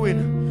you're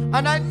doing.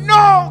 And I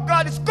know,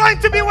 God, it's going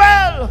to be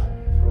well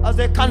as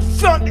they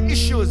confront the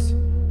issues,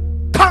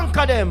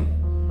 conquer them,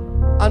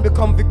 and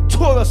become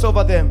victorious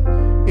over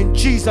them. In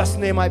Jesus'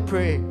 name I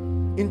pray.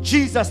 In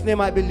Jesus'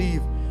 name I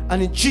believe.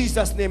 And in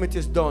Jesus' name it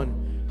is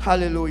done.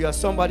 Hallelujah.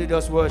 Somebody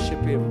just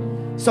worship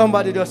him.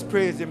 Somebody just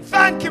praise him.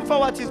 Thank him for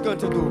what he's going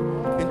to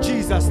do. In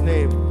Jesus'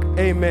 name,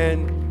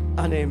 amen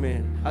and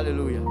amen.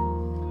 Hallelujah.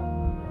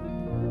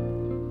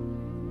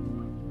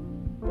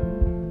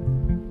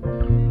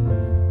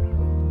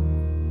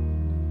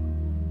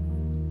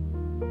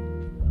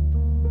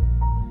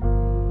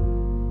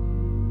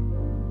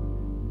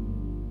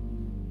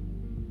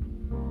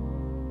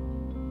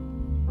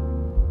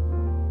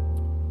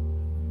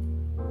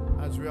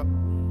 As we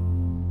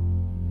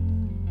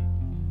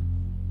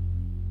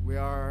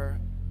are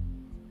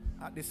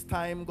at this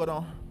time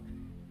gonna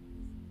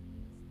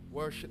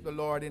worship the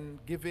Lord in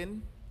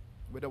giving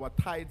with our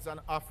tithes and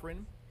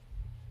offering.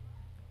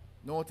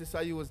 Notice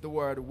I use the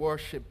word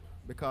worship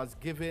because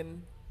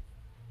giving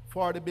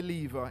for the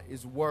believer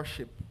is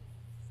worship.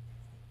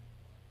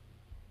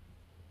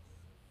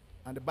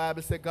 And the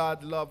Bible says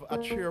God loves a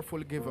cheerful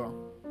giver.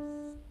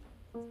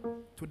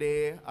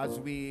 Today, as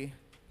we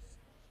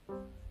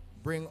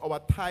bring our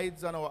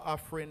tithes and our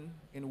offering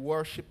in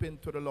worshiping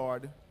to the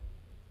Lord,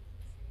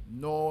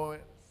 know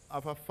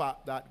of a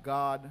fact that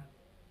God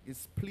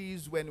is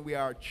pleased when we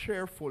are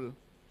cheerful,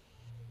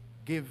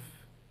 give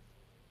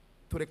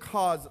to the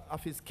cause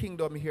of his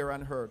kingdom here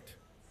on earth.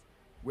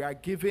 We are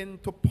giving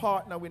to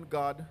partner with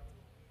God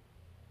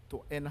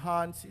to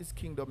enhance his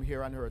kingdom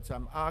here on earth. So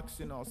I'm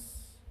asking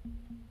us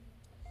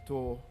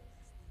to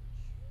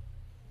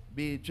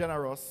be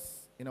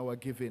generous in our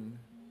giving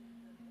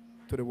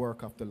to the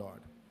work of the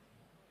Lord.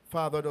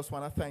 Father, I just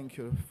want to thank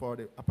you for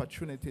the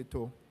opportunity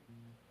to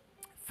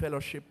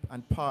fellowship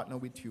and partner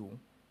with you.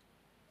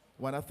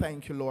 I want to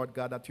thank you, Lord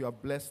God, that you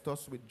have blessed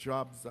us with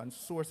jobs and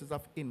sources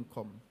of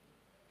income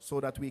so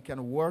that we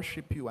can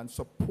worship you and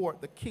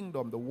support the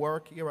kingdom, the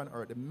work here on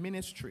earth, the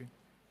ministry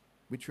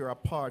which you are a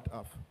part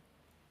of.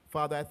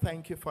 Father, I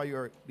thank you for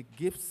the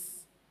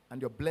gifts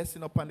and your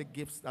blessing upon the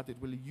gifts that it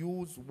will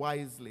use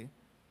wisely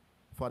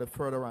for the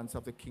furtherance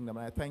of the kingdom.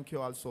 And I thank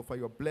you also for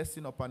your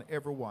blessing upon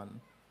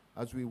everyone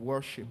as we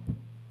worship.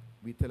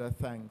 We tell her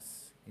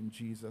thanks in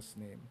Jesus'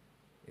 name.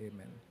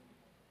 Amen.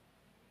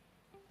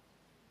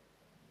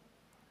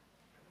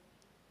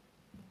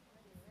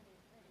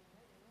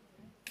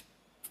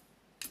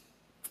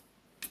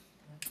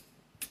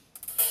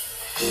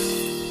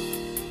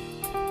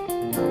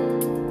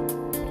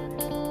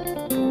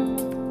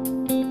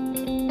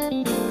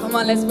 Come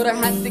on, let's put our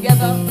hands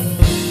together.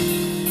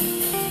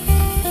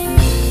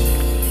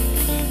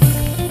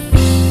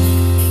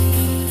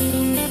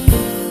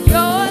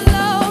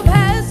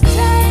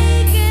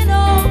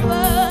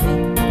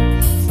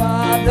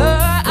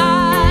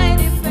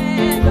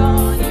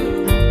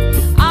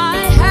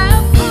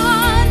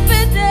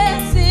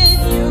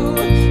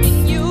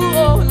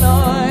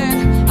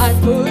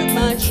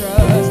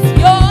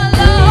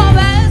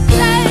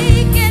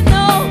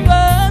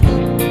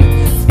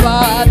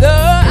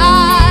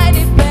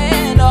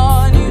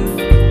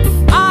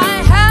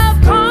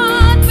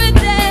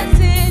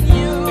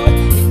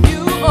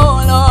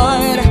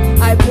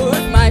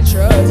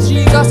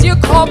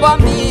 Cover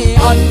me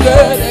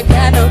under the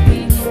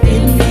canopy,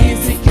 in me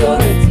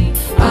security.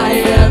 I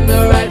am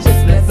the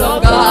righteousness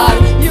of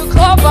God. You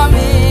cover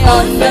me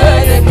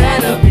under the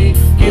canopy,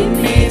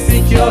 in me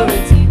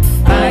security.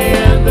 I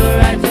am the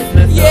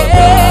righteousness of God.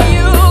 Yeah,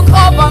 you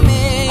cover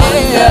me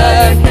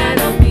under the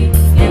canopy,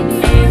 in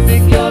me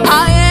security. I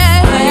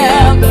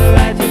am the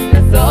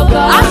righteousness of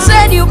God. I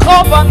said you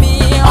cover me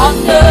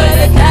under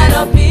the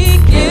canopy,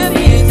 give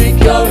me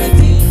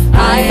security.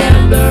 I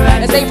am the righteousness.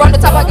 Let's say from the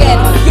top again.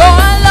 Your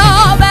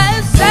love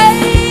has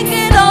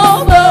taken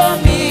over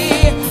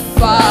me.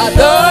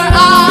 Father,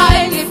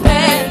 I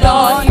depend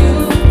on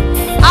you.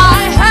 I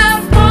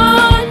have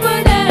confidence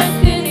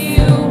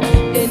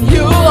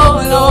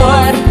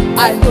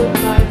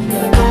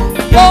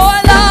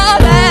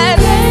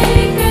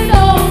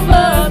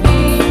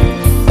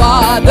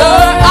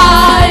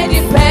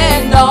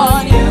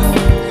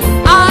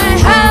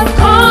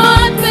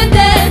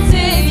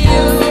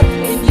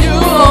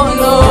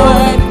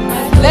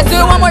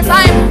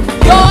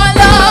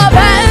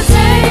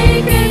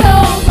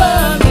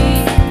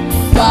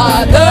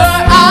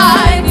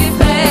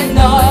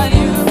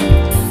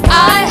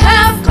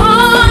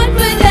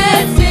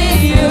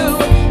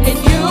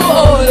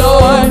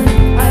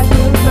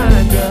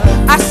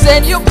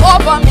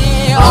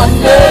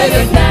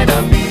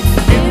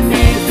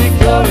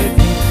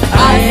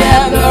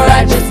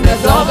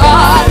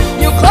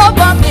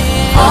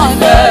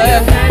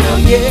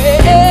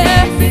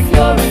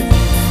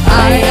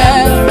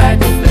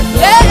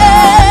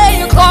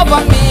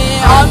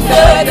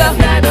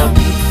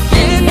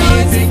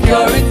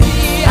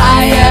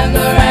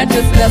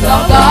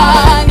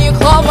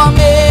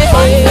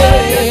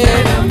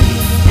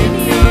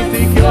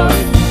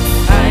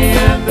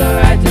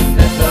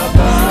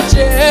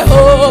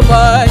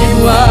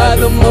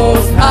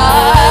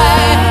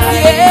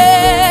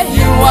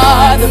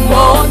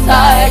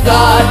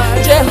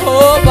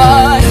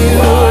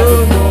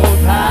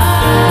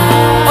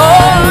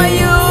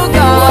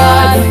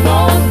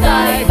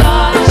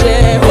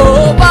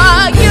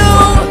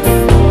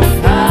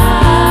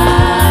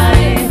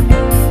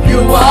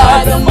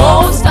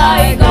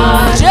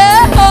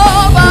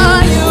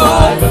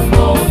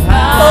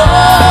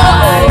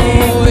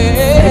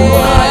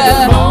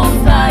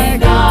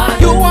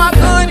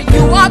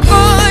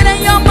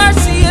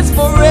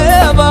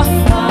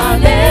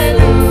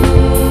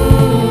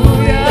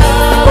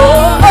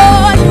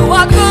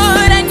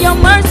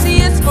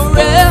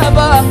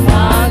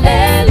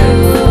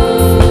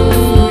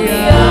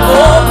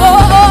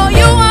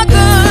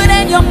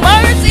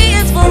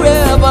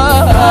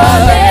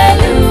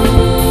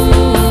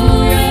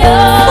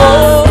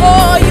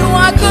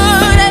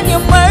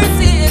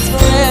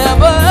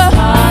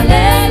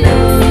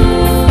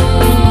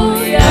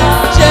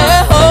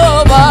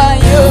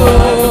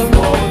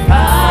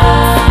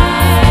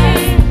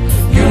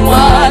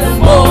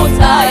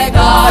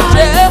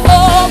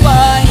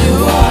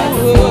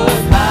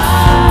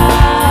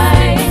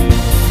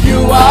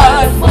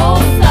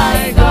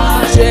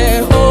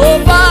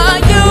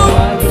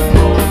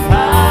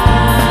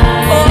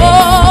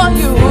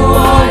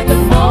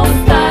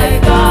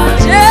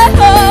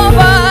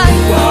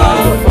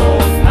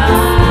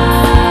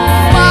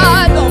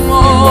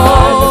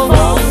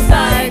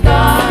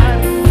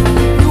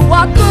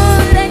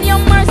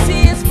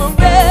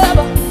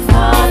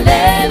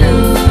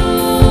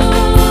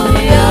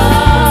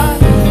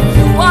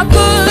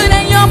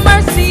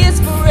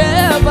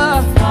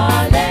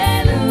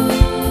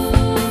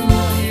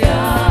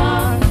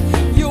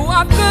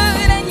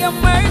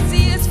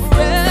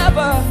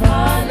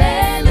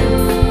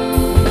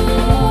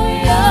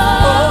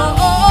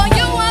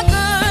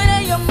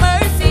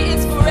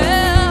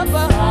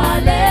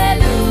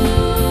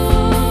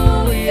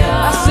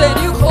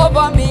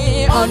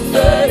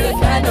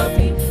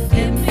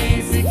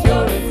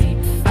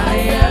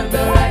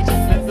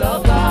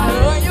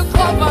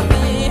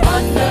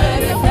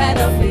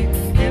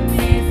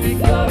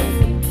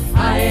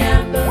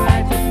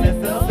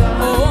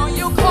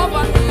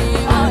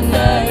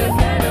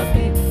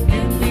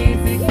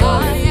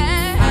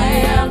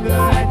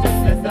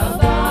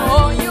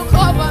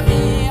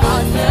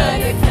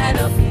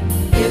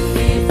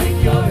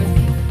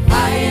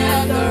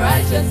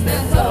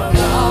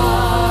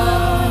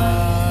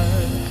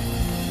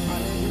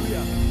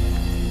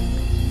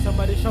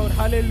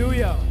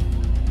hallelujah.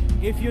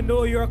 If you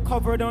know you're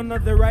covered under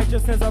the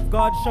righteousness of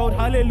God, shout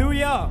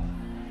hallelujah.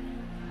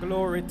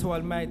 Glory to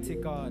Almighty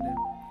God.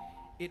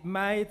 It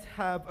might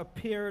have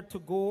appeared to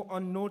go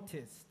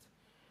unnoticed,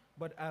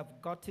 but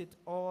I've got it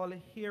all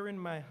here in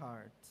my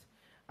heart.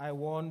 I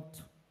want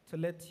to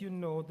let you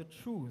know the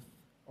truth.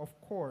 Of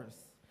course,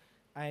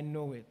 I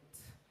know it.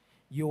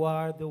 You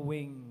are the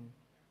wing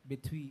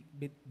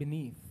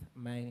beneath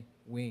my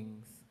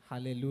wings.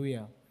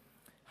 Hallelujah.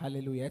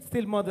 Hallelujah. It's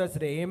still Mother's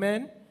Day,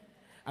 amen?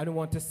 And we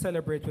want to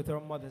celebrate with our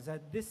mothers.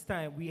 At this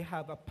time, we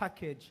have a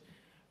package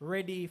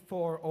ready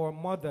for our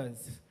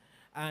mothers,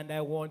 and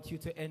I want you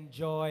to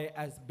enjoy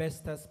as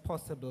best as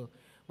possible.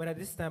 But at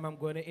this time, I'm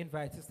going to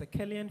invite Sister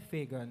Kellyanne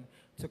Fagan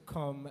to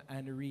come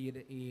and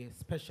read a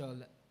special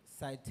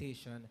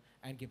citation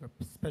and give a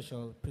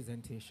special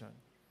presentation.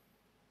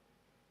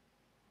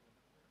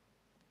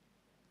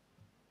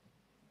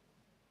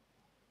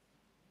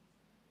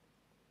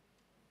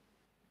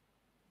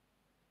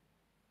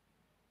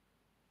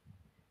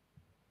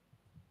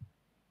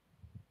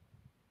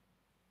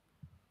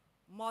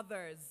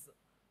 Mothers,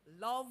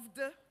 loved,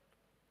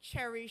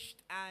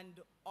 cherished, and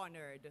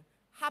honored.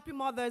 Happy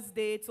Mother's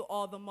Day to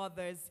all the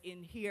mothers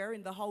in here,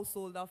 in the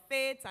household of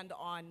faith, and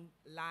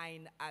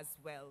online as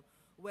well.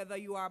 Whether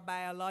you are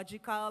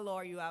biological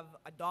or you have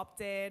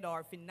adopted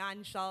or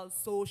financial,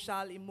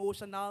 social,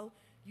 emotional,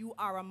 you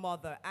are a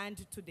mother,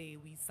 and today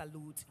we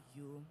salute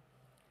you.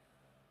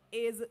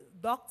 Is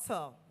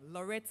Dr.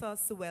 Loretta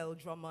Sewell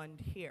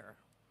Drummond here?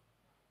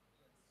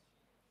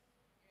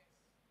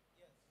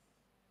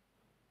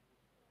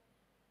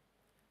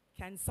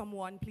 Can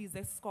someone please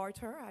escort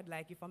her? I'd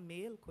like if a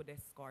male could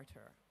escort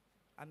her.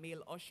 A male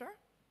usher?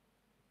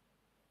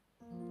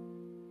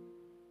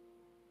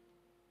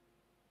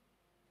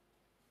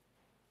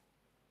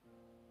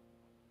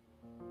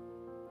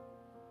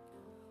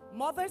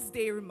 Mother's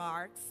Day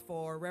remarks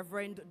for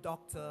Reverend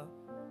Dr.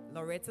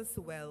 Loretta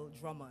Sewell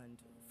Drummond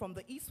from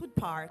the Eastwood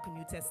Park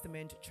New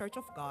Testament Church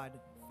of God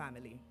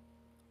family.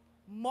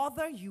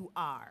 Mother you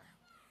are,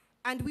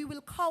 and we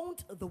will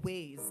count the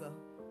ways,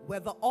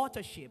 whether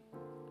authorship,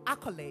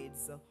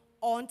 accolades,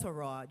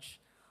 entourage,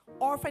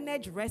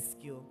 orphanage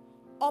rescue,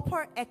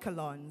 upper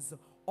echelons,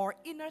 or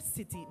inner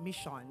city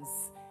missions,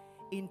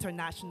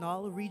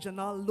 international,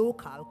 regional,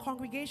 local,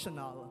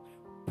 congregational,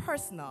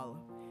 personal.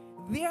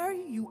 There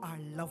you are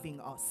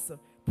loving us,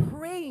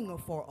 praying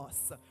for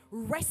us,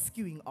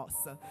 rescuing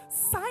us,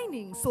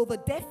 signing so the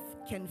deaf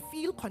can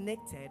feel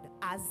connected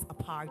as a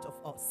part of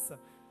us.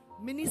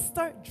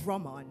 Minister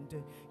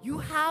Drummond, you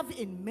have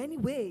in many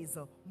ways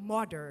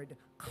mothered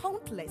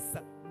countless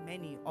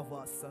many of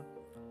us.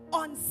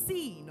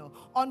 Unseen,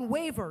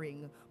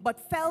 unwavering, but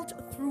felt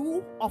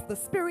through of the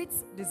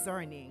Spirit's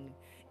discerning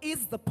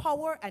is the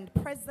power and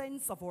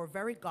presence of our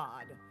very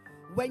God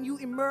when you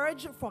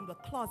emerge from the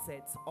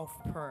closet of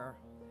prayer.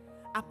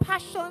 A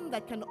passion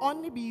that can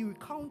only be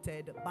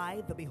recounted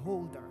by the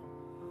beholder.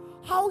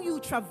 How you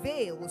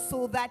travail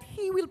so that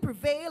he will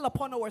prevail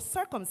upon our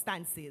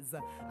circumstances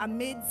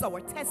amidst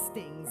our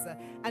testings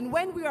and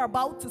when we are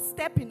about to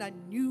step in a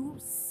new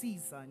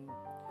season.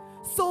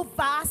 So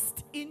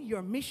vast in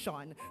your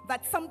mission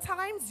that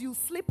sometimes you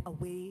slip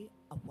away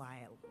a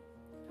while.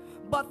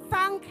 But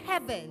thank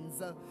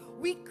heavens,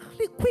 we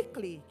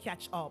quickly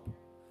catch up.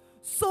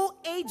 So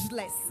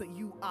ageless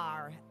you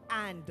are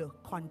and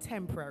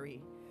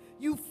contemporary.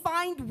 You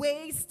find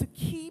ways to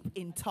keep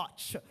in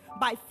touch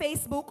by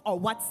Facebook or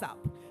WhatsApp.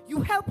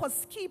 You help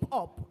us keep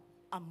up,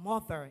 a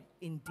mother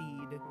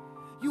indeed.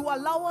 You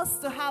allow us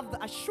to have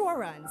the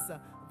assurance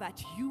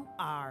that you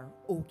are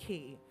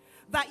okay,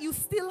 that you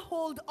still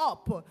hold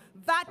up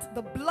that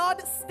the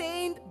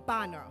blood-stained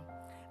banner,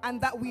 and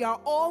that we are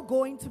all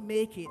going to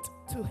make it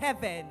to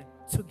heaven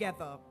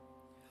together.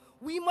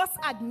 We must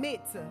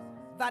admit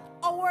that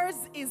ours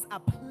is a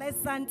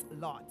pleasant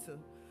lot.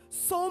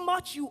 So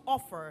much you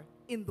offer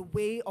in the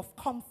way of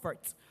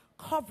comfort,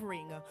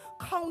 covering,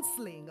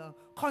 counseling,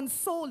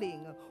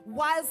 consoling,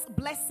 whilst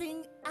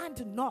blessing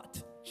and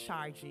not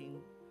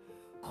charging.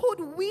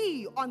 Could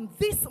we on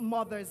this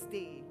Mother's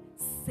Day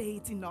say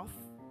it enough?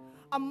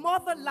 A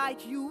mother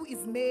like you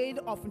is made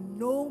of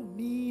no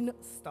mean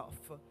stuff.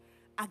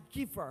 A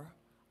giver,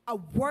 a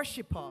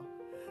worshiper,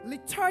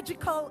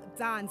 liturgical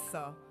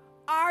dancer,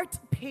 art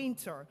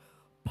painter,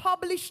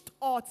 published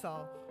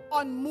author,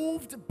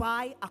 unmoved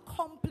by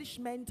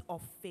accomplishment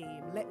of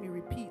fame. Let me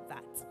repeat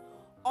that.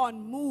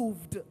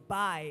 Unmoved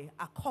by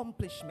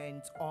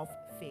accomplishment of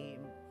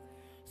fame.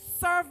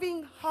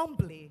 Serving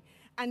humbly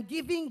and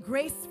giving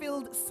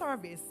grace-filled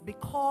service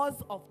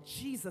because of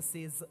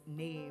Jesus'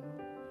 name.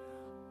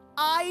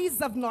 Eyes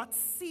have not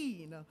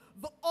seen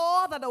the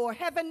awe that our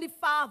Heavenly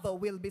Father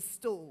will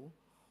bestow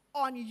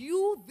on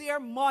you, their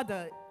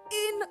mother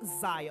in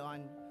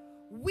Zion.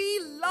 We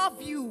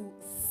love you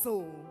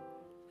so.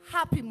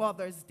 Happy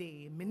Mother's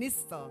Day,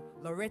 Minister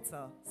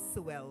Loretta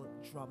Sewell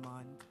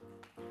Drummond.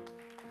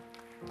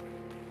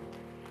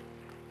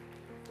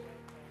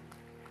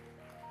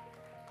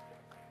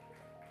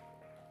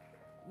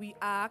 We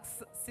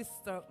ask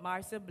Sister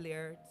Marcia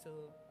Blair to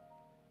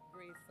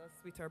grace us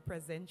with her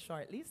presence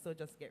shortly, so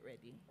just get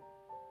ready.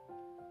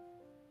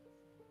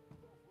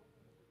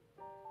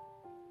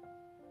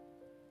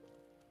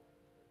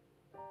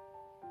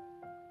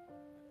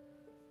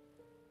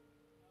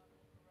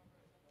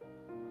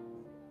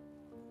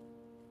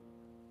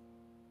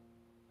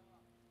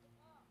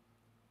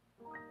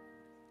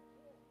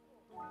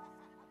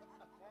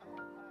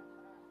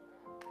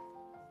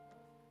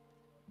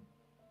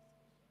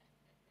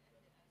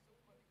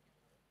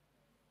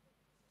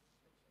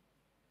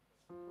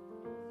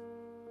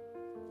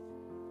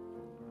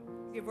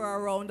 Give her a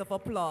round of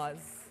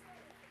applause.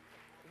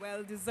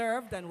 Well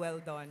deserved and well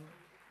done.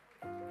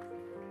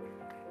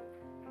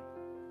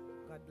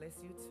 God bless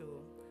you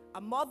too. A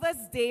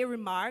Mother's Day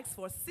remarks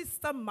for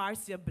Sister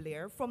Marcia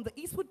Blair from the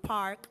Eastwood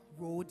Park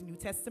Road New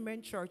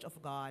Testament Church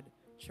of God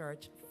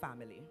church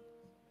family.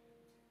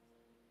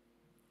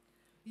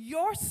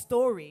 Your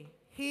story,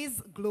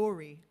 His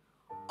glory,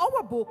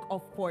 our book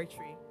of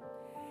poetry.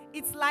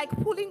 It's like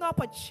pulling up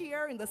a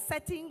chair in the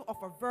setting of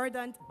a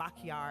verdant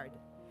backyard,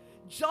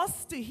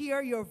 just to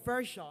hear your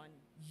version,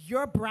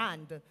 your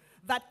brand,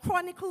 that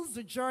chronicles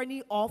the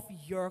journey of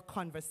your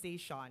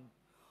conversation.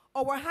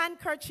 Our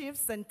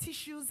handkerchiefs and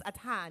tissues at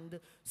hand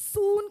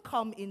soon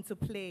come into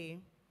play,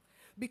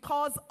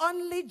 because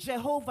only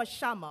Jehovah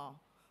Shammah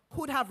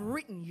could have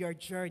written your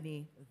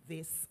journey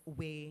this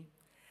way.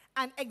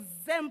 An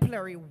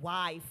exemplary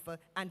wife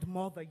and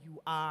mother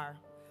you are.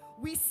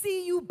 We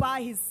see you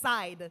by his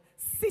side,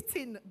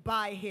 sitting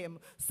by him,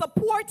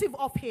 supportive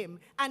of him,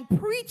 and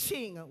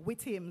preaching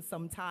with him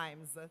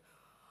sometimes.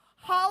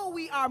 How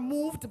we are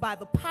moved by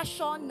the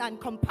passion and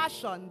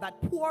compassion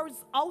that pours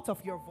out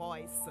of your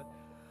voice.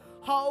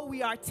 How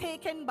we are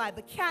taken by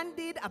the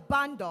candid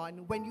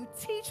abandon when you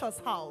teach us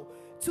how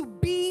to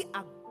be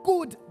a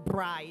good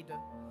bride.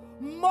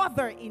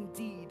 Mother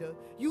indeed,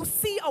 you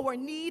see our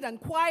need and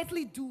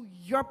quietly do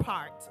your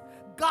part,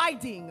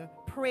 guiding,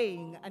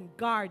 praying, and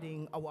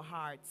guarding our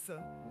hearts.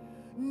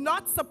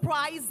 Not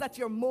surprised at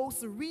your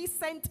most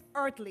recent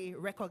earthly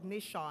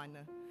recognition,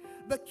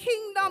 the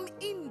Kingdom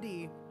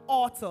Indie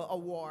Author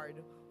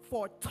Award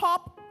for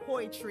Top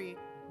Poetry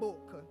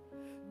Book.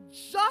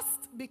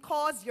 Just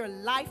because your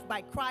life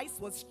by Christ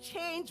was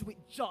changed with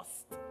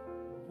just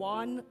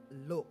one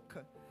look.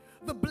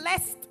 The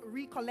blessed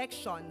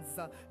recollections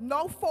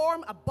now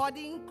form a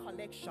budding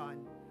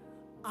collection.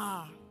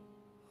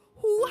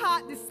 Who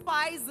had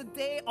despised the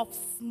day of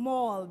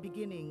small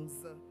beginnings?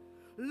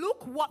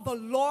 Look what the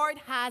Lord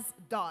has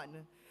done.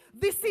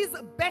 This is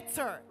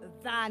better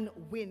than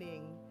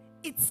winning.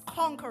 It's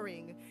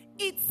conquering.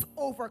 It's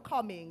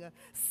overcoming.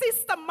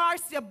 Sister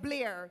Marcia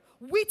Blair,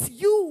 with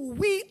you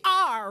we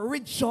are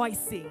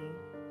rejoicing.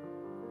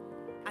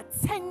 A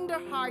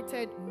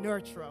tender-hearted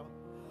nurturer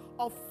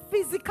of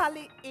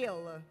physically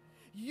ill.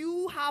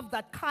 You have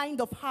that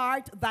kind of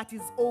heart that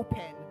is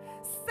open,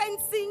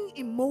 sensing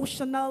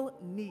emotional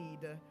need,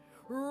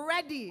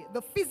 ready,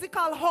 the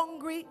physical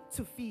hungry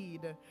to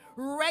feed,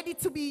 ready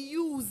to be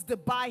used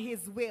by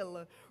his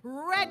will,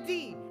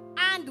 ready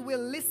and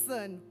will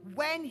listen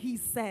when he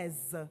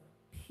says,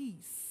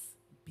 peace,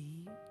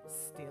 be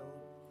still.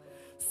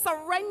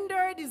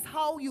 Surrendered is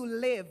how you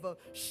live,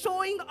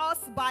 showing us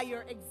by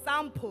your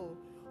example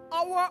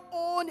our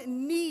own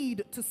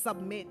need to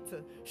submit,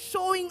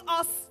 showing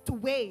us to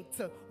wait,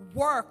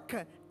 work,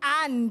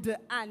 and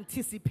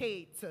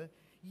anticipate.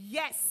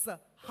 Yes,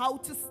 how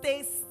to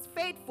stay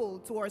faithful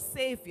to our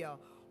Savior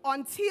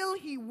until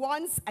he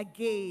once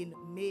again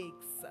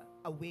makes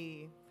a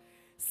way.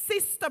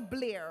 Sister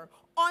Blair,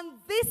 on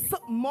this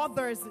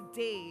Mother's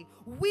Day,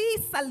 we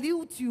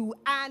salute you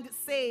and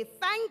say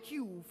thank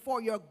you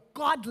for your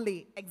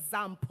godly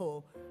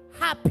example.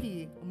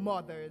 Happy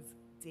Mother's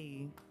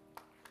Day.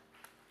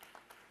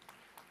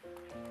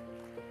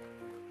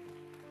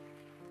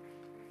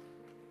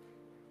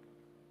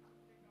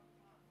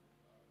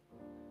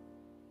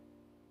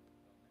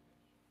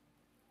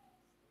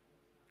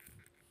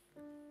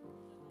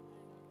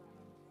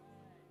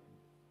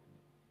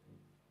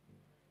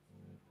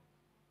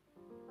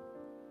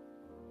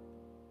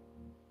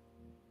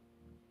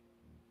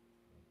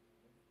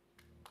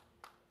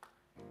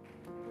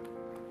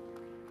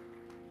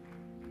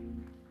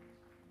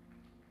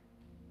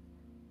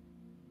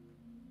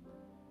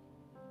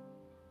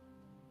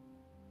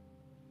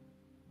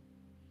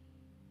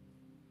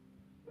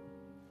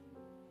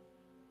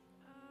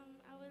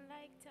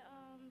 To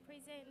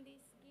present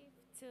this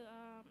gift to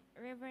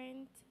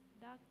Reverend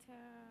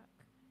Dr.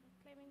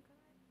 Clement.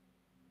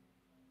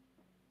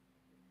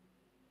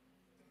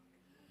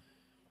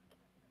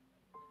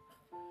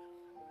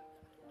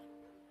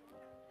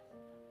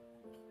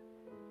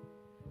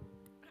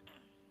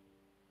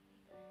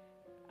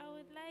 I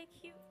would like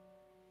you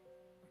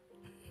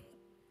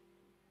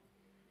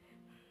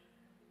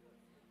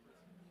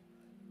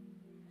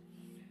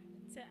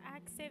to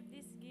accept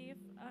this gift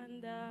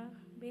on the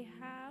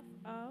behalf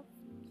of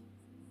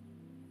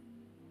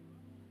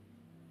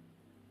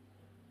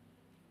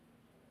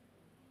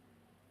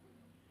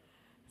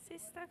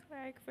Sister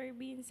Clarke for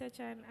being such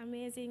an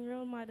amazing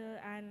role model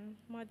and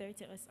mother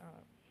to us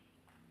all.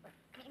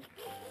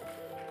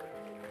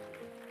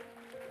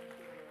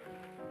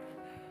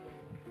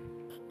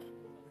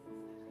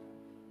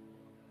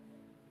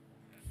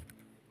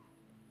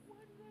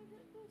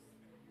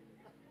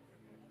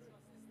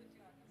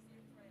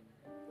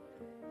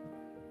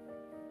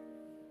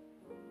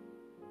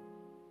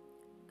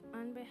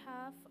 On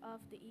behalf of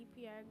the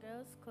EPR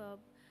Girls Club,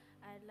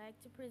 I'd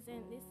like to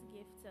present this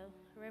gift to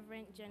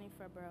Reverend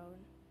Jennifer Brown.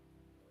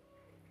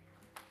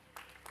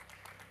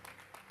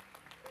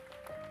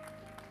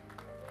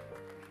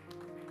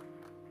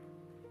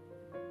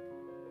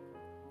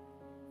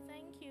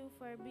 Thank you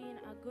for being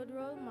a good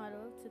role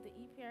model to the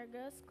EPR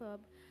Girls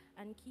Club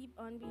and keep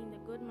on being the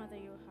good mother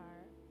you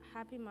are.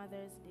 Happy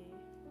Mother's Day.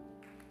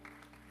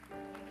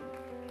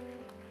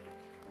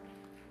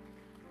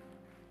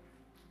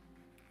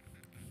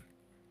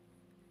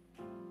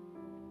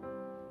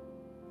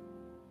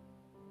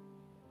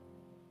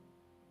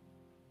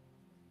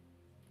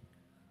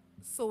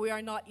 So we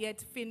are not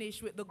yet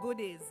finished with the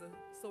goodies.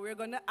 So we're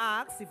going to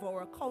ask if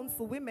our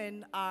council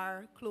women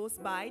are close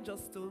by,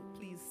 just to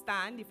please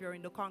stand if you're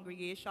in the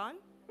congregation.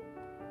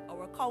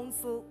 Our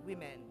council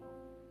women.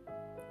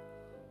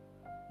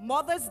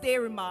 Mother's Day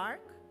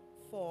remark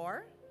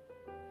for,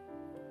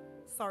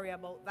 sorry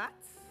about that.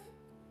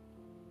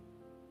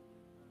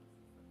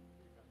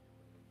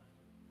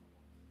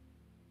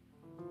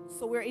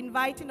 So we're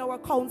inviting our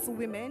council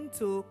women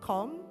to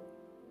come.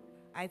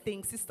 I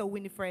think Sister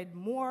Winifred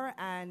Moore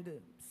and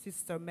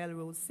Sister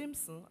Melrose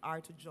Simpson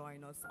are to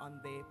join us on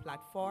the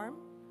platform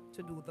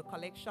to do the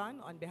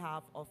collection on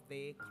behalf of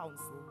the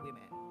council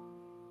women.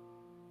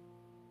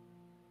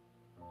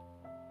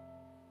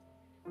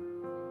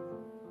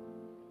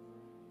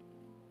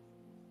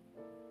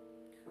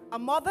 A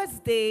Mother's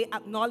Day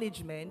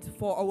acknowledgement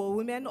for our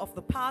women of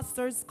the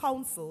Pastors'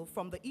 Council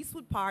from the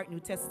Eastwood Park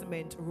New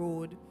Testament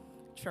Road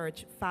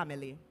Church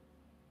family.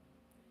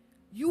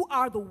 You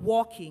are the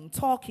walking,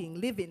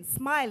 talking, living,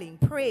 smiling,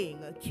 praying,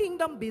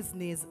 kingdom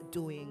business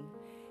doing,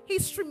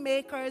 history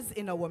makers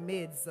in our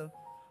midst.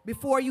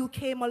 Before you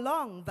came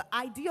along, the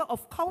idea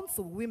of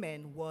council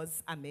women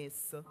was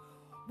amiss.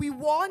 We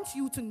want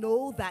you to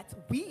know that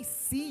we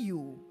see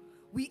you.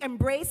 We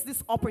embrace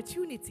this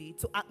opportunity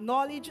to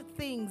acknowledge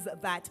things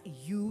that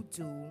you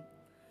do.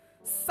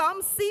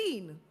 Some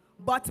seen,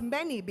 but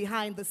many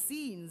behind the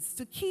scenes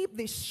to keep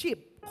this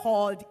ship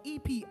called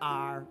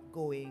EPR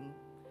going.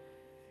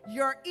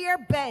 Your ear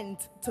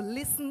bent to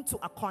listen to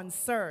a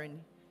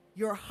concern,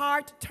 your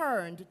heart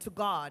turned to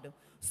God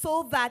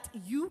so that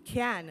you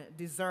can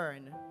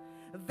discern.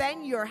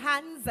 Then your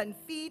hands and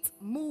feet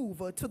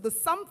move to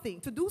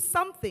do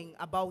something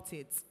about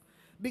it,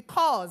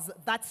 because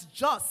that's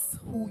just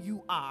who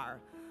you are.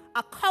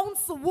 A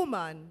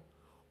councilwoman,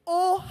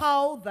 oh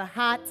how the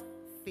hat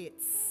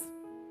fits.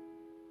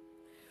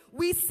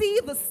 We see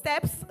the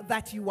steps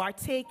that you are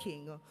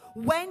taking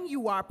when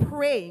you are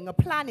praying,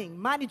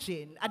 planning,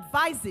 managing,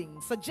 advising,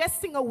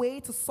 suggesting a way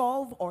to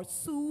solve or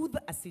soothe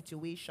a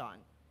situation.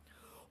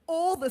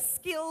 All the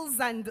skills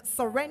and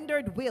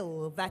surrendered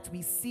will that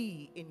we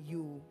see in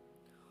you.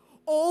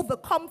 All the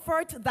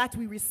comfort that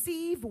we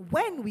receive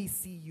when we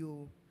see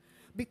you.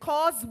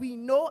 Because we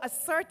know as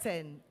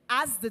certain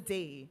as the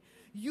day,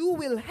 you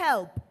will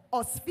help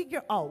us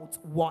figure out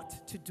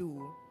what to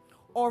do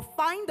or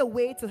find a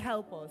way to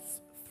help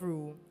us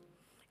through.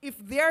 If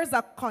there's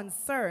a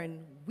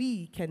concern,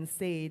 we can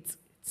say it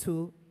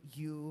to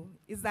you.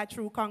 Is that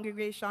true,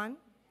 congregation?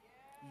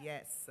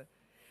 Yes.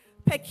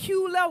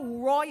 Peculiar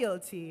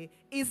royalty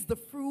is the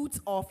fruit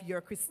of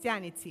your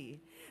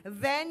Christianity.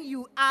 Then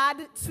you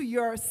add to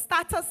your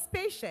status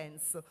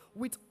patience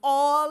with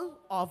all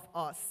of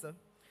us.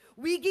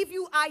 We give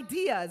you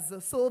ideas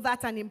so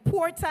that an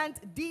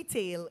important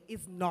detail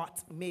is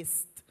not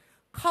missed.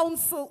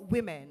 Council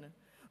women.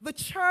 The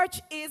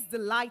church is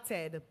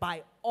delighted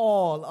by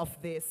all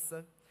of this.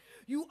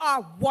 You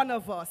are one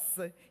of us,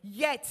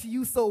 yet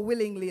you so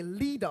willingly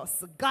lead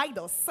us, guide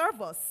us,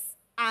 serve us,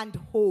 and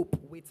hope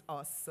with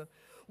us.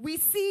 We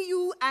see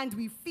you and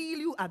we feel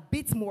you a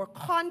bit more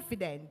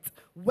confident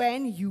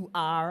when you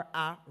are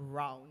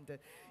around.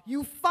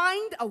 You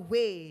find a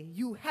way,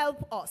 you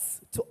help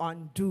us to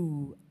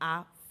undo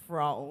a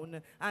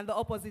frown. And the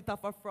opposite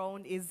of a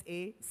frown is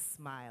a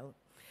smile.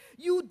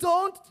 You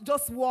don't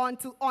just want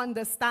to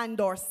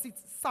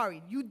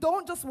you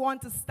don't just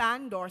want to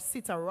stand or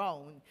sit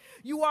around.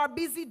 You are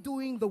busy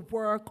doing the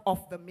work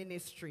of the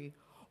ministry.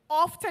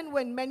 Often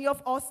when many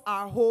of us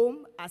are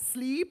home,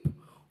 asleep,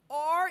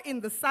 or in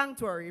the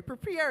sanctuary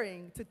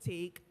preparing to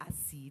take a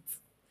seat.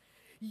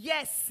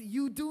 Yes,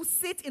 you do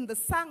sit in the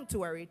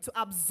sanctuary to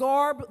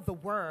absorb the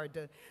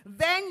word.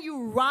 Then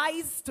you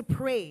rise to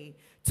pray,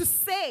 to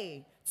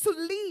say, to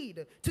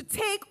lead, to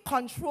take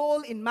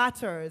control in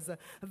matters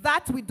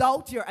that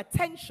without your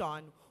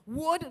attention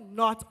would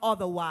not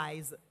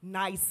otherwise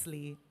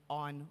nicely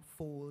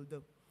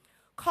unfold.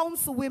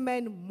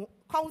 Councilwoman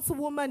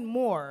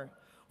Moore,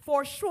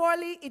 for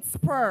surely it's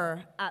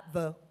prayer at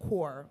the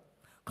core.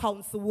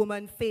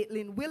 Councilwoman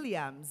Faitlin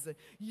Williams,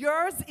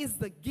 yours is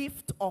the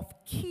gift of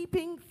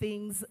keeping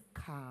things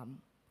calm.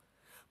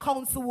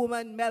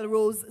 Councilwoman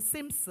Melrose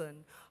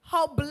Simpson,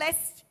 how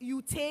blessed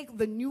you take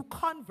the new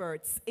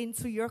converts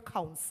into your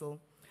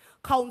council.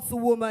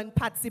 Councilwoman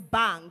Patsy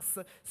Banks,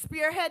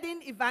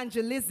 spearheading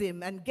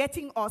evangelism and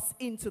getting us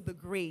into the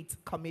Great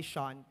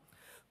Commission.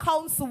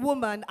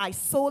 Councilwoman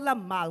Isola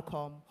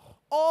Malcolm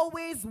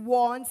always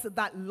wants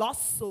that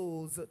lost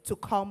souls to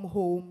come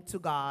home to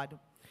God.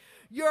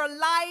 Your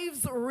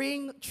lives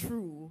ring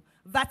true.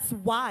 That's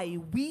why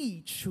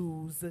we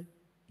choose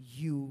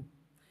you.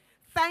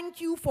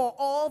 Thank you for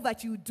all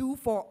that you do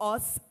for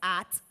us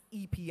at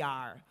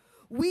EPR.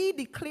 We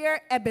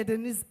declare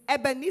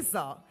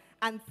Ebenezer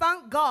and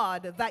thank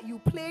God that you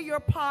play your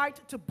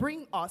part to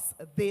bring us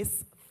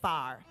this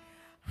far.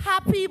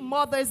 Happy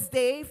Mother's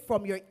Day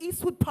from your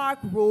Eastwood Park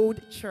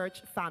Road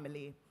Church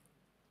family.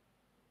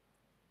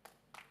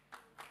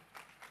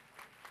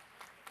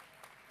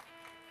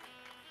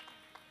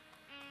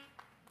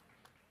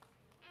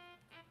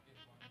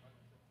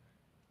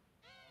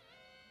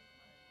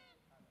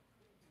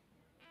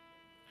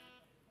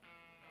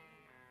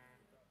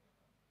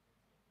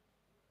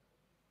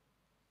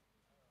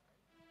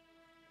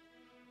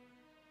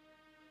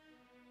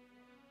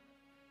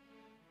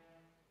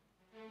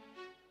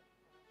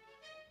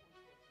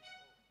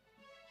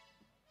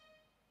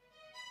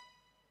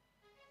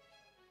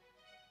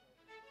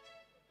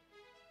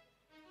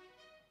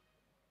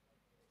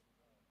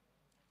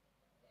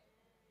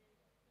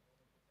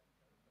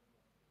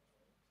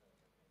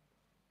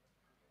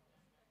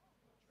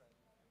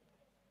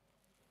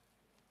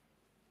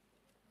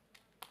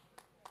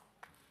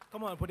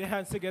 Come on, put your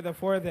hands together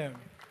for them.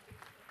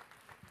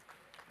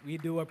 We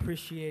do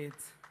appreciate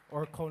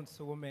our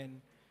councilwomen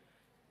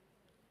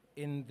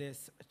in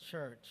this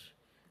church.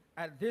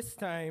 At this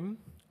time,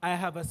 I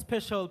have a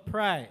special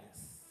prize.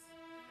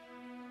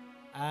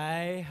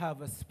 I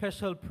have a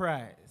special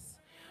prize.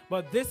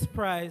 But this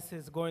prize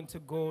is going to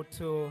go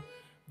to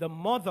the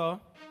mother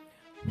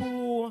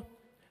who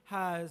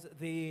has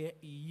the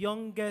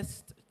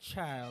youngest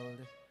child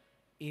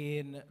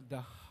in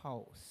the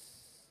house.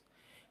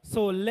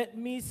 So let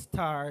me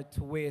start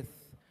with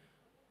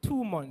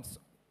 2 months.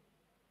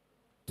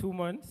 2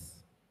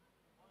 months?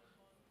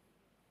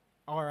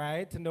 All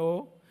right,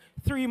 no.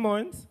 3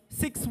 months?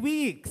 6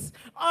 weeks.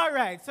 All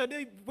right, so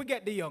we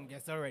get the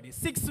youngest already.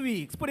 6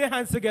 weeks. Put your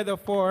hands together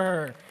for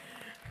her.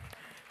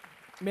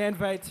 May I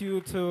invite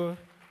you to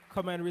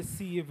come and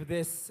receive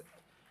this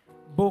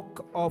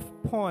book of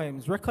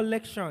poems,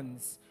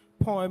 recollections,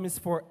 poems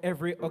for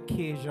every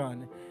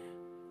occasion.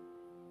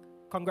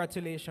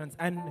 Congratulations,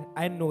 and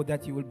I know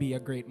that you will be a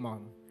great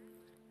mom.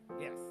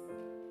 Yes.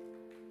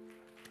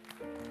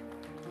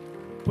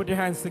 Put your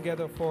hands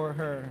together for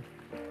her.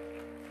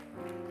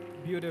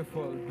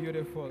 Beautiful,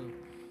 beautiful.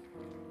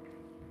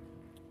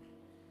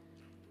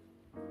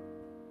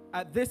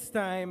 At this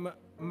time,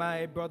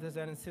 my brothers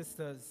and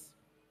sisters,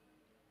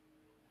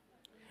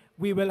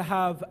 we will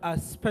have a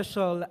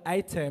special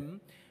item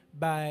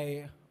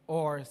by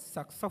our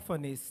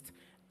saxophonist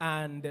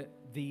and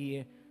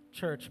the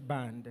church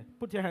band.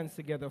 Put your hands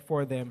together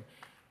for them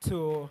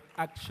to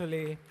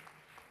actually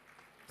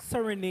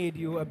serenade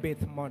you a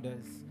bit,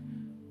 mothers.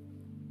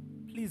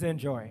 Please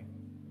enjoy.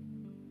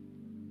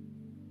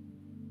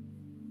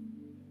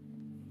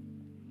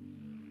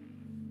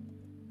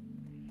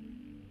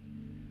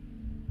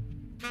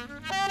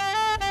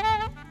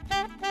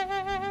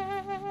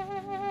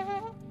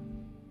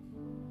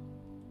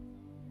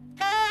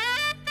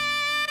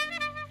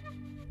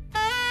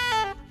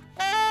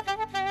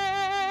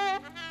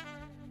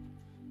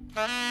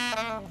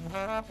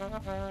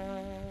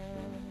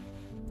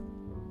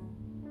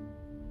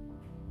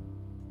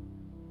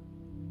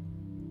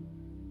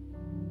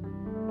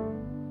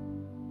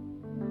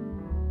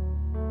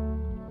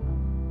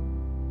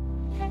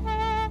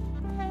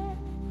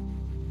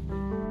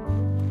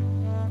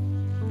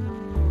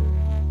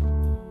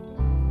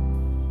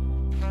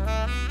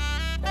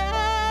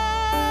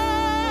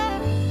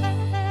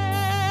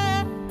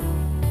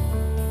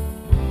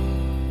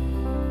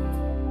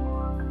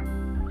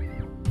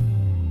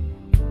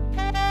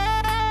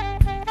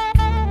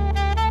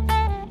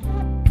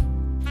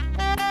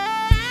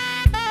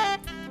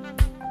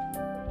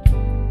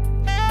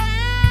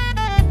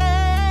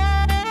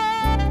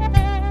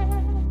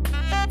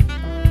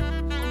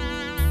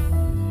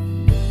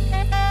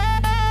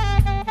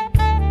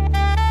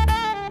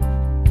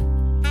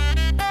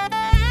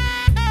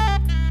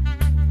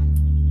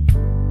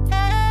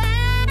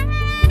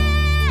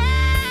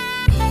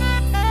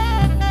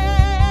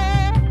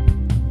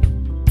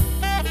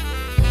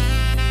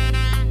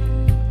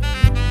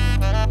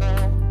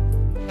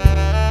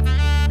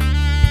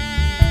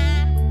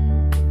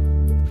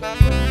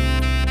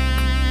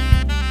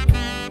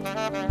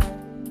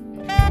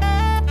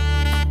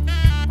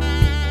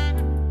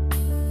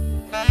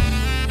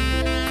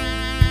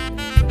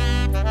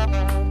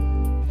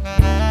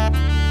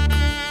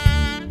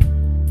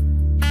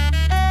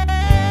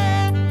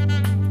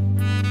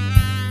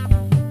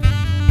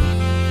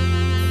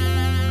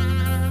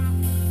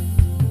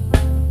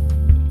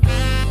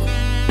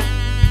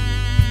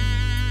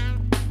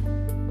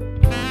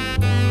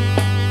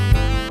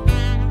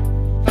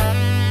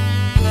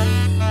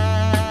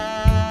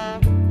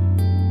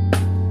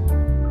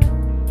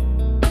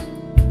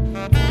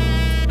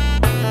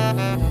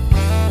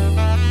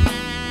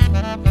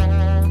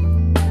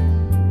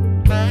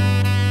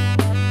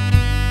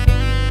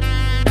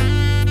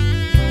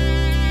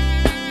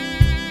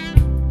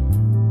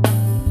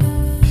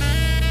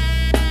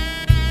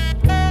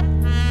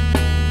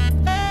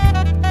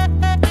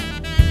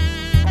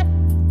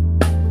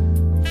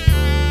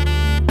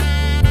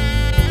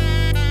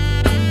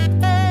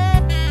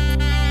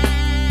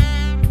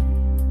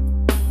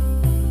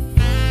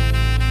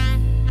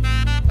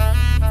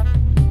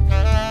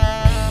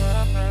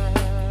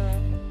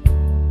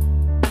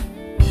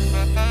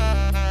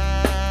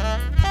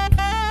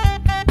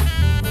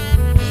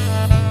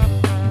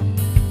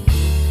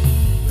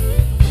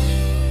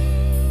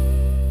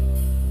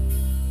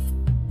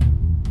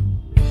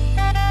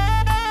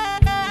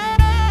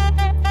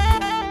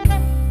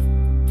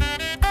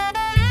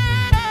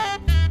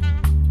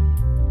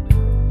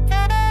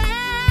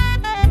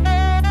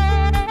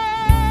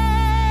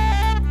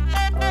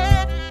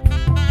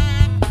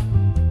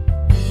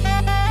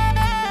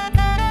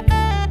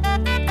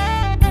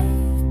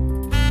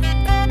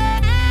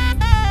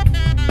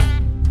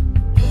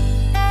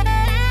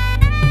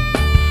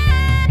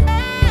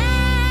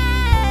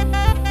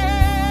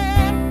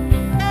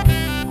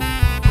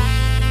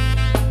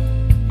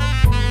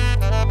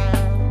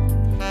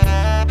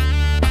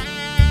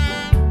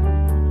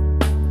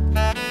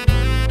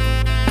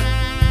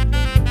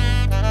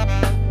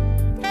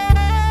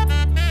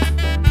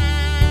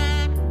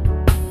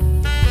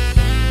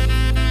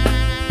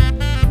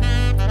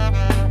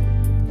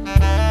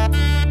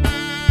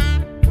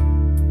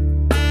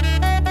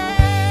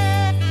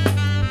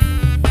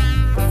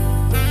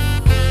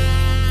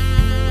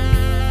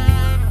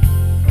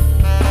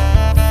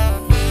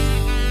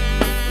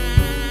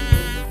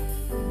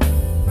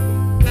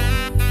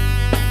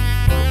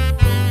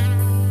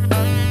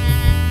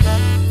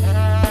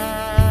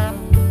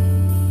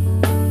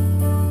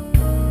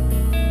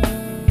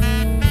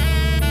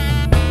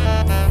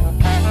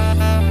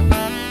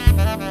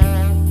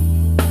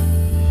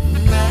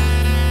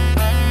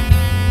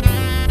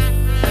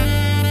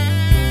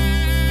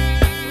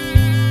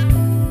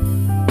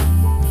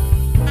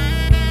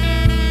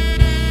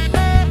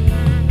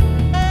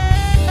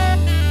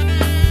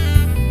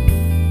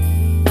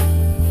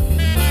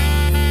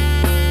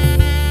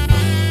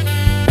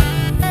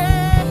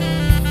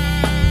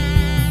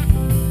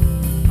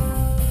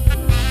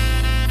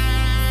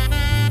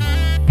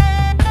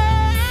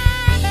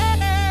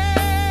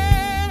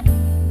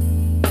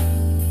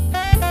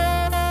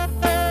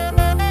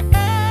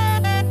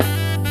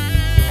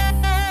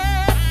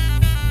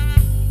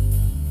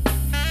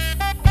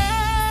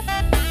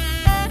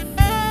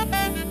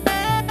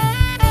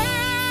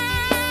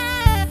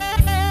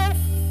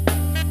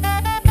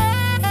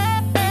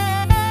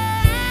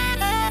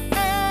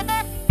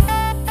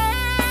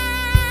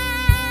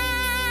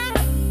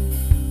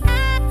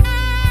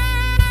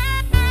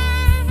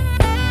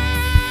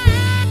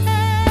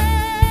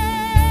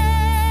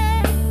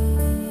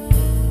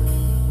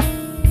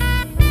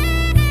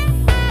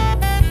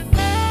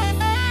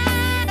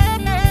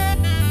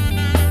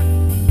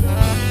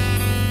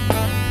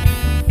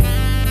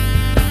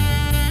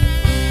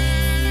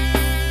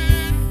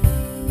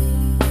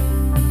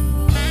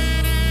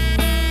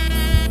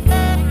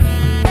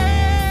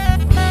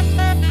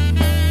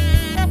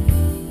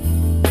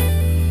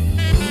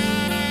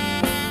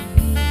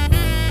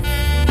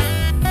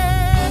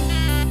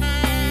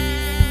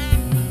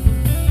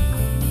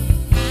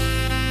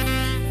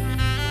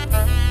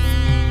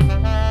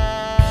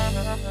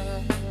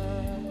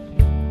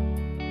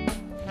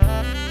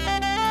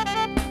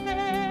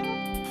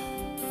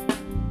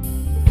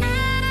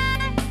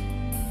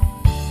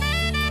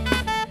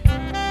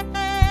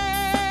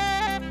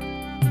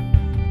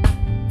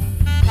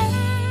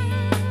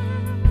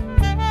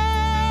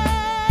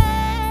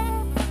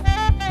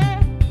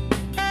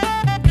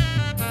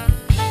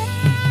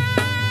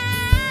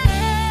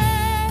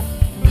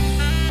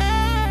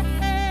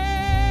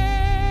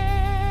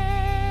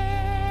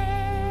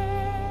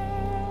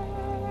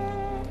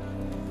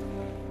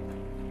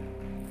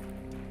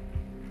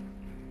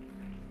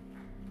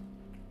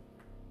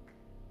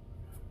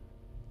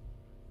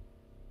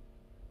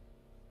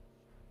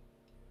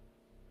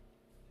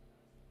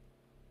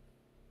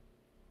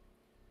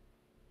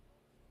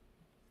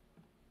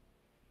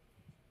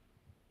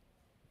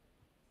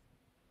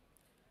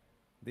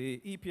 The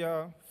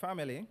EPR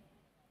family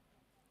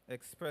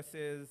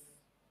expresses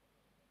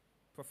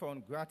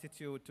profound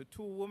gratitude to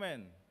two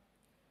women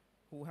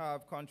who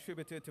have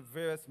contributed to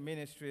various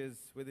ministries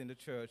within the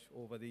church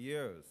over the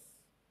years.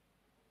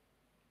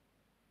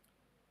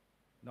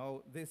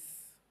 Now, this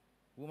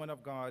woman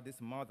of God,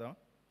 this mother,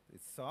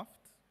 is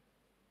soft,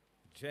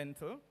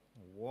 gentle,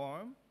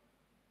 warm,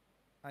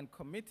 and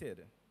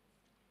committed.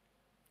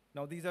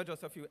 Now, these are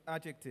just a few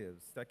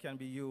adjectives that can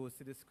be used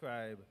to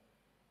describe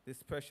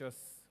this precious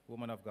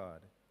woman of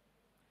God.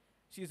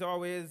 She's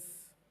always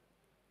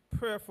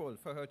prayerful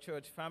for her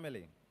church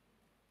family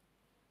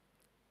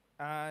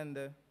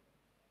and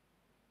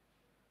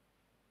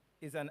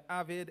is an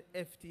avid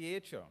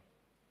FTHer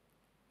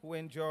who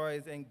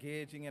enjoys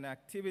engaging in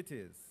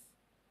activities,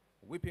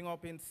 whipping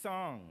up in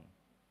song,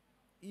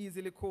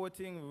 easily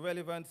quoting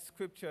relevant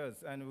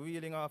scriptures and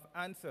reeling off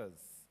answers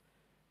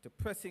to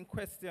pressing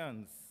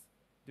questions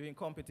during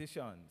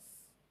competitions.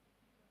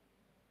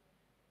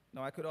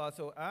 Now, I could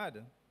also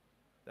add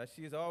that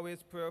she is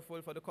always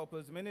prayerful for the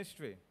couple's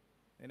ministry.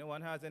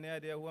 Anyone has any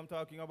idea who I'm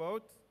talking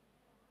about?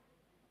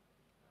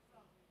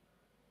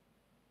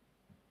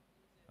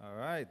 All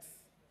right.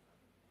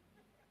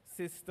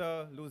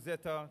 Sister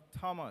Luzetta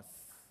Thomas.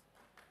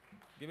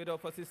 Give it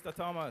up for Sister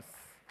Thomas.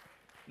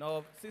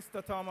 Now,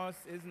 Sister Thomas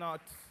is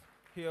not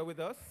here with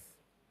us,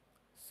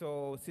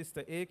 so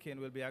Sister Aiken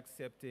will be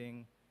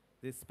accepting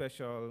this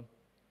special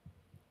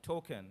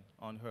token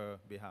on her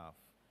behalf.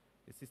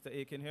 Is Sister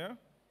Aiken here?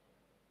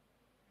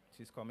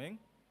 She's coming.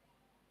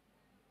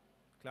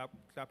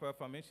 Clap her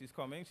for me. She's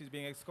coming. She's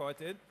being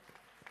escorted.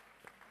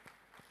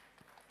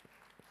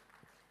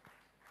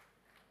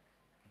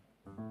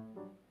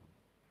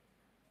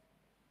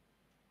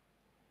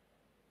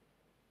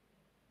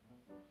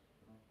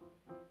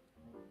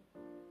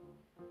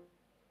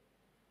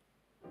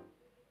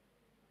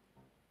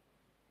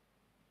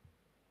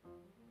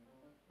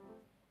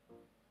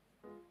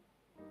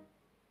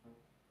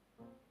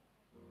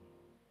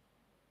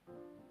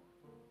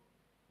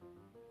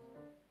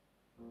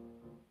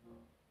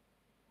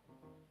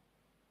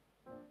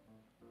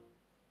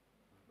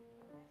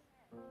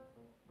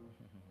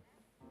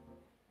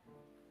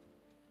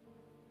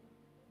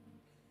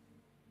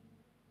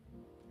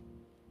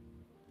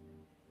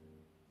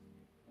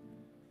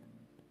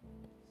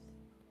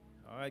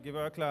 All right, give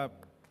her a clap.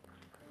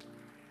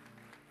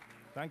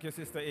 Thank you,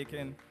 Sister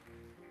Aiken.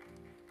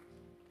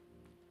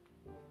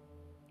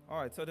 All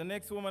right, so the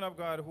next woman of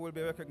God who will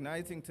be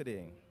recognizing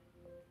today.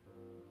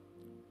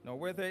 Now,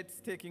 whether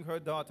it's taking her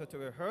daughter to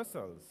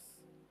rehearsals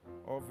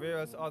or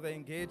various other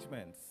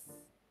engagements,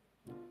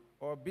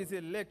 or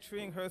busy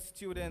lecturing her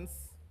students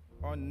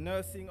or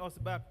nursing us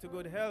back to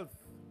good health,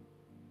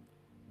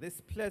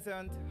 this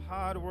pleasant,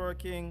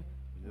 hardworking,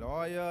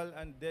 loyal,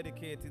 and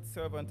dedicated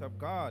servant of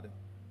God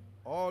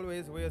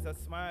always wears a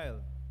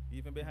smile,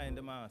 even behind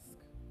the mask.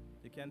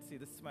 You can see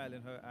the smile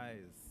in her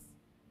eyes.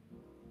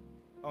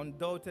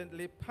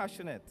 Undoubtedly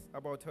passionate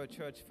about her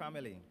church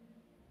family.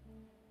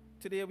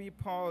 Today we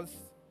pause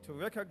to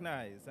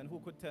recognize, and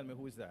who could tell me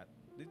who is that?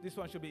 This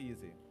one should be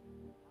easy.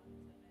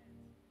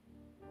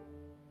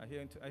 I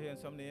hear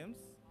some names.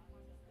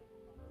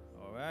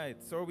 All right,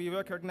 so we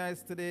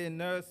recognize today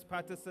Nurse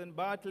Patterson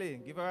Bartley.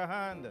 Give her a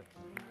hand.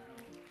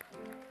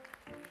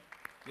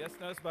 Yes,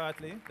 Nurse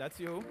Bartley, that's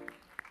you.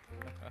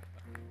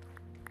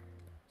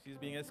 She's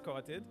being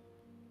escorted.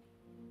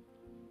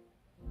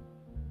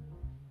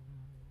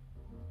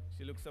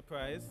 She looks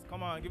surprised.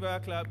 Come on, give her a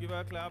clap, give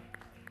her a clap.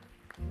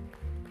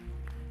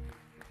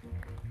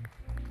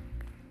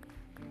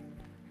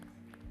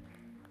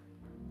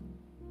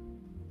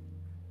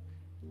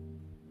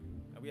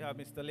 And we have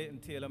Mr. Leighton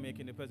Taylor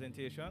making the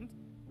presentation.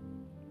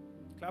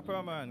 Clap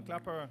her, man,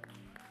 clap her.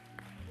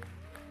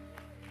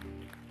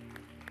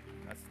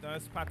 That's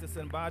Nurse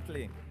Patterson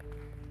Bartley.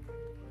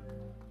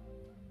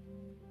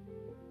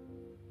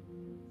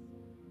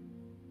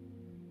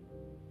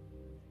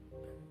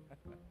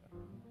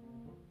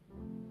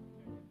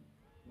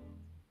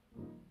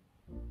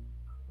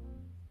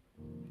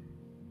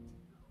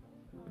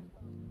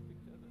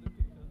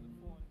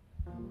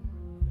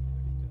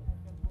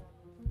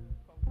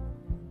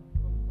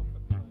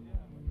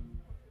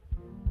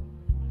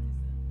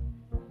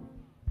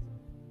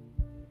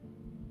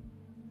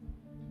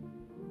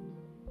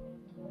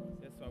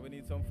 We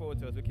need some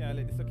photos. We can't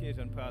let this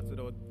occasion pass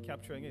without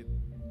capturing it.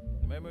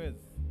 The memories.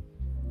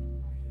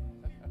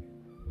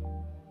 All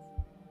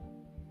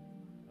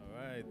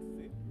right,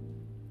 see?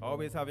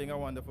 Always having a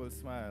wonderful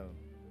smile.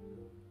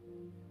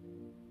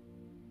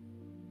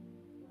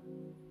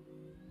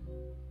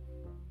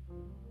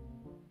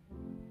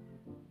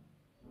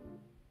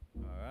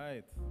 All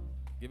right.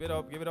 Give it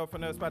up for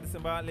Nurse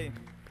Patterson Bartley.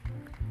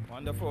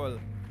 Wonderful.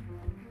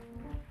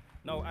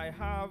 Now, I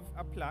have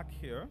a plaque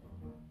here.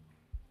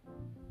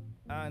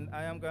 And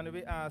I am going to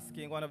be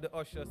asking one of the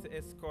ushers to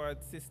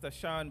escort Sister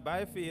Sharon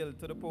Byfield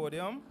to the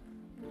podium.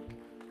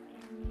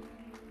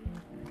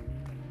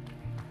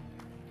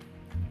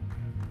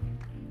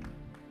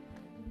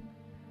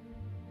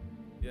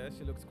 Yes,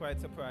 she looks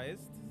quite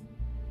surprised.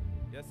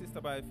 Yes,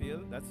 Sister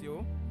Byfield, that's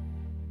you.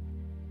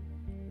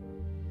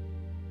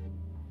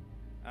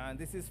 And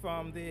this is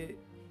from the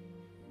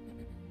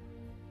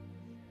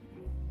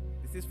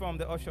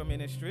Usher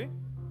Ministry.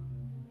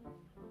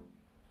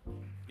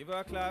 Give her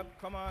a clap.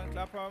 Come on,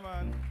 clap her,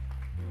 man.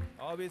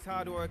 Always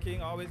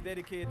hardworking, always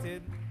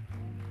dedicated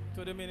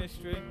to the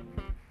ministry.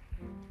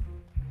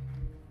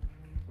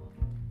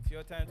 It's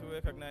your time to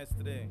recognize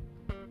today.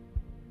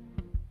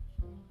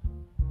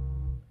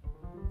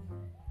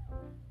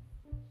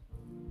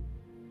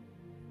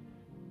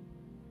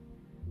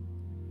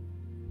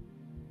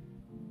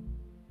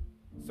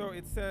 So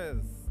it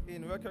says,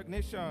 in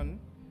recognition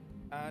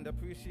and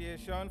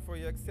appreciation for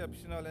your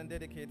exceptional and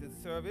dedicated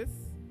service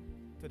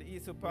to the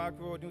Eastwood Park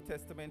Road New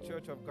Testament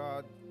Church of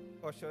God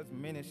Ushers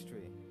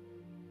Ministry,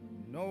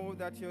 know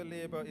that your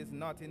labor is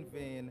not in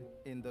vain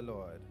in the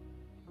Lord.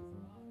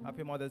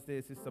 Happy Mother's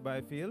Day, Sister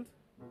Byfield.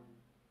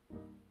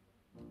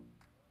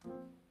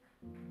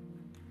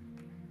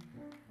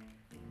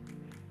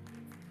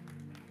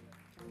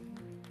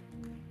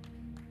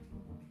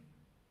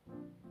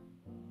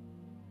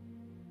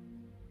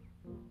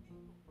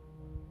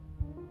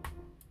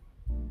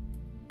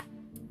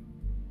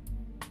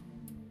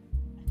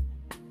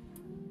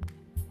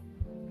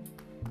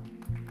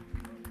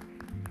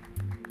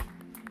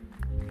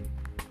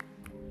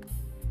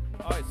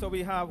 All right, so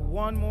we have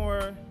one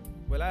more,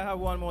 well, I have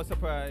one more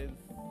surprise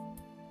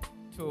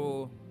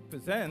to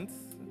present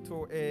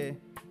to a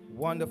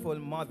wonderful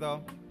mother,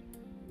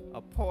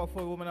 a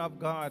powerful woman of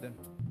God,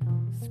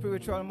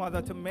 spiritual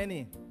mother to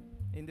many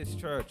in this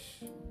church.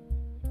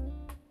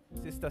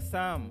 Sister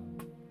Sam.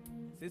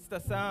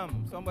 Sister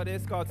Sam. Somebody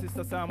escort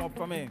Sister Sam up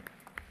for me.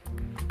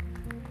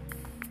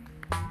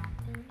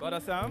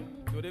 Brother Sam,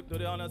 do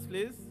the honors,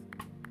 please.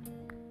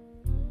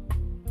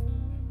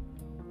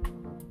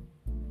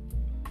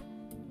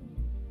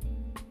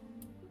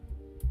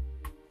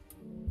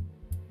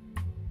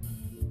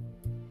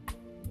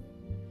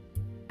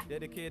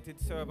 Dedicated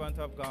servant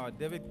of God,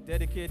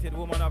 dedicated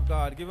woman of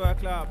God. Give her a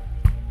clap.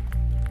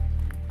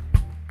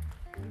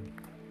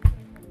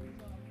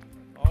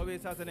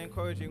 Always has an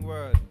encouraging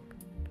word,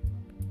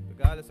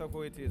 regardless of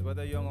who it is,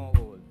 whether young or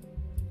old.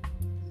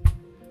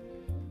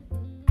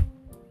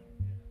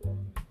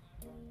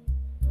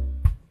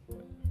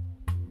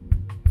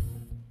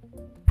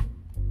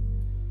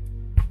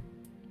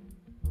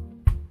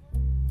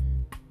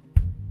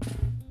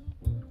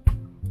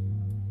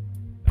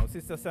 Now,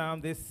 Sister Sam,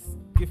 this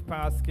gift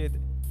basket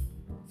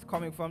is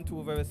coming from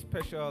two very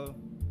special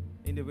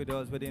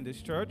individuals within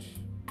this church.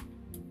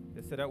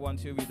 They said that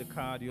once you read the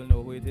card, you'll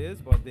know who it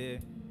is, but they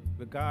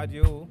regard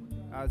you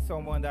as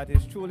someone that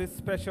is truly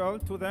special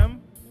to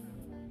them.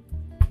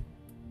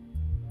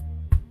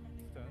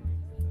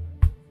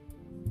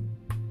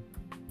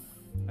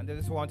 And they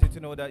just want you to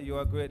know that you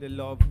are greatly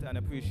loved and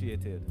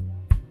appreciated.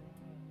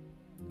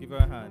 Give her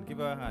a hand, give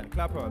her a hand.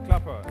 Clap her,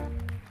 clap her.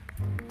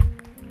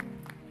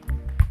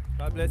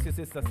 God bless you,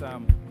 Sister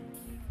Sam.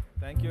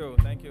 Thank you,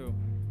 thank you.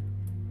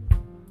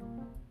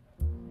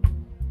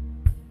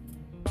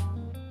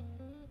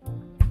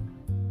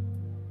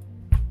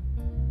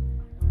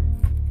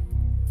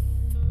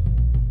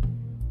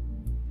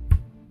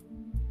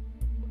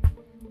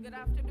 Good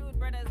afternoon,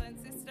 brothers and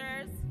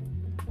sisters.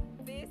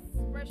 This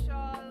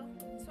special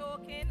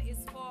token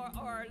is for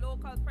our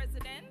local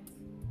president,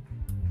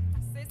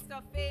 Sister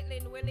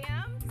Faitlin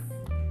Williams.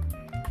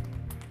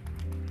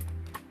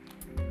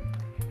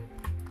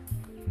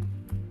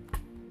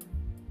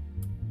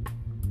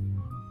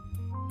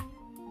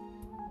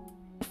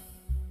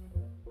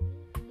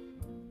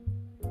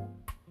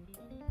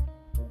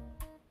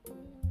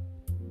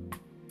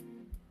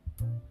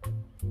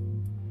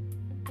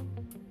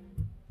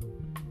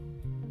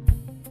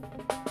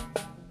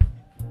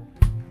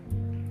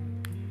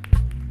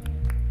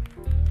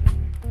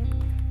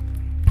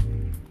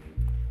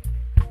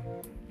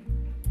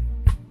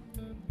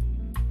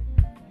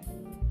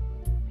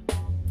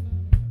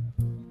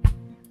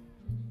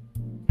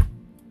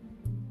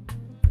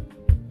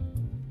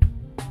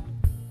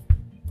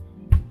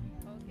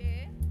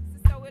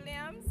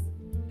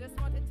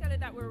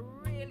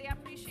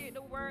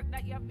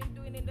 That you have been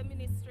doing in the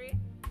ministry.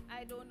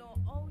 I don't know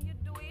how you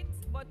do it,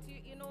 but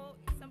you know,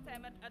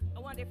 sometimes I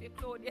wonder if you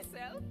clothe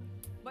yourself,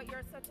 but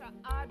you're such a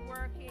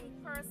hard-working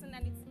person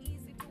and it's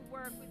easy to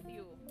work with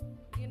you.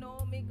 You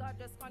know, may God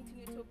just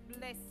continue to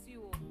bless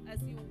you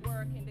as you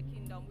work in the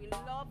kingdom. We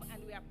love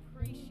and we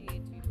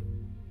appreciate you.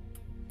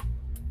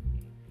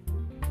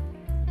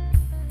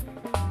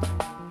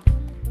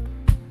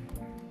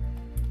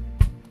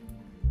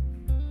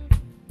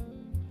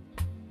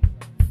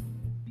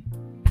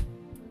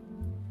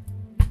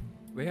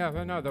 We have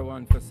another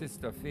one for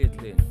Sister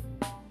Faitlin,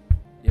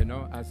 you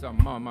know, as a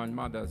mom on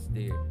Mother's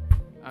Day.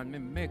 And me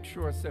make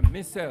sure, say,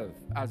 myself,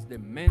 as the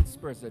men's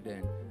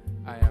president,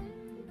 I am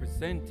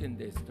presenting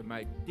this to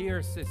my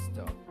dear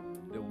sister,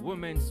 the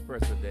women's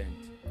president,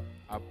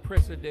 a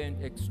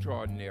president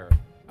extraordinaire,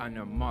 and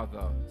a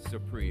mother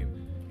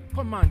supreme.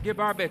 Come on, give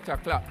her a better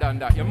clap than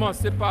that. You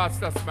must see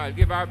Pastor smile.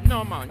 Give her,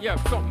 no man,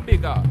 yeah, something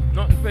bigger,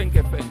 nothing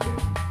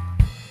penke.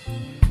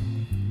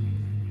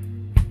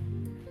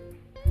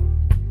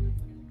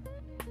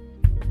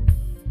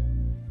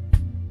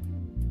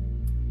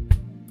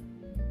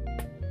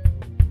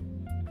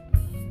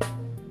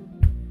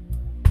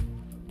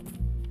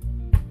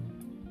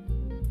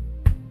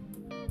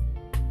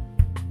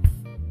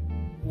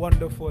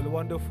 Wonderful,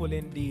 wonderful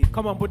indeed.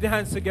 Come on, put your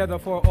hands together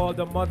for all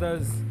the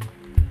mothers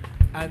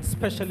and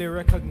specially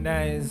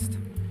recognized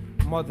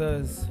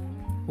mothers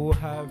who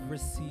have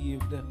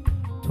received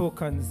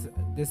tokens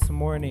this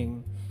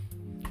morning.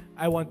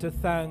 I want to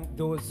thank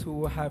those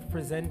who have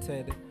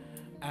presented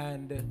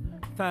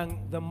and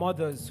thank the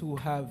mothers who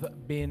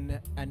have been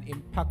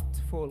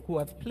who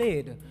have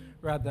played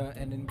rather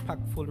an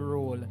impactful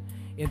role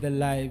in the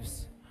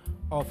lives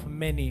of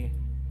many,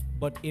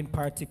 but in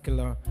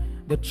particular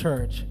the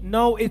church.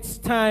 Now it's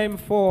time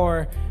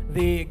for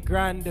the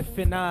grand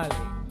finale.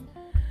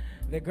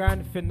 The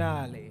grand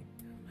finale.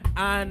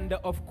 And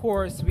of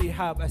course we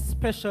have a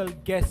special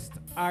guest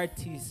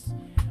artist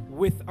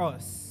with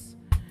us.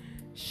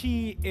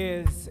 She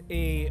is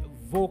a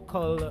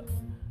vocal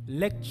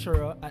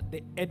lecturer at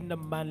the Edna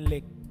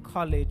Manley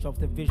College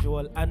of the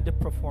Visual and the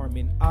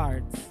Performing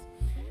Arts.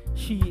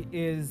 She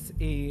is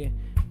a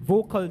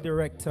vocal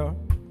director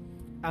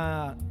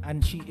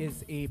and she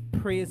is a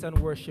praise and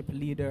worship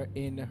leader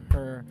in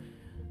her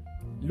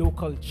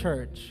local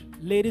church.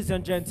 Ladies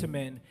and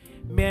gentlemen,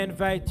 may I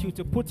invite you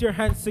to put your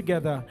hands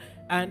together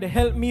and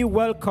help me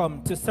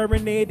welcome to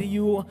serenade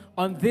you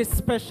on this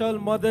special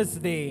Mother's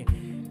Day,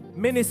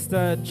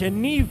 Minister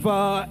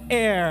Geneva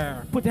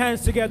Eyre. Put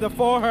hands together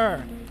for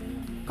her.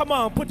 Come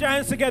on, put your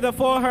hands together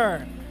for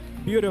her.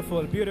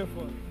 Beautiful,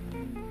 beautiful.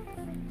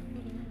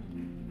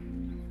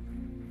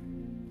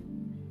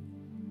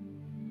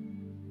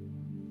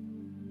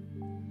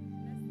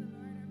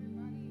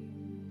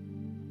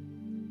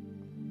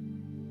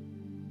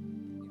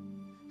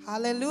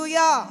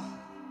 Hallelujah.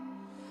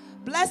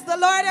 Bless the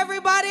Lord,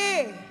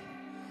 everybody.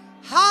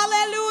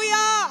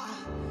 Hallelujah.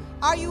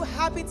 Are you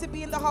happy to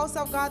be in the house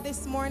of God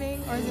this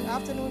morning? Or is it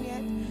afternoon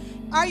yet?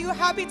 Are you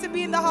happy to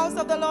be in the house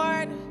of the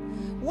Lord?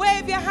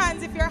 Wave your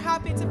hands if you're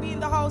happy to be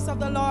in the house of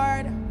the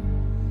Lord.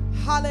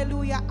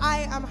 Hallelujah.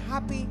 I am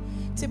happy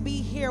to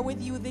be here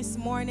with you this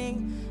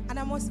morning. And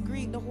I must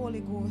greet the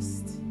Holy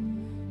Ghost.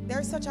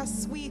 There's such a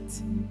sweet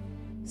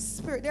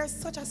spirit. There's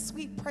such a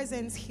sweet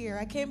presence here.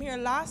 I came here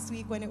last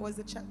week when it was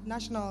the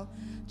National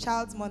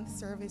Child's Month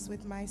service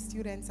with my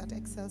students at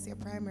Excelsior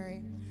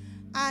Primary.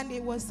 And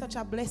it was such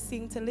a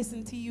blessing to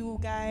listen to you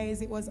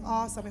guys. It was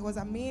awesome. It was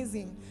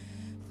amazing.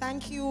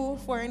 Thank you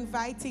for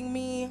inviting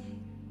me.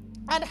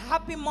 And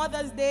happy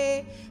Mother's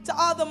Day to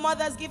all the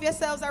mothers. Give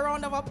yourselves a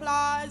round of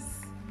applause.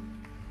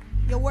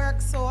 You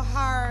work so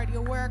hard.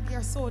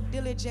 You're so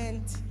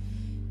diligent.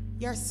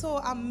 You're so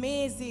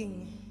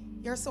amazing.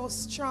 You're so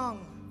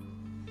strong.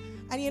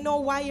 And you know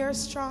why you're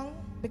strong?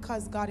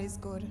 Because God is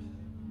good.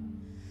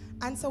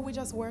 And so we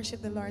just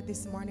worship the Lord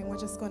this morning. We're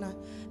just going to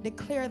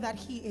declare that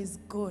He is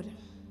good.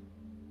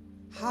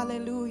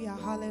 Hallelujah,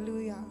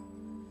 hallelujah,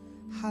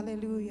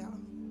 hallelujah.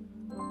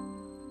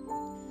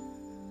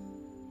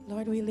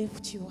 Lord, we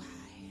lift you high.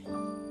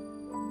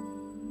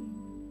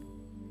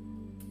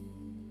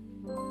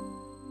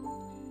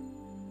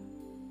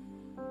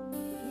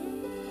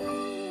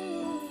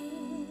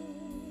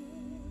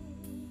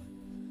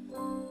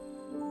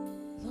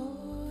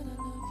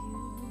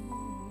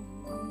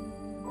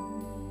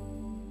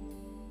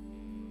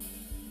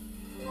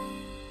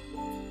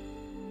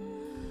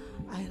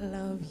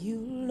 You,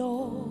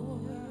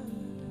 Lord,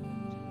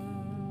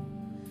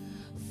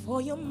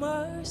 for your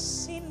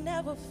mercy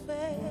never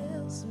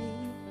fails me.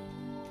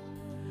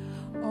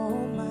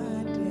 All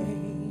my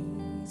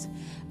days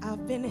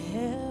I've been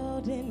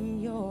held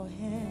in your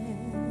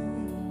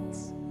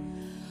hands.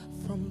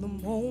 From the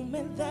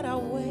moment that I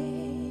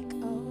wake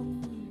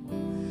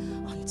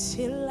up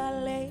until I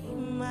lay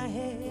my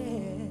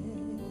head,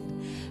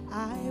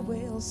 I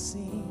will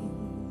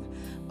sing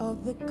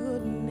of the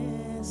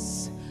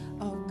goodness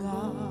of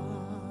God.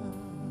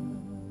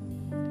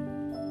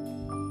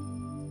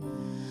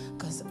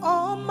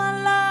 All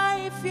my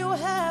life you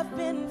have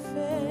been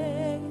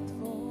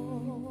faithful.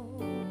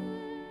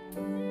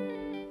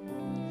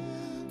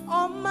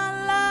 All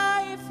my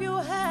life you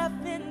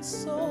have been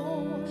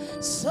so,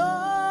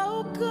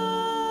 so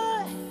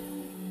good.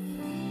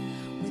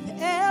 With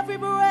every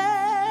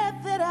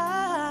breath that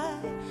I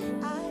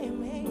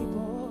am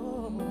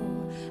able,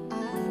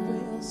 I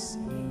will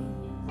sing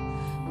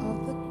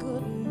of the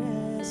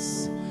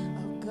goodness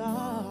of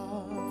God.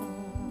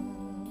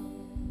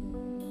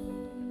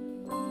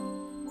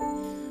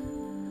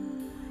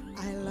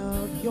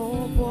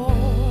 Your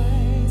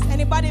voice.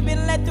 Anybody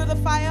been led through the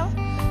fire?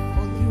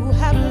 For you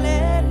have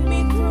led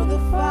me through the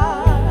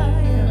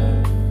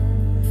fire,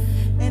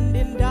 and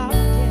in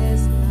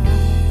darkest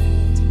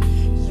night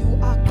you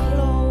are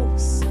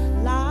close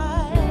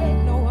like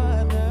no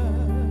other.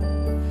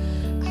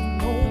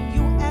 I've known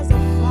you as a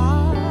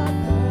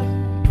father,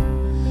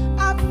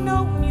 I've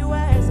known you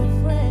as a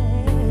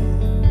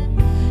friend,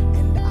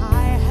 and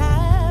I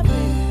have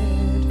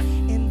lived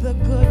in the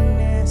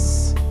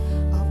goodness.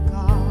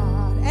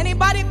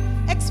 Anybody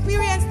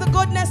experience the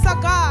goodness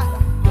of God?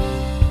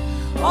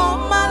 All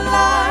my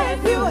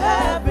life you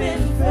have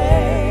been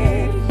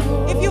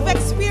faithful. If you've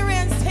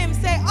experienced Him,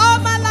 say, all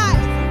my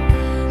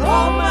life.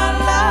 All my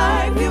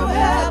life you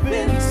have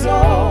been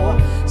so,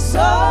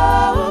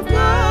 so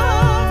good.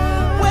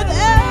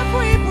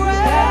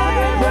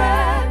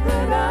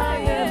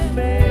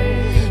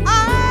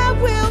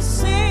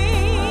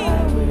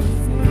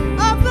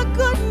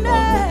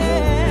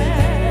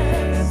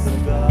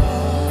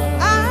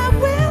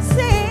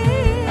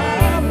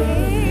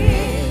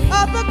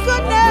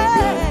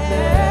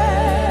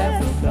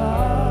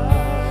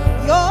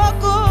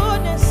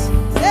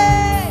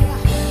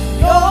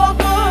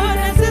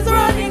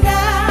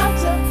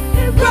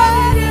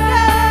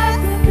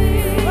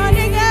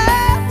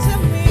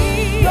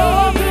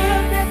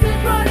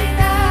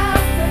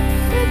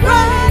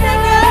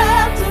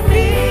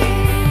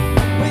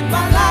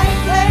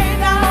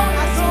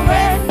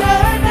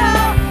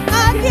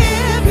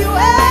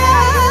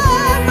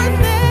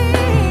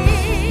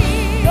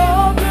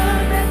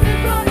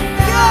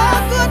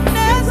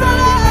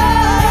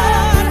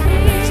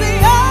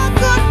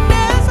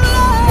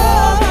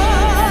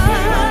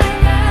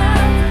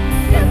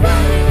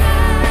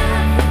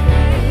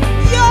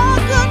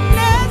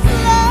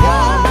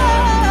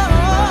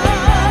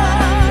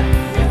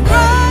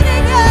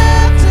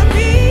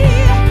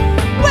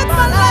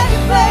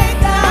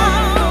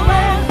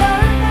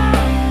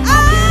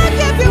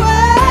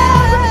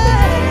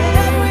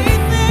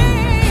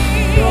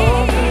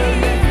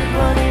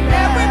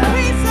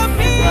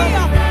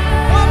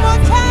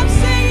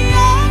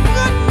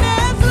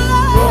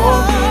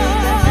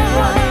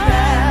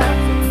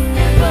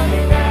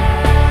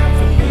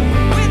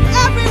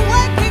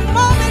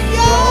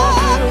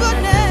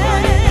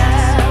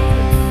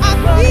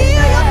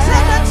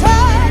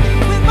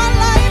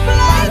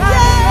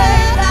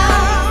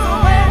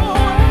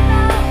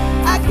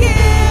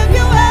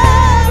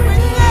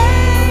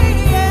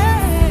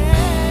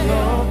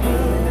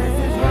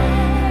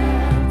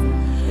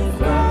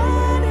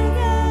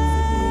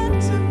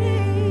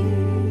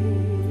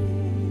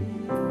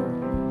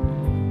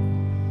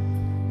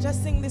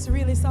 Just sing this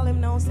really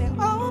solemn now. Say,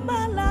 all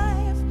my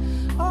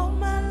life, all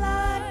my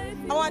life.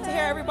 I want to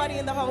hear everybody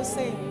in the house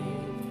sing.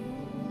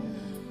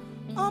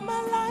 All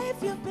my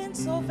life you've been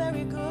so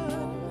very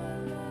good.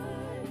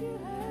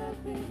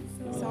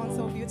 Sounds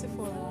so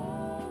beautiful.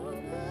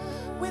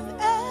 With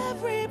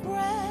every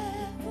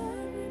breath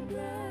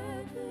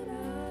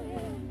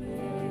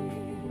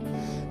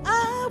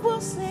I will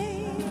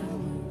sing.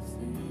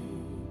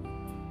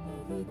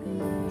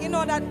 You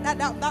know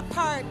that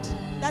part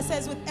that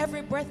says with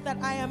every breath that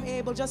I am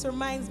able just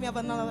reminds me of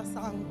another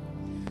song.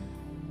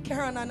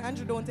 Karen and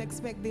Andrew don't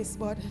expect this,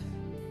 but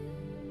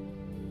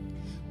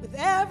with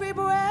every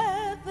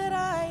breath that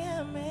I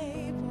am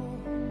able,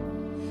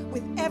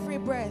 with every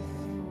breath,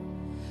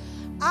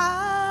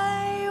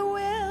 I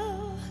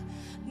will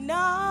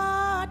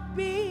not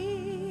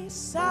be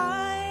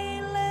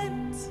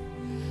silent.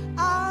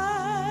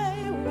 I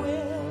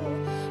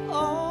will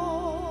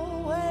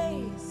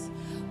always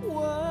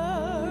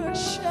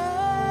worship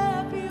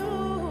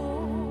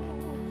you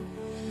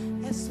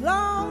as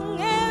long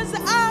as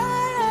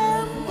I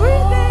am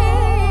breathing.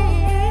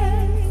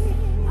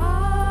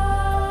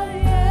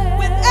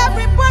 With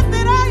every breath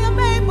that I am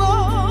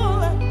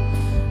able,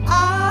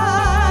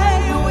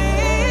 I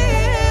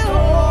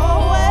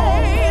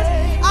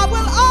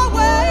will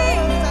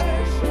always.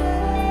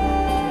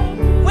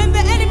 When the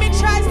enemy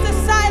tries to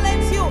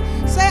silence you,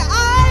 say,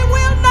 I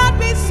will not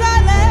be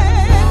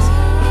silent.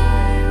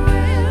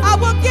 I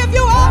will give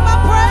you all my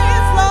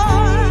praise,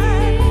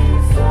 Lord,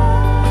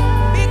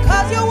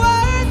 because you're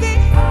worthy.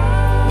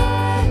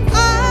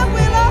 I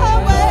will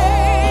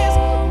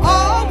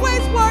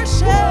always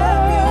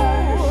worship you.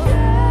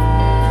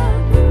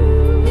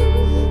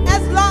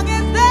 As long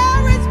as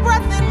there is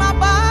breath in my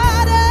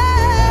body,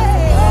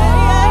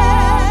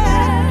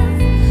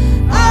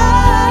 I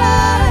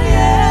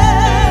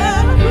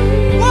am.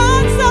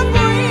 Once I'm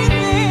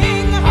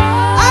breathing, I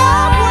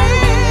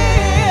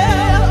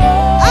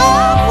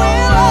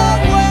will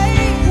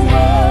always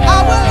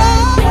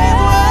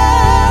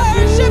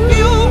worship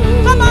you.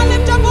 Come on,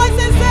 lift your voice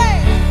and say,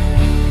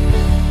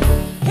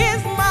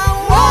 here's my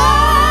worship.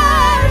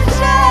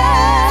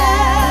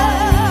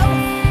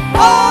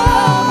 All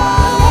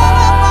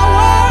of my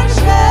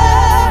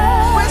worship.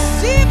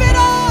 Receive it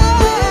all.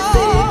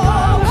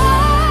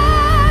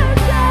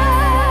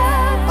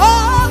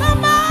 All of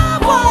my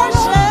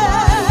worship.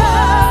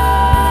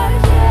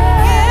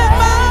 Here's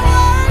my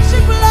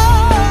worship,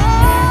 Lord.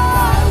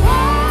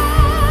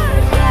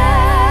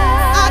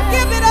 I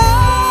give it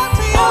all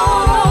to you.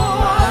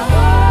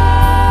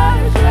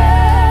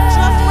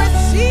 Just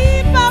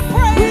receive my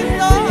praise,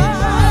 Lord.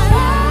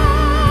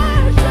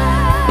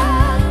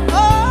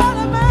 All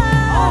of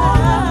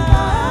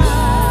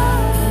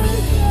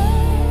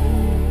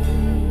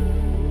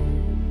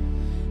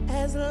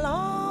as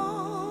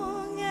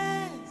long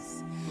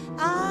as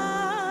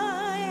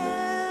I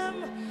am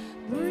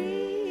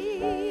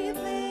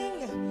breathing,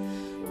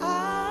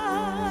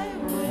 I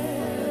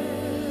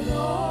will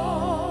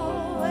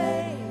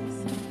always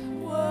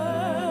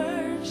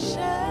worship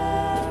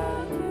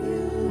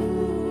you.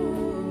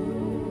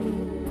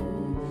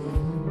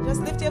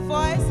 Just lift your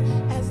voice.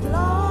 As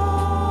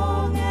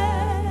long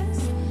as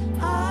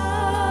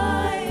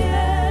I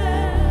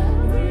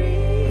am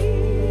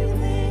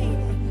breathing,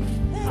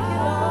 thank you,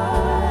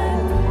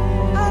 Lord.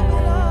 I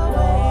will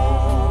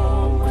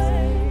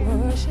always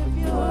worship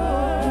you.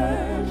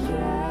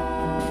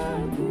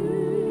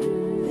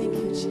 Thank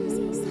you,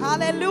 Jesus.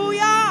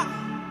 Hallelujah.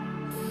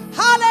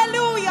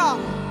 Hallelujah.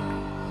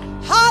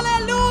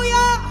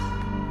 Hallelujah.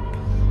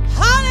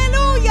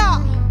 Hallelujah.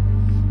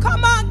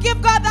 Come on,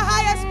 give God the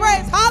highest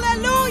praise.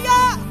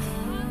 Hallelujah.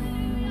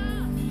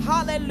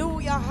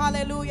 Hallelujah.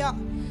 Hallelujah.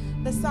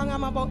 The song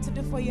I'm about to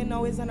do for you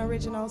now is an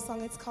original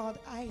song. It's called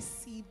I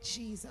See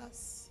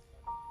Jesus.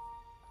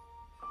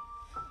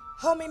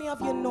 How many of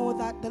you know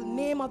that the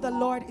name of the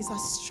Lord is a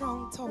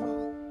strong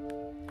tower?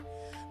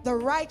 The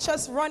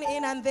righteous run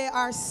in and they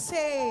are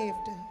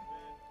saved.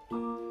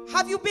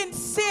 Have you been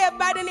saved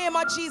by the name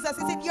of Jesus?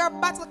 Is it your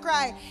battle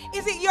cry?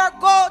 Is it your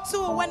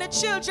go-to when the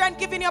children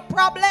giving you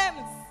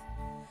problems?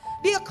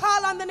 Do you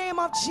call on the name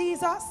of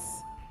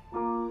Jesus?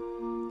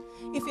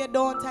 If you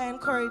don't, I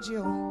encourage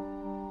you.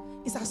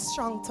 It's a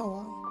strong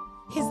tower.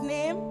 His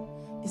name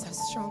is a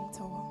strong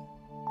tower.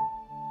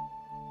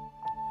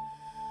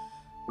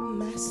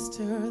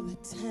 Master, the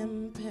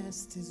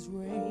tempest is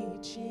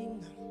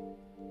raging.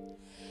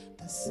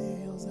 The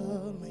sails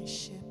of my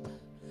ship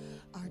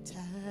are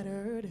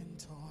tattered and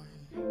torn.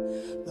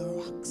 The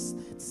rocks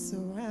that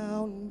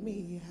surround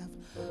me have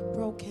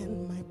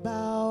broken my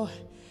bow,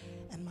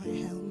 and my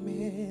helm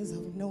is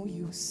of no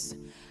use.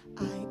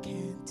 I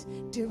can't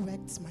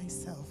direct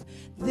myself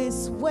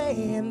this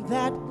way and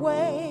that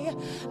way.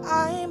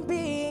 I'm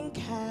being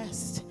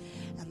cast,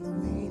 and the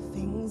way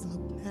things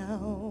look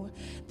now,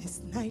 this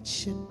night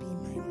should be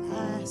my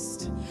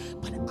last.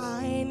 But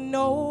I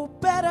know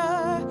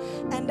better,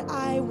 and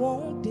I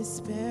won't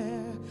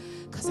despair,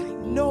 'cause I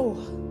know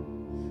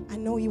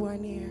you are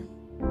near.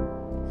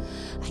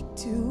 I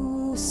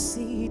do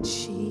see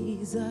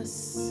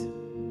Jesus.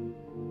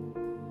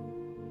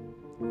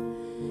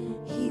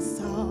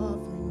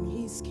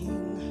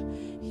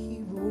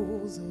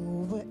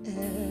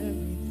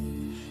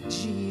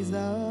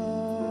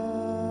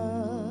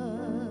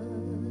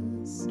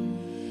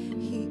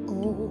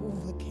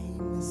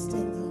 the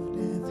sting of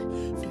death,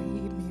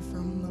 freed me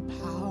from the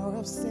power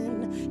of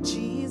sin.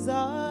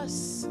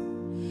 Jesus,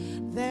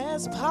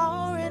 there's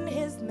power in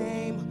his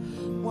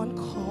name. One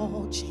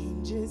call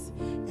changes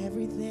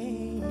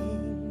everything.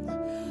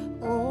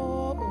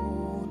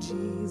 Oh,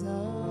 Jesus.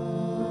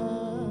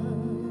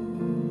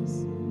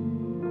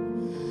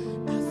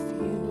 I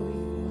feel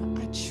you,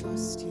 I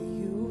trust you,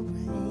 you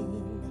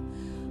reign.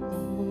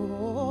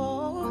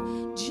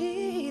 Oh,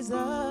 Jesus.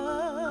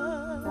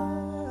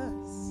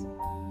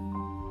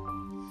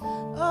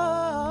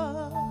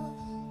 Oh.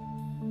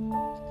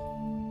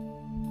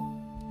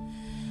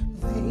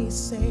 They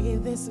say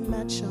this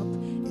matchup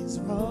is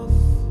rough.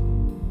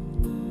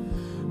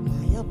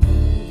 My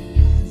opponent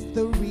has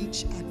the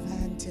reach,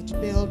 advantage,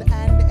 build,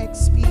 and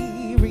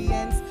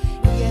experience.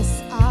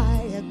 Yes,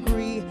 I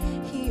agree,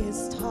 he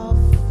is tough.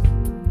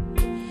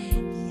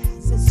 He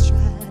has his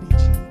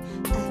strategy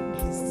and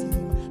his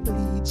team,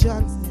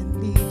 legions and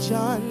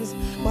legions.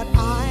 But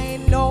I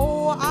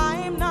know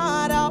I'm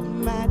not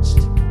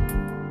outmatched,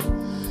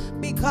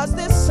 because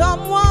there's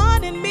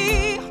someone in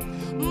me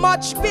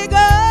much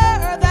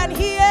bigger than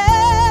he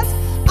is.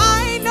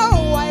 I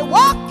know I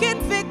walk in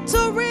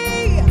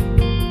victory,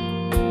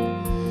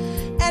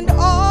 and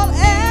all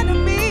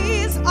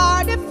enemies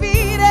are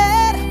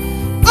defeated.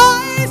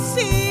 I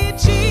see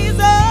Jesus.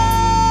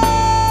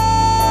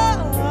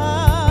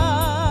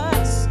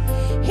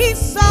 He's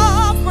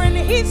sovereign,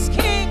 he's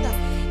king,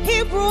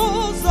 he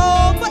rules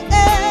over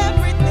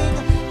everything.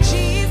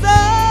 Jesus,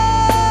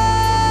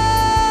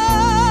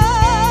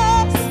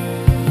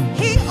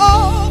 he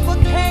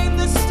overcame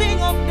the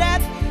sting of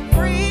death,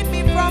 freed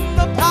me from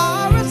the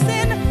power of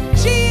sin.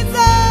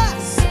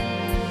 Jesus,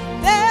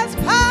 there's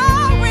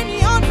power in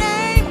your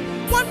name.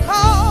 One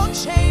call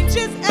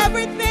changes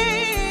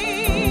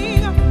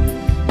everything.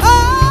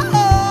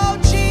 Oh,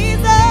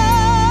 Jesus,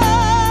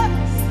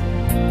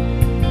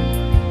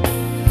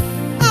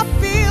 I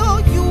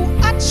feel you,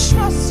 I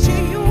trust you,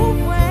 you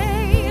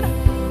reign.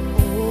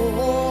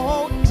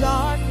 Oh,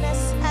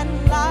 darkness and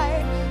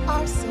light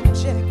are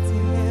subject to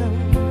him.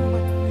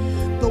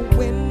 The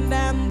wind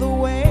and the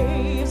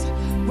waves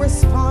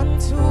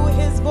respond to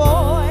his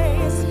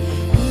voice.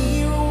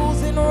 He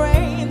rules and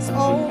reigns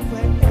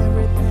over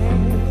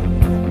everything.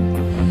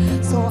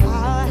 So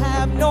I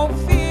have no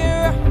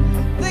fear,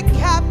 the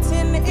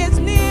captain is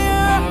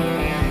near.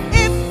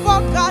 If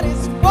our God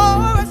is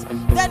for us,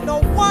 then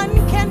no one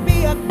can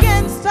be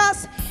against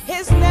us.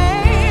 His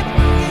name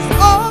is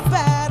our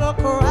battle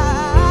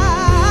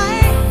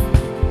cry.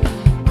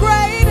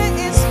 Greater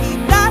is he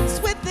that's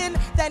within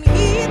than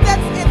he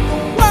that's in the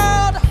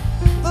world.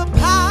 The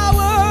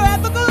power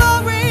and the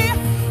glory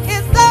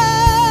is thine.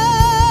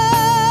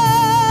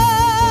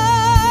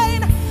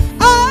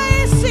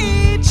 I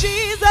see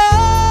Jesus.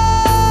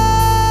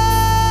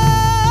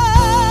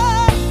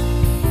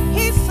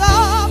 He's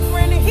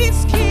sovereign,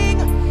 he's king,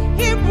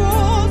 he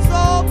rules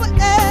over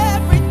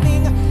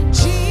everything.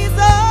 Jesus,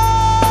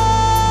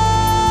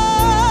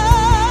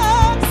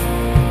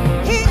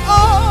 he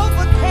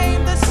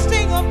overcame the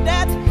sting of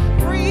death,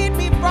 freed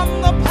me from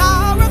the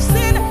power of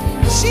sin.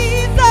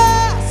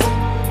 Jesus,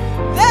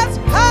 there's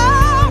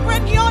power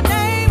in your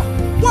name.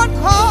 One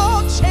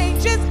call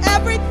changes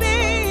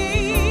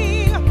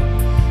everything.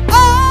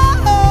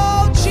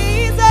 Oh,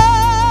 Jesus,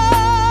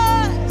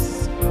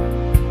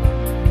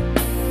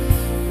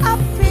 I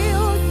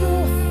feel you,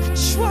 I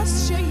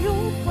trust you, you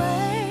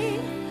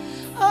reign.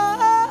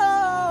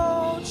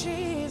 Oh,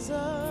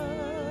 Jesus.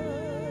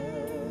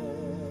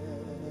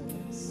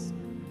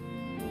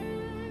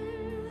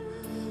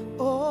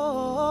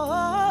 Oh,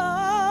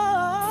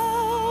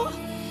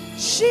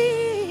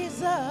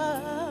 Jesus.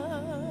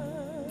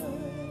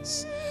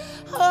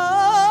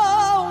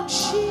 Oh,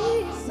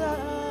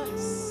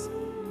 Jesus.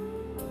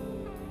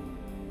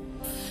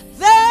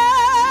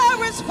 There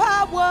is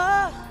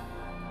power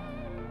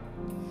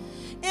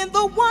in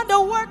the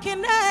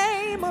wonder-working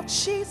name of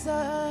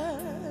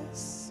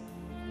Jesus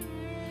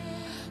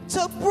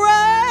to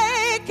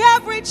break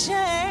every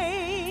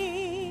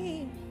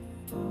chain,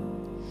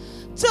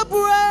 to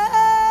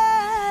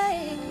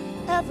break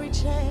every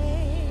chain.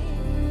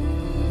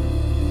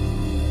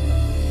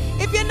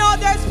 If you know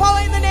there's power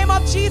in the name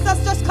of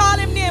Jesus, just call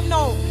him name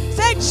now.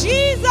 Say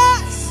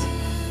Jesus,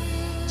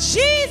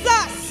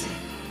 Jesus,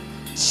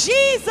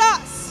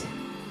 Jesus.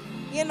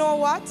 You know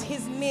what?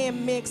 His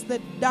name makes the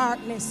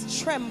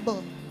darkness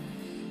tremble.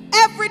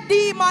 Every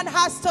demon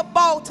has to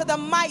bow to the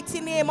mighty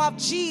name of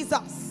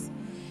Jesus.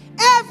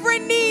 Every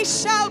knee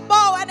shall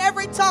bow and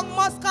every tongue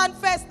must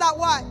confess that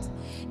what?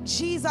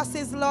 Jesus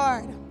is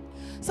Lord.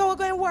 So we're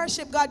going to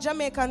worship God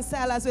Jamaican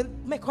style as we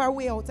make our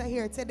way out of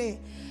here today.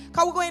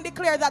 Because we're going to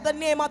declare that the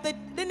name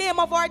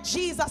of our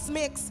Jesus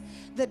makes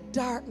the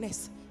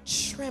darkness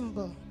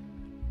tremble.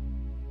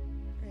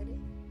 Ready?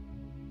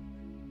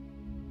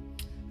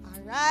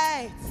 All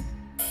right.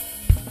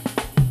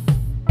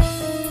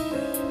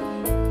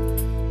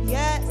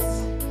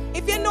 Yes.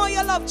 If you know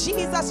you love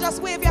Jesus,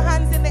 just wave your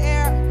hands in the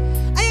air.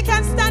 And you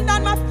can stand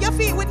on your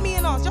feet with me,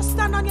 you know. Just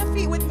stand on your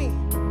feet with me.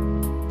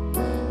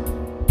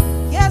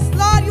 Yes,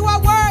 Lord, you are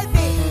worthy.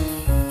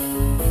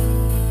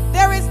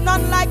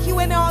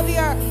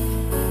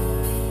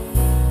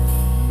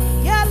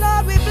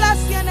 we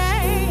bless your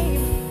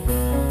name.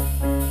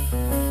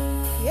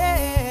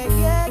 Yeah,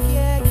 yeah,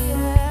 yeah,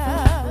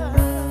 yeah.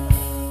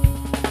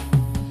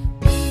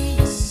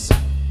 Peace,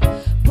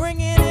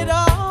 bringing it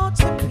all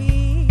to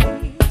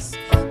peace.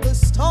 The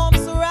storm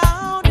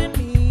surrounding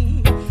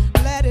me,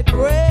 let it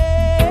break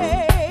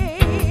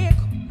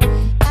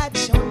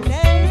at your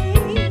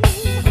name.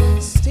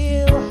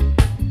 Still,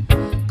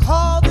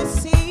 call the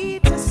sea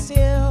to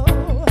still,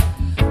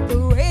 the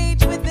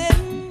rage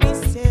within me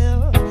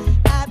still,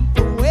 at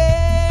the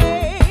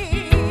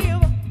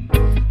wave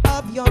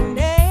of your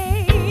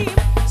name.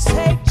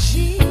 Say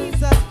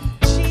Jesus,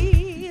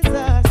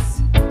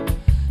 Jesus,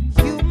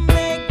 you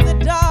make the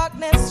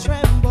darkness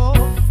tremble.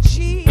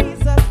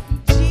 Jesus,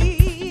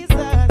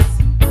 Jesus,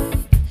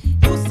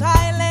 you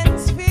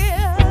silence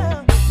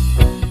fear.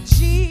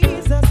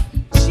 Jesus,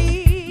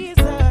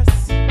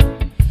 Jesus,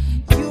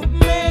 you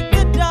make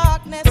the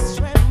darkness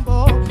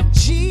tremble.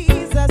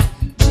 Jesus,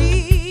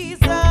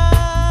 Jesus.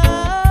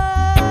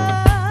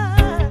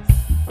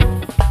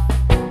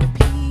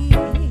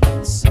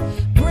 Peace,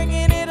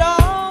 bringing it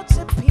all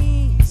to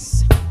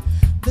peace.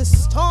 The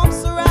storm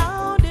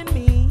surrounding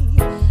me,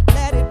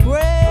 let it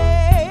break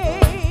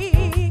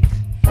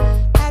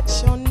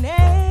at your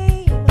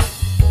name.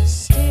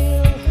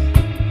 Still,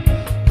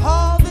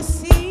 call the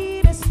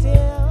sea to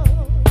still,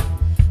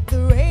 the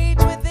rage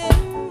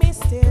within me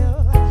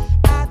still,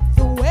 at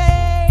the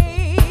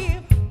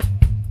wave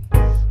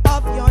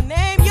of your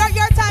name.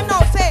 Your time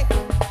now, say.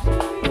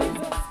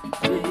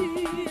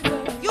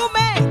 You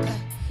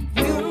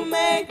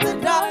make the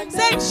dark.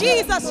 Say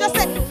Jesus, just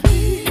say.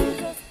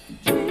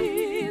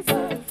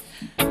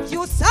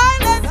 You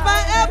silence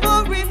my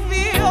every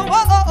fear. Oh,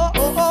 oh, oh,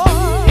 oh,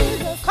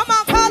 oh. Come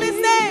on, call his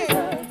name.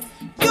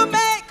 You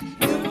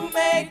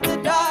make the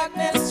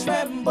darkness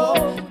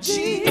tremble.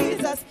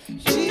 Jesus,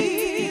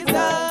 Jesus.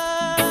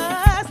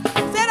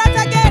 Say that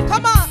again.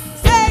 Come on.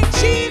 Say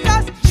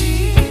Jesus,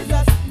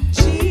 Jesus,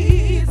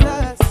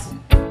 Jesus.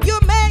 You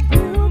make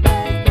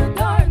the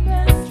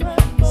darkness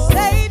tremble.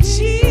 Say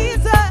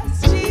Jesus,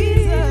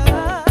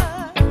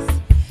 Jesus.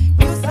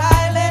 You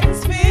silence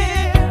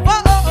fear.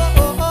 Oh, oh, oh,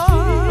 oh, oh.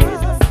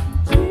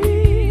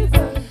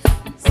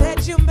 Said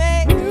you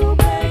make the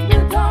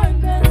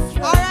darkness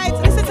tremble. All right,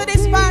 listen to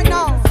this part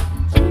now.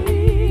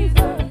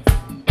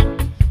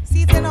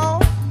 Season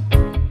on.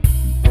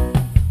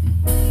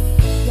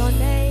 Your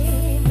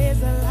name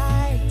is a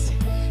light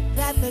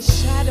that the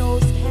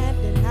shadows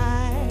can't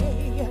deny.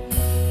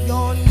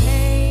 Your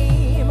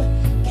name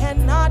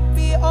cannot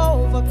be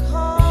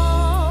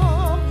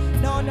overcome.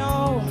 No,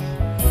 no.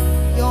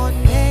 Your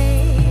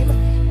name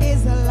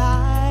is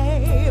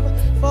alive,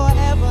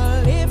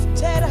 forever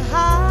lifted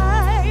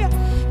high.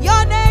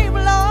 Your name,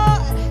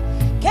 Lord,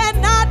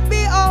 cannot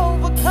be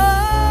overcome.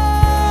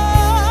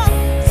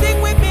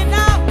 Sing with me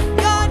now.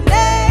 Your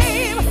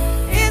name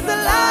is a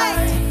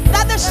light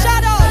that the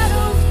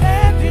shadows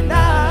can't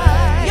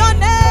deny. Your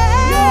name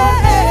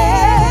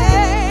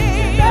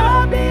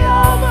cannot be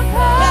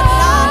overcome.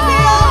 Cannot be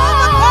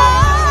overcome.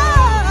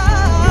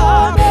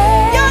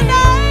 Your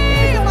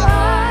name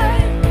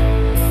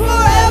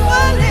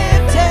forever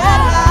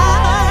lifted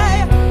high.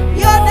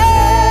 Your name.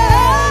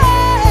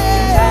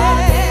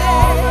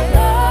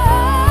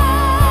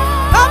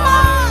 Come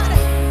on,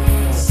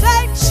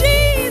 say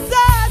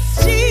Jesus,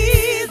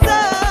 Jesus.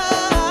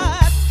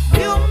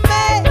 You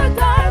make the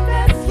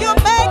darkness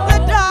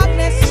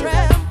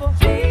tremble.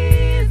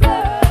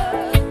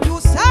 You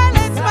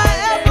silence my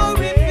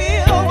every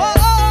fear. Oh,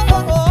 oh,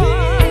 oh, oh.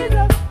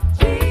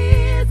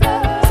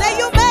 Say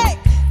you make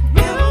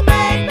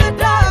the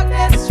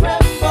darkness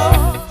tremble.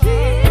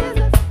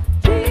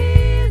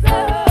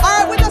 All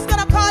right, we're just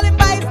gonna call him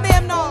by his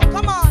name now.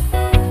 Come on.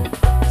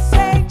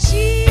 Say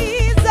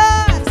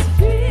Jesus.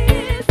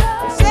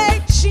 Say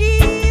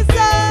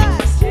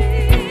Jesus.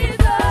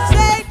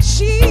 Say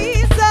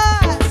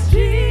Jesus.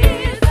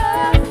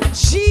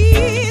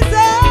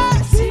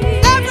 Jesus.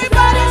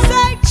 Everybody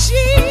say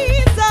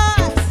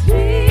Jesus.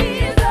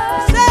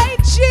 Say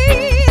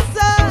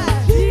Jesus.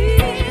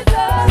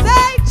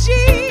 Say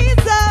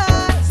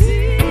Jesus.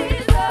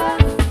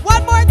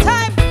 One more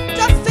time,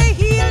 just to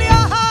heal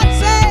your heart.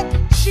 Say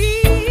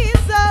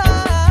Jesus.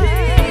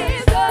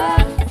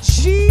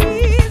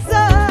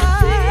 Jesus.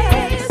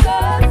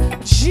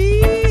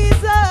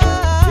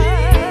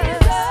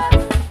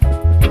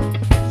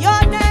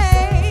 Your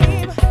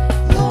name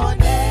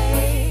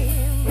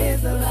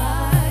is a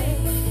light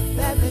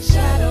that the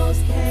shadows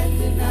can't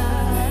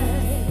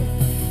deny.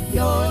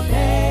 Your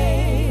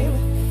name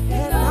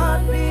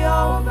cannot be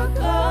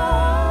overcome.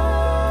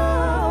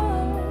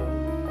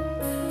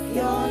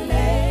 Your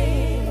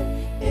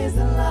name is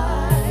a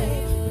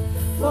light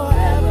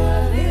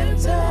forever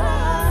lifted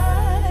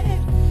high.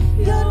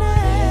 Your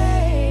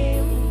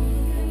name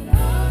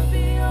cannot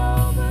be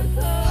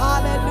overcome.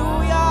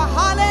 Hallelujah,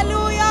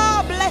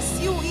 hallelujah. Bless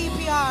you,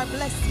 EPR.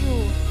 Bless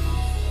you.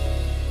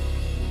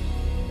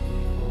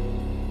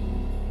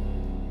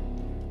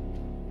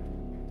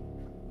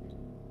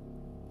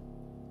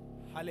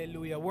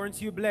 Hallelujah.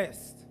 Weren't you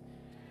blessed?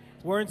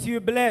 Weren't you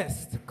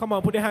blessed? Come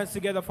on, put your hands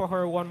together for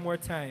her one more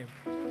time.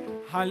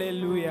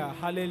 Hallelujah,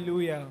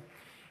 hallelujah.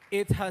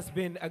 It has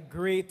been a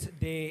great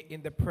day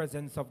in the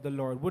presence of the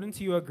Lord.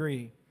 Wouldn't you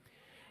agree?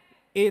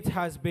 It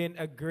has been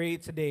a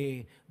great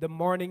day. The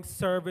morning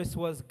service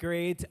was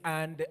great,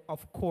 and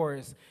of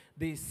course,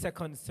 the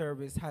second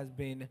service has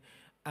been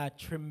a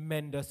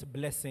tremendous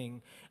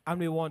blessing. And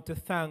we want to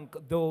thank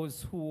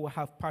those who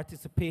have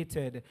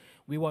participated.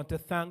 We want to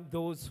thank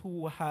those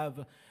who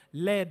have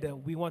led.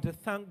 We want to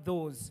thank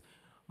those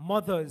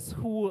mothers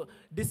who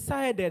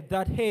decided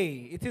that,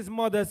 hey, it is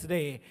Mother's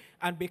Day,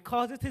 and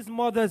because it is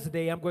Mother's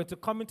Day, I'm going to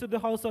come into the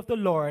house of the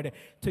Lord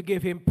to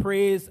give him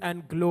praise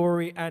and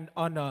glory and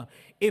honor.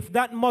 If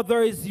that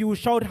mother is you,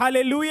 shout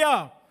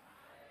hallelujah.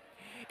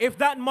 If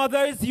that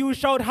mother is you,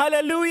 shout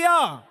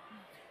hallelujah.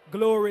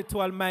 Glory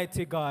to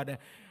Almighty God.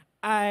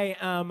 I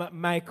am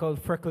Michael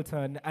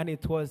Freckleton, and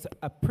it was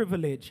a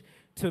privilege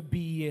to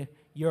be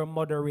your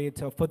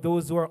moderator. For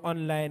those who are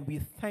online, we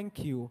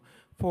thank you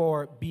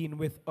for being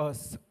with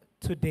us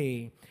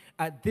today.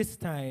 At this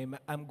time,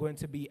 I'm going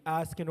to be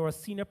asking our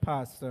senior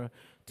pastor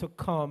to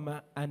come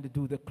and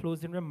do the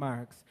closing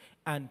remarks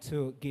and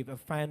to give a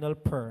final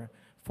prayer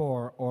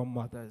for our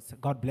mothers.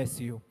 God bless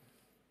you.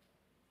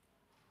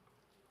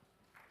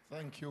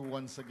 Thank you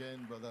once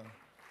again, Brother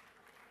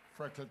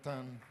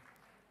Freckleton.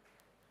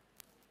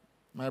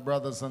 My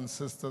brothers and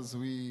sisters,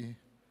 we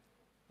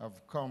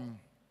have come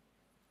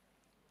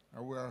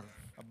and we're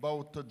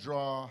about to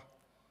draw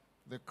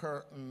the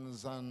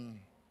curtains on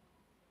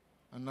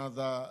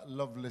another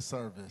lovely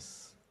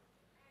service.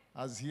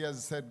 As he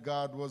has said,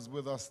 God was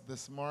with us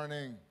this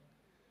morning.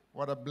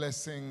 What a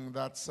blessing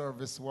that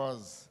service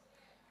was.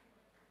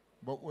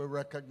 But we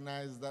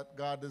recognize that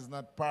God is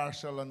not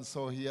partial, and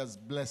so he has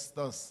blessed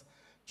us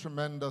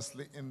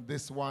tremendously in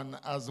this one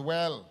as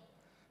well.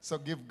 So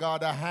give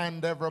God a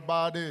hand,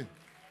 everybody.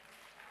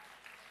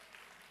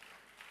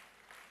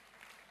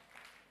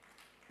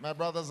 My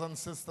brothers and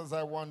sisters,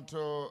 I want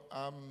to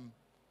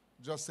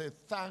just say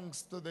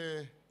thanks to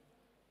the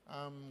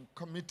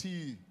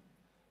committee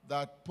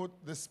that put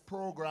this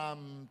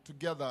program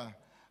together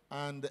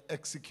and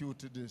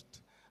executed it.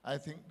 I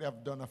think they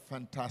have done a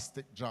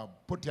fantastic job.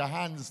 Put your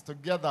hands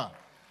together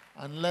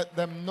and let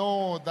them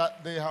know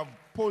that they have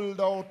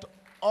pulled out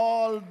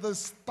all the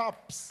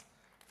stops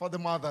for the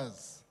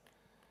mothers.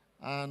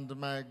 And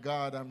my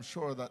God, I'm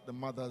sure that the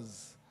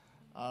mothers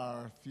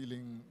are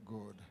feeling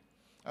good.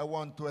 I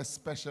want to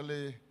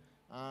especially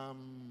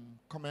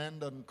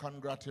commend and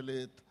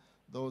congratulate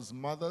those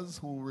mothers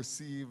who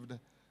received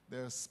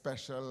their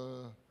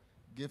special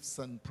gifts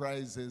and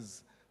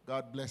prizes.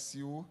 God bless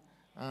you.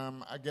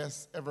 I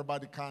guess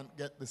everybody can't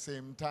get the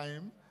same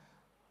time.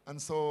 And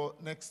so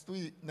next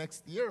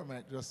year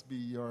might just be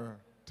your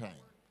time.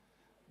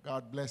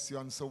 God bless you.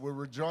 And so we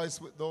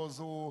rejoice with those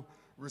who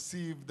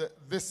received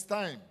this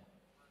time.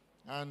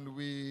 And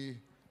we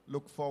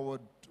look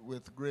forward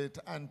with great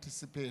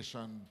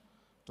anticipation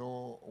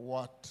to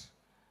what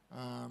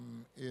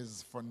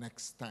is for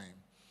next time.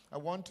 I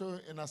want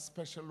to, in a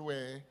special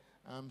way,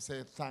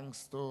 say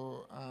thanks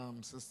to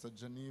Sister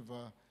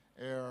Geneva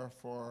Eyre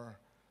for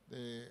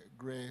the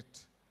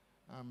great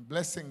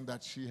blessing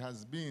that she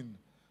has been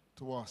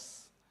to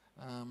us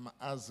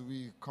as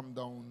we come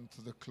down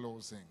to the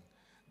closing.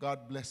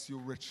 God bless you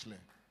richly.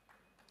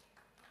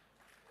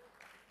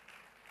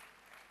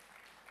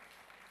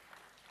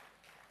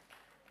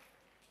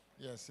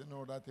 Yes, you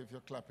know that if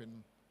you're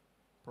clapping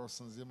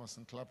persons, you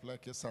mustn't clap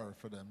like you're sorry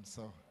for them.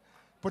 So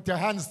put your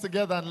hands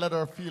together and let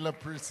her feel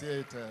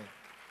appreciated.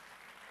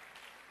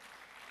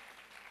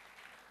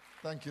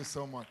 Thank you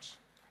so much.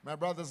 My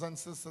brothers and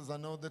sisters, I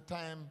know the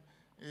time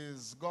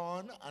is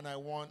gone, and I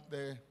want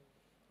the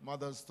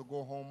mothers to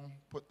go home,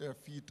 put their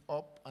feet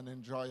up, and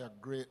enjoy a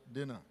great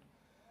dinner.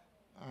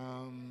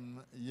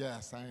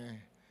 Yes,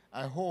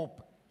 I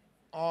hope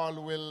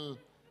all will,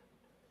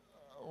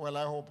 well,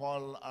 I hope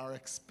all are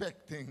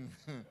expecting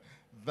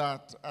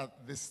that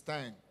at this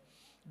time.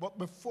 But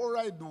before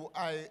I do,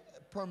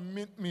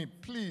 permit me,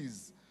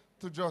 please,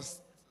 to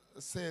just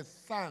say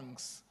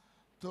thanks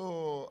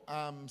to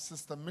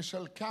Sister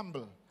Michelle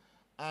Campbell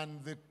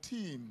and the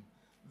team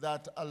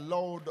that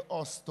allowed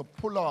us to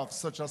pull off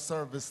such a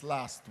service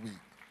last week.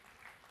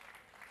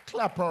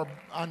 Clap her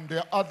and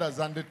the others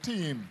and the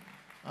team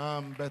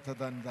better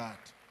than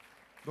that.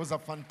 It was a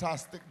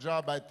fantastic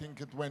job. I think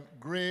it went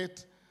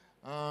great.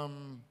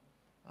 And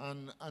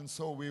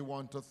so we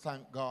want to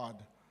thank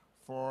God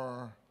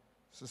for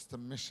Sister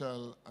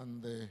Michelle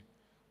and the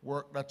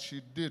work that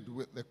she did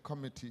with the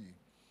committee.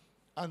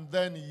 And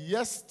then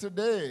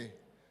yesterday,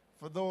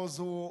 for those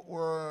who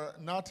were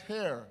not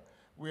here,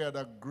 we had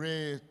a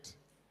great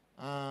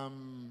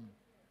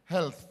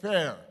health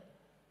fair.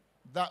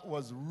 That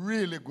was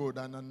really good,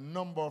 and a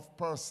number of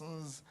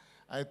persons,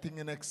 I think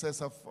in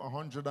excess of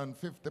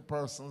 150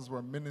 persons,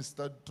 were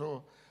ministered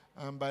to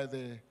by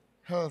the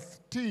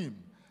health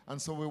team.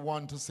 And so we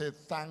want to say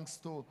thanks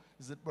to,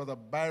 is it Brother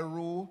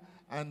Byru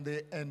and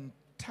the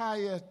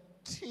entire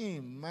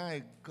team.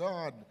 My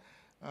God.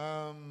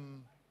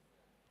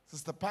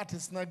 Sister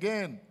Pattison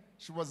again,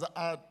 She was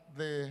at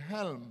the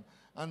helm.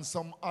 And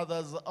some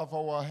others of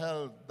our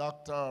health,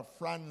 Dr.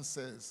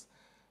 Francis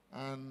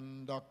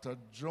and Dr.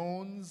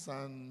 Jones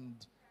and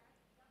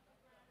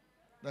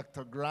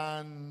Dr.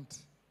 Grant.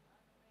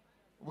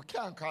 We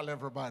can't call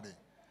everybody.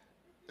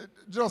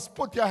 Just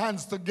put your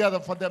hands together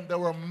for them. They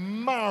were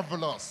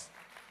marvelous.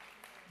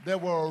 They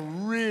were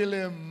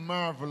really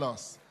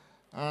marvelous.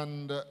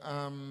 And,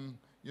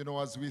 you know,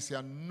 as we see,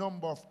 a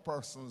number of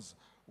persons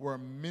were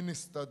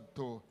ministered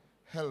to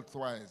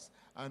health-wise,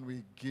 and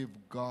we give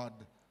God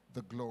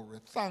the glory.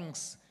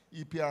 Thanks,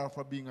 EPR,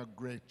 for being a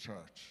great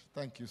church.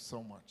 Thank you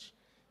so much.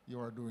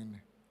 You are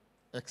doing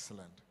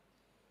excellent.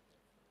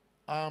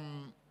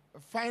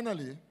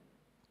 Finally,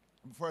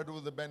 before I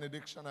do the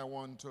benediction, I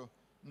want to,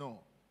 no,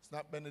 it's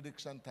not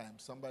benediction time.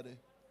 Somebody?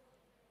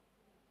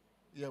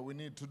 Yeah, we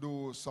need to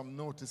do some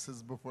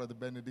notices before the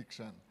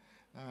benediction.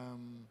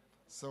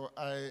 So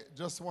I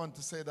just want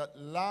to say that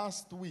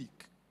last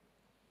week,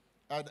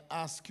 I'd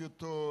ask you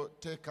to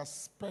take a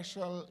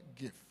special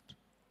gift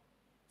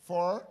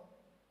for,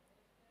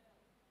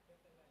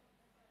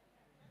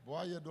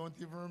 boy, you don't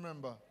even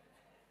remember,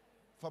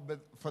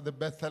 for the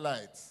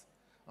Bethelites,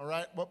 all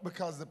right? But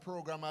because the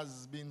program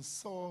has been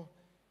so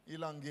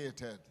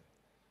elongated,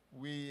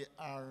 we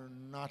are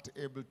not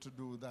able to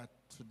do that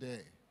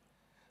today.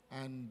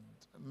 And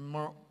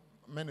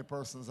many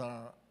persons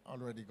are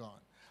already gone.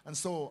 And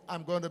so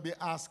I'm going to be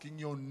asking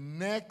you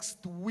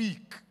next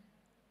week.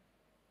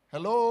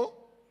 Hello?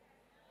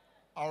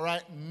 All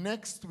right,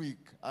 next week,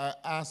 I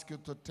ask you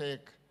to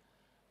take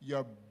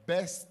your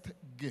best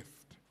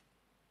gift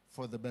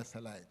for the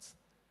Bethelites.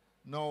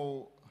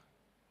 Now,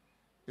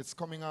 it's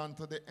coming on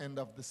to the end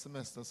of the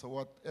semester, so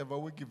whatever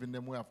we're giving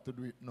them, we have to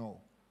do it now.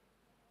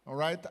 All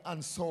right?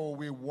 And so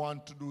we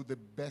want to do the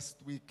best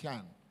we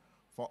can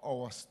for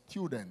our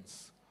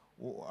students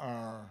who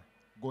are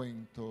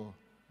going to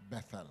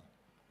Bethel.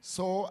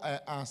 So I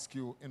ask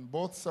you in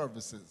both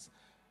services,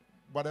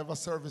 whatever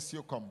service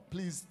you come,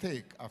 please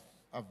take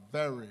a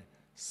very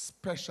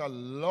special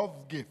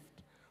love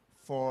gift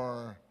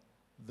for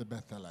the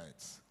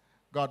Bethelites.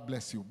 God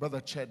bless you. Brother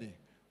Cheddy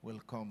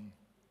will come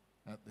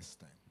at this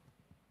time.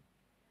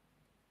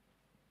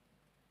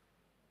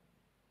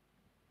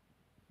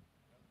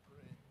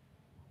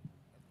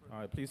 All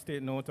right, please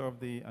take note of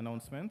the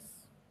announcements.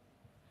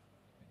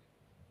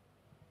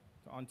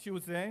 So on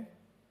Tuesday,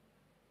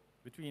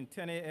 between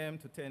 10 a.m.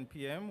 to 10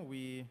 p.m.,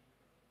 we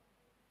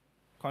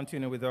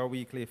continue with our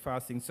weekly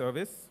fasting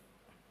service.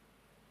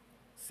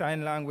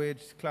 Sign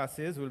language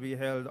classes will be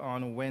held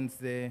on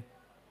Wednesday,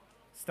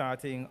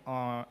 starting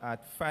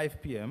at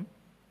 5 p.m.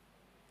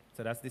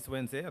 So that's this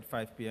Wednesday at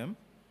 5 p.m.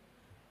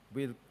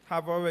 We'll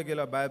have our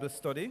regular Bible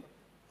study,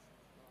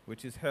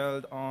 which is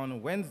held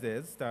on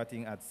Wednesdays,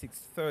 starting at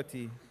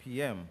 6:30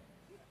 p.m.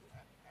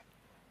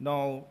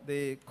 Now,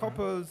 the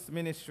couples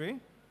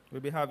ministry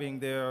will be having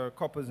their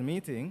couples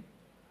meeting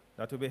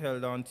that will be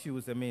held on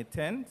Tuesday, May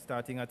 10,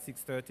 starting at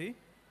 6:30.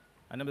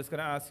 And I'm just going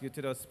to ask you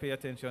to just pay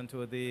attention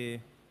to the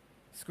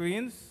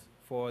screens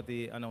for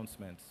the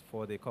announcements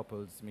for the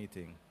couples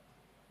meeting.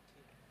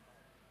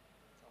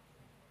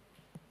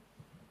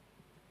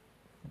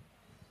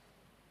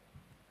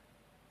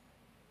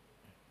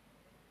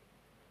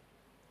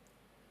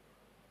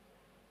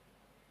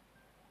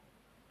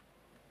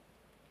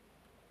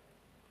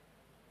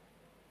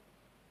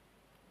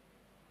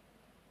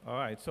 All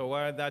right, so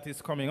while that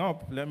is coming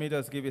up, let me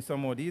just give you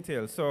some more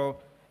details. So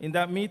in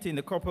that meeting,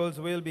 the couples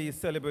will be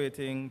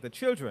celebrating the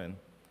children,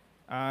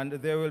 and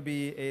there will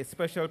be a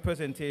special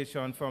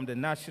presentation from the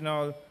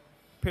National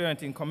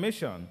Parenting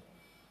Commission.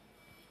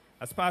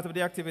 As part of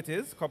the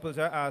activities, couples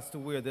are asked to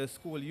wear their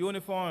school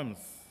uniforms.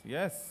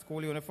 Yes,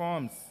 school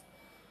uniforms.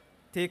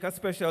 Take a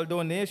special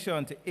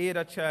donation to aid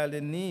a child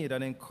in need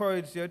and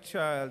encourage your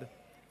child,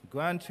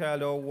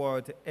 grandchild, or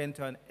ward to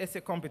enter an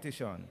essay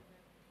competition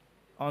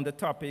on the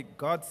topic,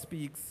 God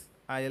Speaks,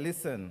 I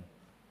Listen.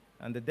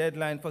 And the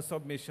deadline for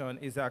submission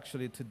is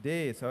actually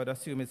today, so I would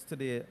assume it's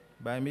today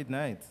by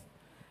midnight.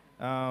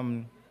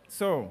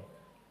 So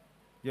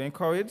you're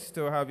encouraged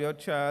to have your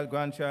child,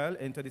 grandchild,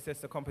 enter this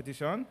essay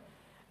competition.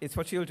 It's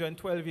for children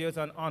 12 years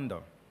and under.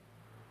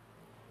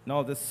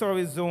 Now, the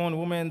Surrey Zone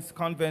Women's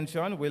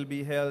Convention will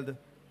be held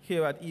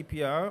here at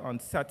EPR on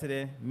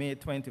Saturday, May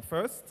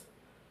 21st.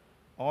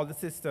 All the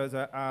sisters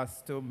are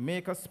asked to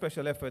make a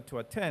special effort to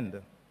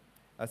attend,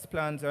 as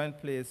plans are in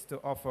place to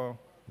offer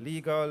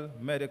legal,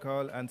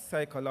 medical, and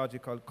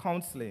psychological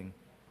counseling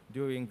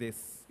during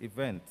this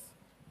event.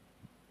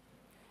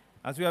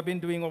 As we have been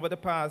doing over the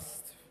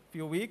past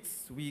few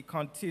weeks, we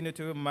continue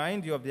to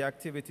remind you of the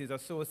activities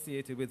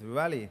associated with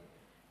Rally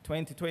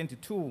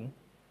 2022,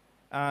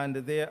 and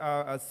they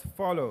are as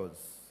follows.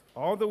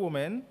 All the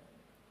women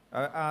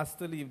are asked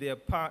to leave their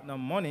partner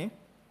money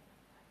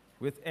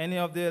with any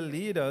of their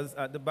leaders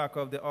at the back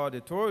of the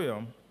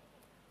auditorium.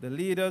 The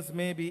leaders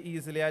may be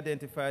easily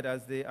identified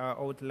as they are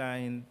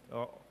outlined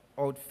or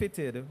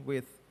outfitted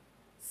with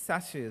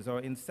sashes or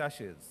in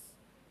sashes.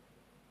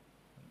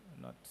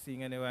 I'm not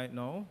seeing any right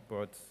now,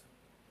 but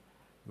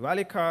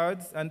Rally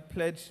cards and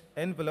pledge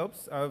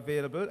envelopes are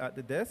available at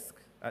the desk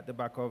at the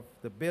back of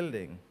the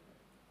building.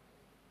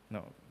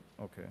 No,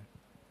 okay.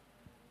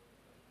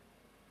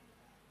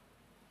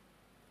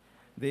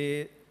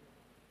 The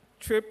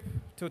trip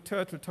to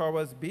Turtle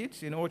Towers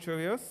Beach in Ocho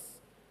Rios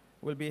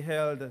will be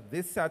held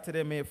this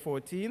Saturday, May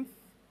 14th.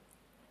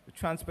 The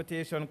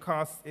transportation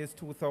cost is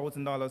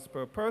 $2,000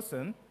 per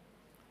person.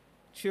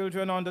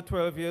 Children under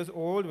 12 years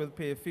old will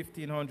pay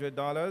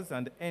 $1,500,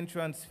 and the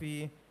entrance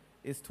fee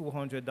is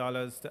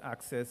 $200 to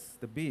access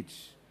the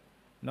beach.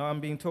 Now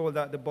I'm being told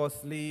that the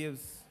bus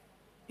leaves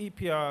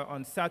EPR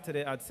on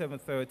Saturday at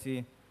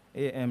 7:30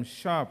 a.m.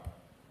 sharp.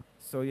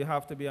 So you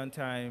have to be on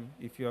time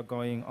if you're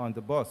going on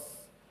the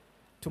bus.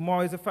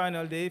 Tomorrow is the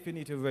final day if you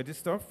need to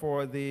register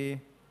for the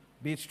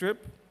beach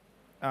trip,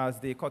 as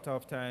the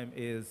cutoff time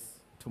is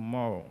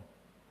tomorrow.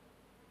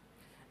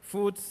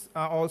 Foods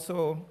are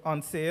also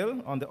on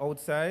sale on the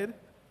outside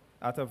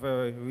at a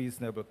very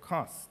reasonable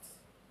cost.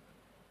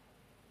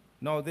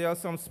 Now, there are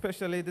some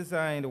specially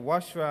designed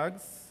wash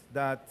rags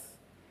that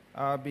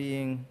are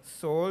being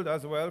sold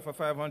as well for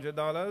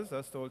 $500. I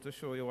was told to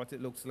show you what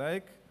it looks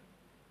like.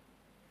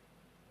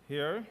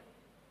 Here,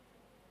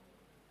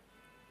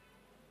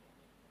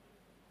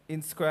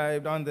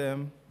 inscribed on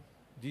them,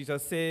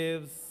 Jesus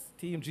Saves,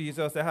 Team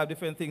Jesus. They have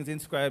different things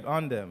inscribed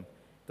on them.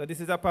 So this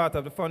is a part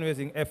of the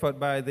fundraising effort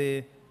by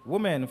the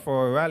Women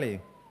for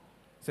Rally.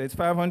 So it's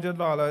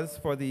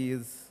 $500 for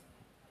these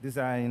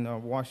design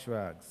wash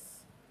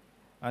rags.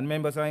 And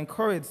members are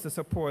encouraged to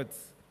support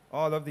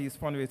all of these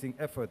fundraising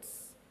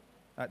efforts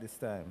at this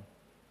time.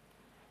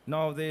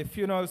 Now, the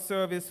funeral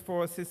service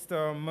for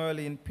Sister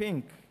Merlene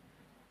Pink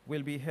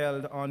will be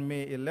held on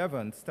May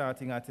 11th,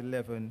 starting at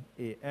 11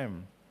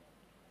 a.m.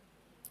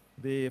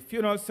 The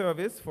funeral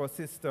service for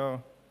Sister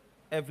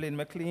Evelyn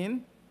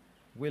McLean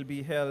will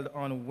be held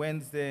on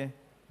Wednesday,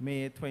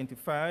 May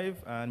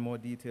 25, and more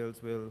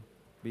details will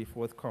be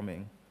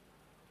forthcoming.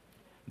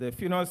 The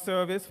funeral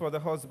service for the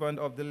husband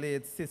of the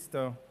late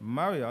Sister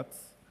Marriott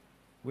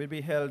will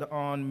be held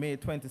on May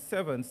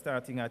 27,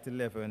 starting at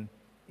 11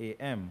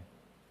 a.m.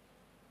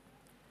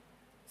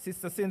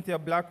 Sister Cynthia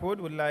Blackwood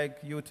would like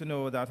you to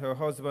know that her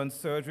husband's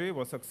surgery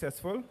was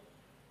successful,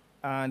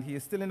 and he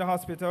is still in the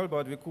hospital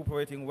but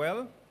recuperating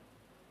well,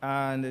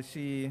 and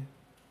she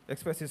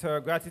expresses her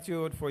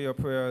gratitude for your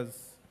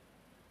prayers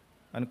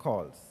and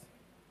calls.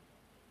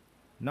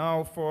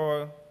 Now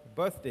for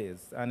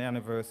birthdays and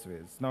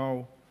anniversaries.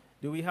 Now,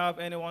 do we have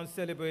anyone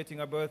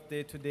celebrating a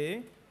birthday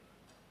today?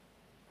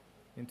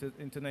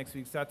 Into next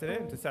week Saturday,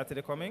 into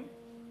Saturday coming?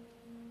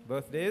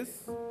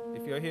 Birthdays?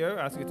 If you're here,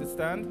 I ask you to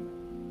stand.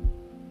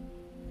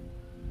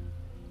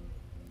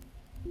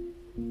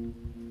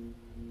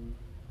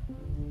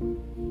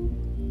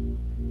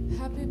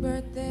 Happy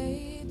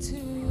birthday to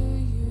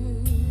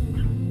you.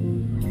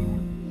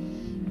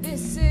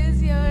 This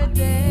is your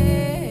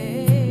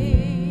day.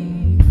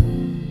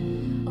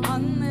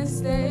 On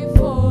this day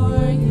for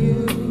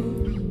you,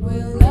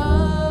 we'll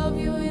love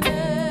you in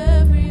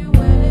every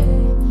way.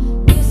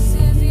 This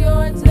is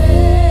your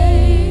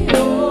day,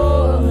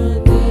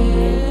 your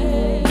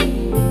day.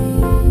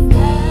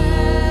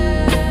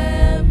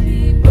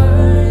 Happy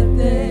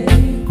birthday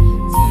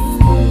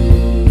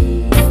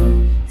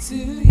to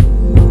you.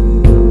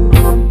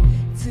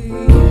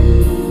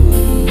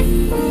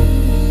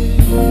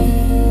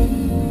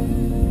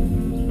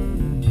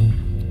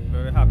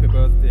 Very happy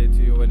birthday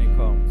to you when it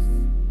comes.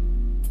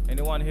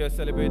 Anyone here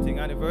celebrating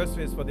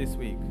anniversaries for this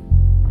week?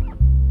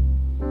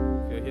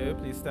 If you're here,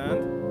 please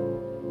stand.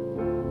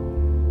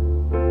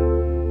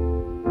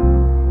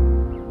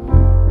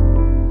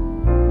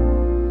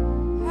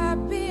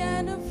 Happy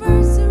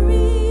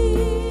anniversary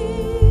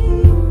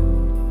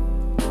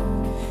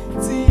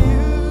to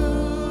you.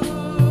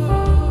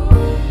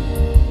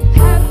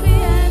 Happy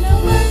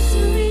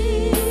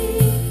anniversary.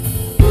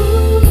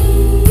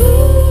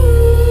 Ooh.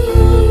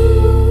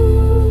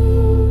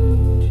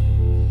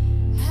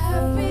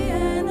 Happy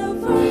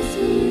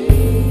anniversary.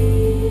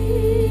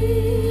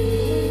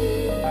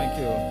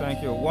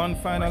 Thank you. One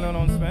final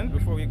announcement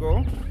before we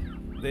go.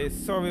 The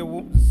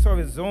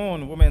Surrey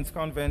Zone Women's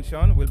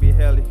Convention will be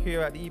held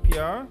here at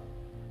EPR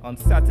on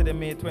Saturday,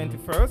 May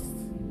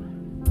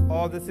 21st.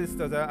 All the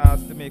sisters are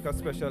asked to make a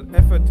special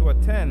effort to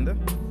attend.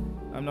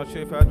 I'm not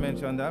sure if I had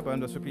mentioned that, but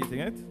I'm just repeating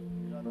it.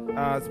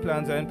 As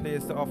plans are in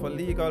place to offer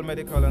legal,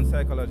 medical, and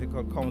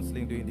psychological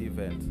counseling during the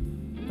event.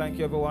 Thank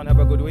you, everyone. Have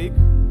a good week.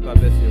 God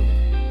bless you.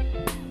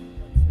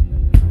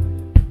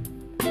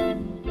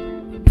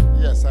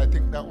 Yes, I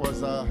think that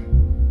was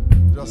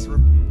just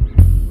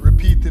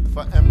repeated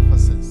for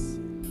emphasis.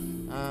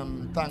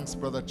 Thanks,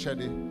 Brother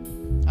Cheddy.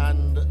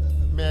 And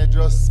may I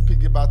just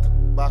piggyback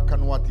back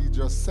on what he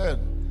just said.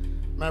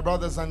 My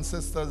brothers and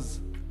sisters,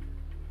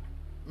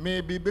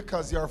 maybe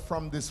because you're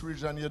from this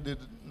region you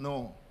didn't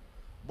know,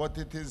 but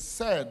it is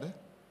said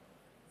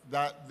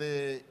that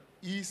the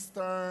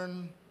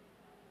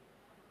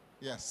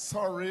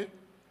Surrey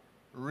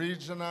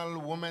Regional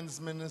Women's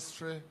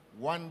Ministry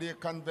one-day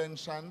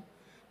convention,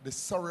 the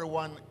Surrey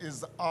one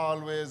is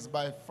always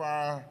by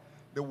far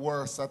the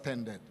worst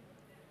attended.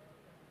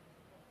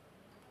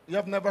 You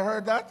have never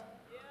heard that?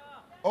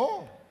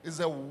 Oh, it's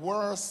the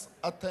worst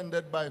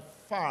attended by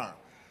far,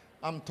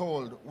 I'm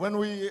told. When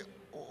we,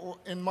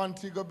 in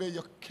Montego Bay,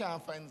 you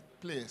can't find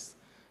place.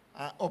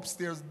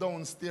 Upstairs,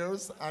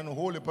 downstairs, and a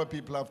whole heap of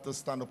people have to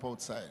stand up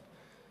outside.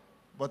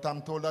 But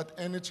I'm told that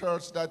any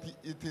church that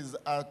it is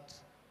at,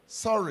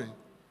 sorry.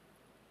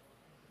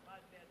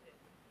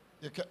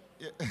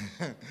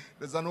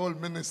 There's an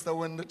old minister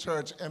when the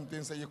church empty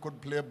and say you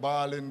could play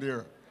ball in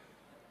there.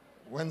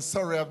 When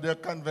Surrey have their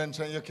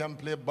convention, you can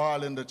play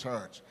ball in the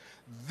church.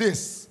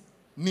 This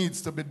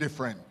needs to be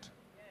different.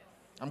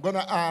 I'm going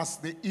to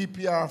ask the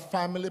EPR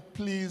family,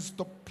 please,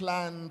 to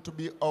plan to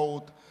be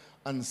out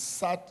on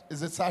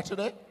is it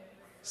Saturday?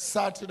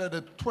 Saturday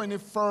the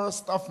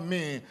 21st of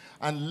May,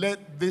 and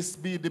let this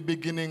be the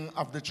beginning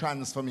of the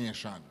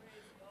transformation.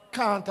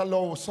 Can't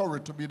allow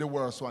Surrey to be the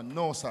worst one.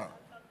 No, sir.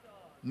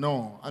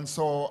 No. And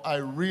so I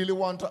really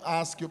want to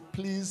ask you,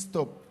 please,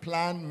 to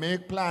plan,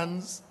 make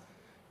plans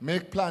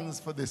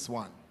for this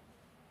one.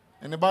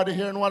 Anybody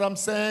hearing what I'm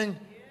saying?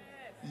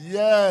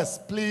 Yes,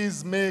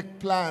 please make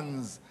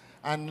plans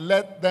and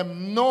let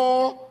them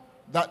know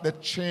that the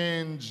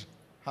change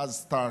has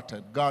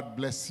started. God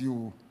bless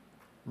you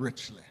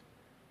richly.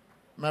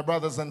 My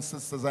brothers and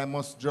sisters, I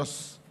must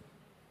just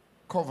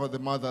cover the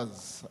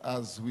mothers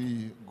as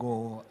we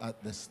go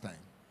at this time.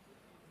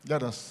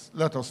 Let us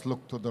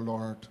look to the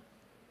Lord.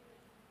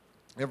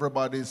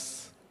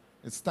 It's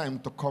time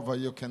to cover.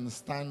 You can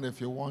stand if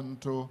you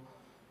want to.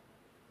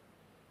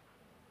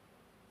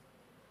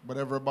 But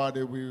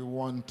everybody, we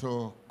want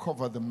to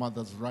cover the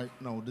mothers right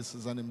now. This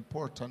is an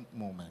important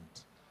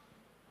moment.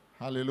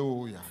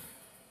 Hallelujah.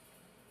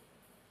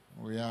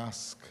 We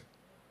ask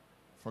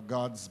for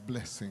God's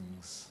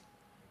blessings.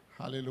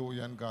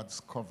 Hallelujah, and God's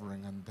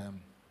covering on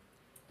them.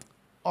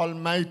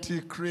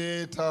 Almighty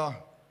Creator,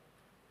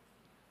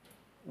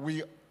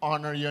 we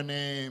honor your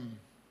name.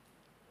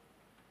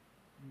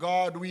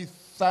 God, we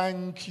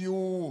thank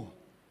you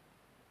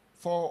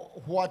for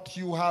what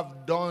you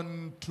have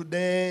done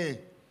today.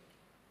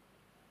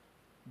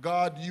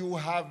 God, you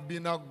have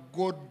been a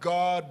good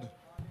God.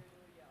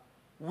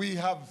 We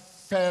have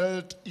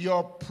felt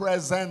your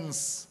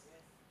presence.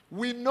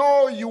 We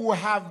know you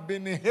have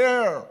been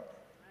here.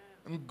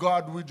 And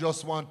God, we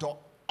just want to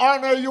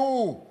honor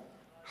you.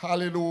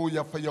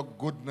 Hallelujah, for your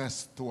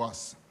goodness to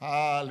us.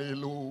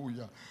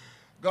 Hallelujah.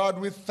 God,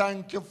 we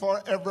thank you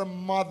for every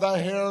mother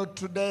here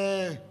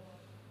today.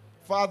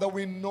 Father,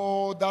 we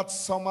know that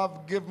some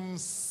have given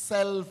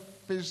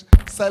selflessly,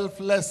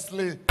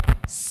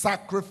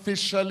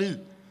 sacrificially.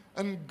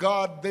 And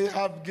God, they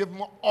have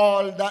given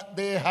all that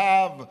they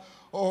have,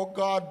 oh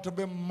God, to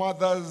be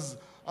mothers,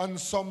 and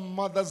some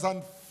mothers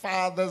and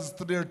fathers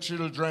to their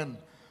children.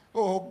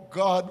 Oh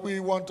God, we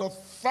want to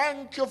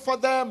thank you for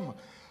them.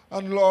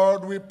 And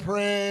Lord, we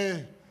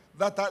pray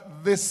that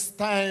at this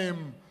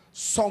time,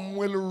 some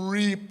will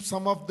reap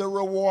some of the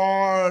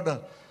reward,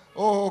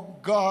 oh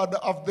God,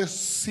 of the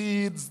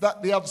seeds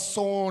that they have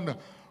sown,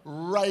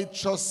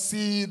 righteous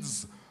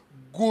seeds,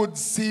 good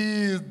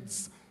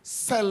seeds,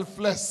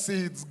 selfless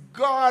seeds.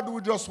 God,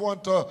 we just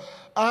want to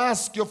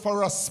ask you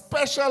for a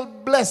special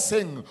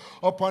blessing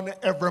upon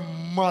every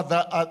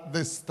mother at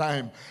this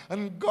time.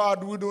 And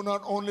God, we do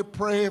not only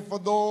pray for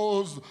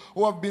those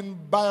who have been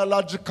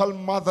biological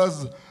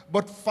mothers,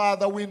 but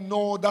Father, we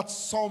know that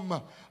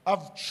some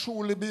have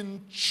truly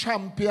been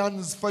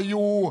champions for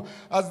you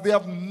as they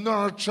have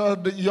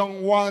nurtured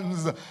young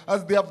ones,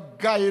 as they have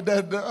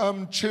guided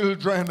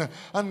children,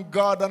 and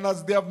God, and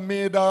as they have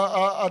made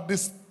a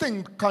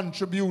distinct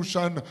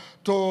contribution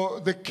to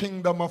the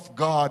kingdom of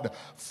God.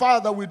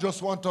 Father, we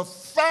just want to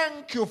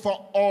thank you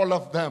for all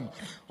of them.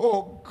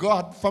 Oh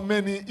God, for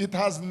many it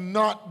has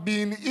not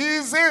been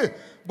easy,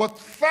 but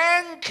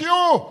thank you,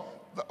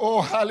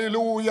 oh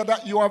hallelujah,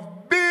 that you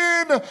have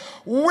been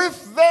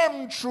with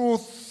them through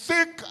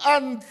thick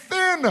and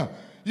thin.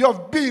 You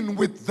have been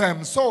with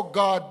them. So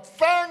God,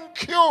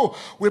 thank you.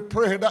 We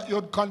pray that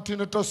you'd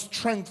continue to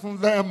strengthen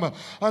them.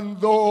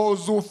 And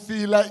those who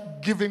feel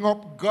like giving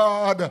up,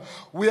 God,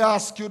 we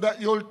ask you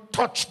that you'll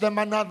touch them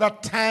another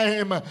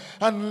time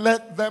and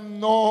let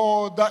them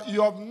know that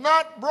you have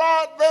not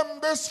brought them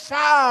this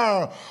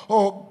far,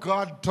 oh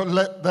God, to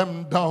let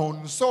them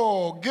down.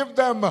 So give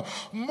them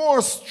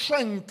more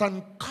strength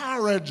and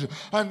courage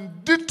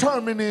and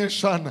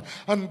determination.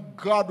 And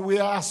God, we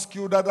ask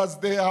you that as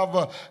they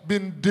have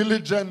been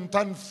diligent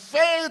and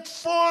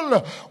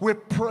faithful, we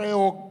pray,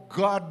 oh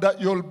God,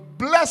 that you'll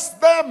bless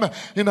them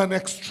in an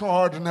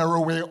extraordinary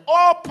way.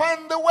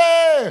 Open the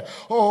way,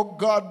 oh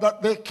God,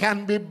 that they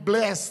can be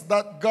blessed,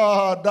 that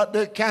God, that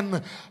they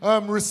can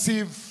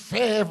receive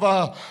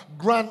favor.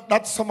 Grant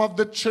that some of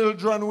the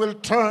children will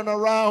turn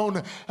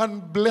around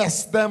and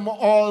bless them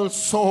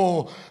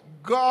also.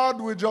 God,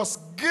 we just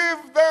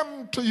give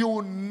them to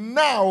you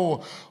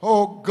now,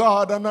 oh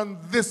God, and on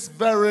this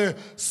very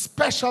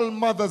special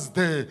Mother's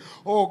Day,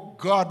 oh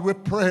God, we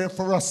pray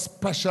for a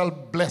special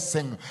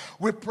blessing.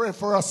 We pray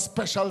for a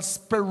special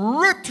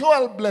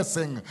spiritual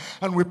blessing,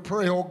 and we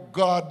pray, oh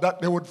God, that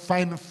they would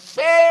find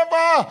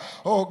favor,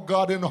 oh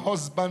God, in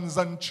husbands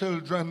and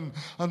children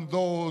and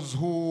those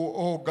who,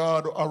 oh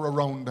God, are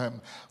around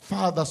them.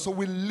 Father, so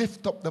we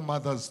lift up the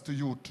mothers to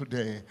you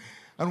today.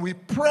 And we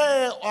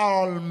pray,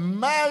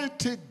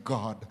 Almighty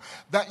God,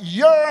 that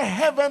your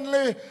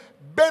heavenly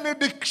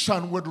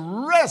benediction would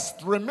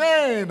rest,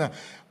 remain,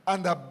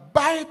 and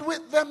abide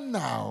with them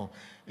now.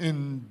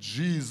 In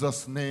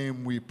Jesus'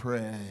 name we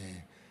pray.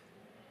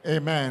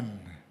 Amen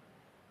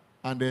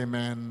and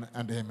amen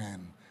and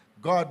amen.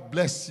 God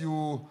bless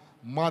you,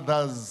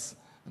 mothers,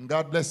 and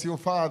God bless you,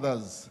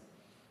 fathers.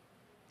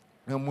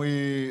 And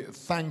we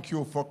thank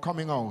you for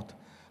coming out.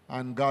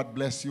 And God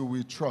bless you,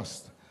 we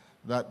trust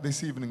that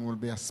this evening will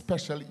be a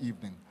special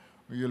evening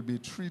where you'll be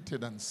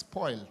treated and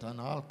spoiled and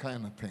all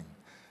kind of thing.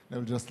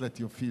 They'll just let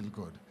you feel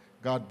good.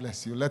 God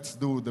bless you. Let's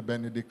do the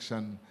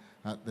benediction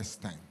at this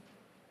time.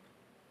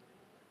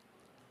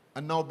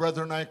 And now,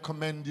 brethren, I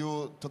commend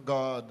you to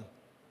God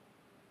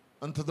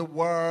and to the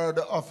word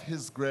of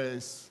his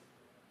grace,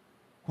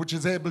 which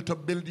is able to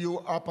build you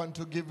up and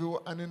to give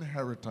you an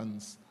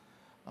inheritance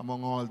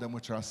among all them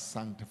which are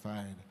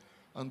sanctified.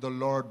 And the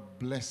Lord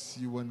bless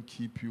you and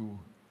keep you.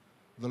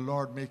 The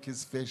Lord make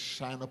his face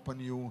shine upon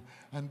you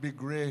and be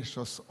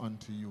gracious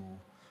unto you.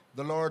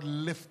 The Lord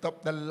lift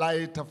up the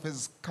light of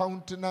his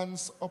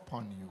countenance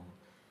upon you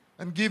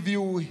and give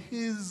you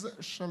his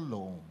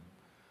shalom,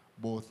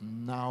 both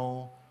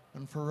now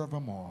and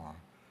forevermore.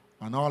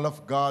 And all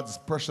of God's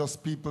precious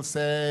people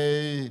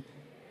say,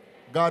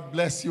 God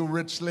bless you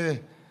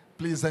richly.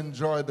 Please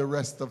enjoy the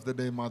rest of the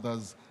day,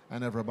 mothers,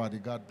 and everybody.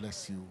 God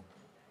bless you.